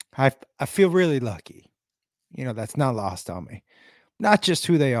I feel really lucky. That's not lost on me. Not just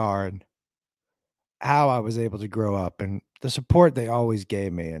who they are and how I was able to grow up and the support they always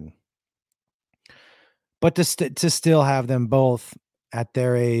gave me, but to still have them both at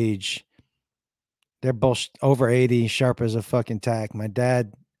their age, they're both over 80, sharp as a fucking tack. My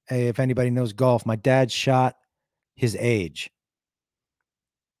dad, hey, if anybody knows golf, my dad shot his age.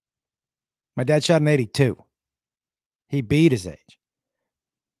 My dad shot in 82. He beat his age.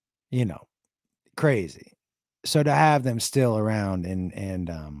 Crazy. So to have them still around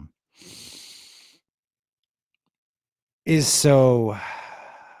and is so,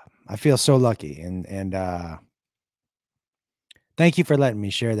 I feel so lucky and thank you for letting me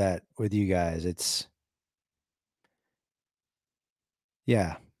share that with you guys. It's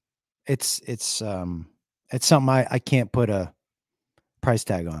something I can't put a price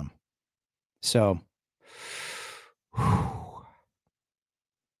tag on. So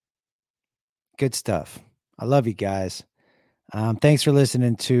good stuff. I love you guys. Thanks for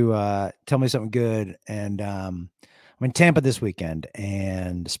listening to Tell Me Something Good. And I'm in Tampa this weekend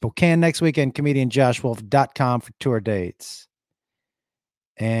and Spokane next weekend, comedianjoshwolf.com for tour dates.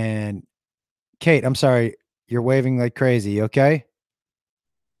 And Kate, I'm sorry, you're waving like crazy. You okay?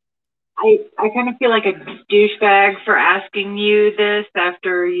 I kind of feel like a douchebag for asking you this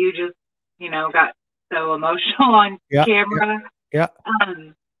after you just, got so emotional on camera. Yeah.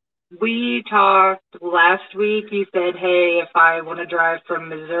 We talked last week. You said, hey, if I want to drive from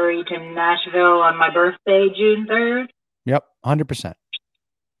Missouri to Nashville on my birthday, June 3rd. Yep, 100%.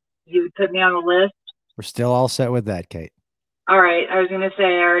 You put me on the list. We're still all set with that, Kate. All right. I was going to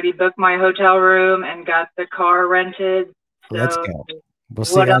say I already booked my hotel room and got the car rented. So let's go. We'll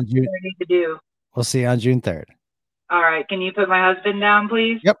see what on else June. do I need to do? We'll see on June 3rd. All right. Can you put my husband down,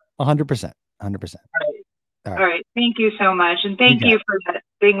 please? Yep, 100%. 100%. All right. Thank you so much. And thank you for that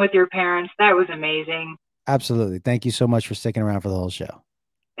thing with your parents. That was amazing. Absolutely. Thank you so much for sticking around for the whole show.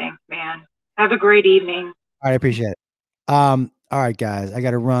 Thanks, man. Have a great evening. All right. I appreciate it. All right, guys, I got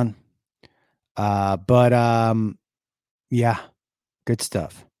to run. Yeah, good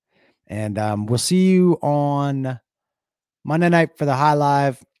stuff. And we'll see you on Monday night for the High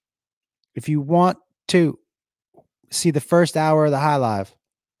Live. If you want to see the first hour of the High Live,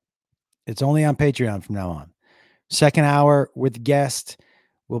 it's only on Patreon from now on. Second hour with guest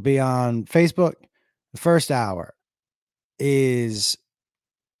will be on Facebook. The first hour is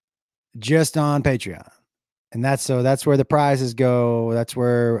just on Patreon. And that's where the prizes go. That's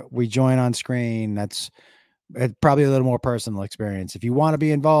where we join on screen. That's probably a little more personal experience. If you want to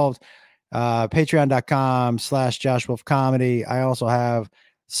be involved, patreon.com/Josh Wolf Comedy. I also have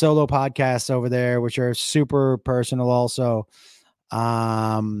solo podcasts over there, which are super personal also.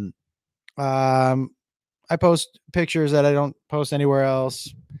 I post pictures that I don't post anywhere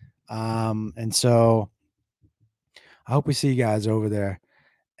else. And so I hope we see you guys over there.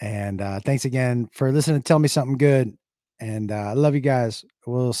 And thanks again for listening to Tell Me Something Good. And I love you guys.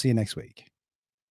 We'll see you next week.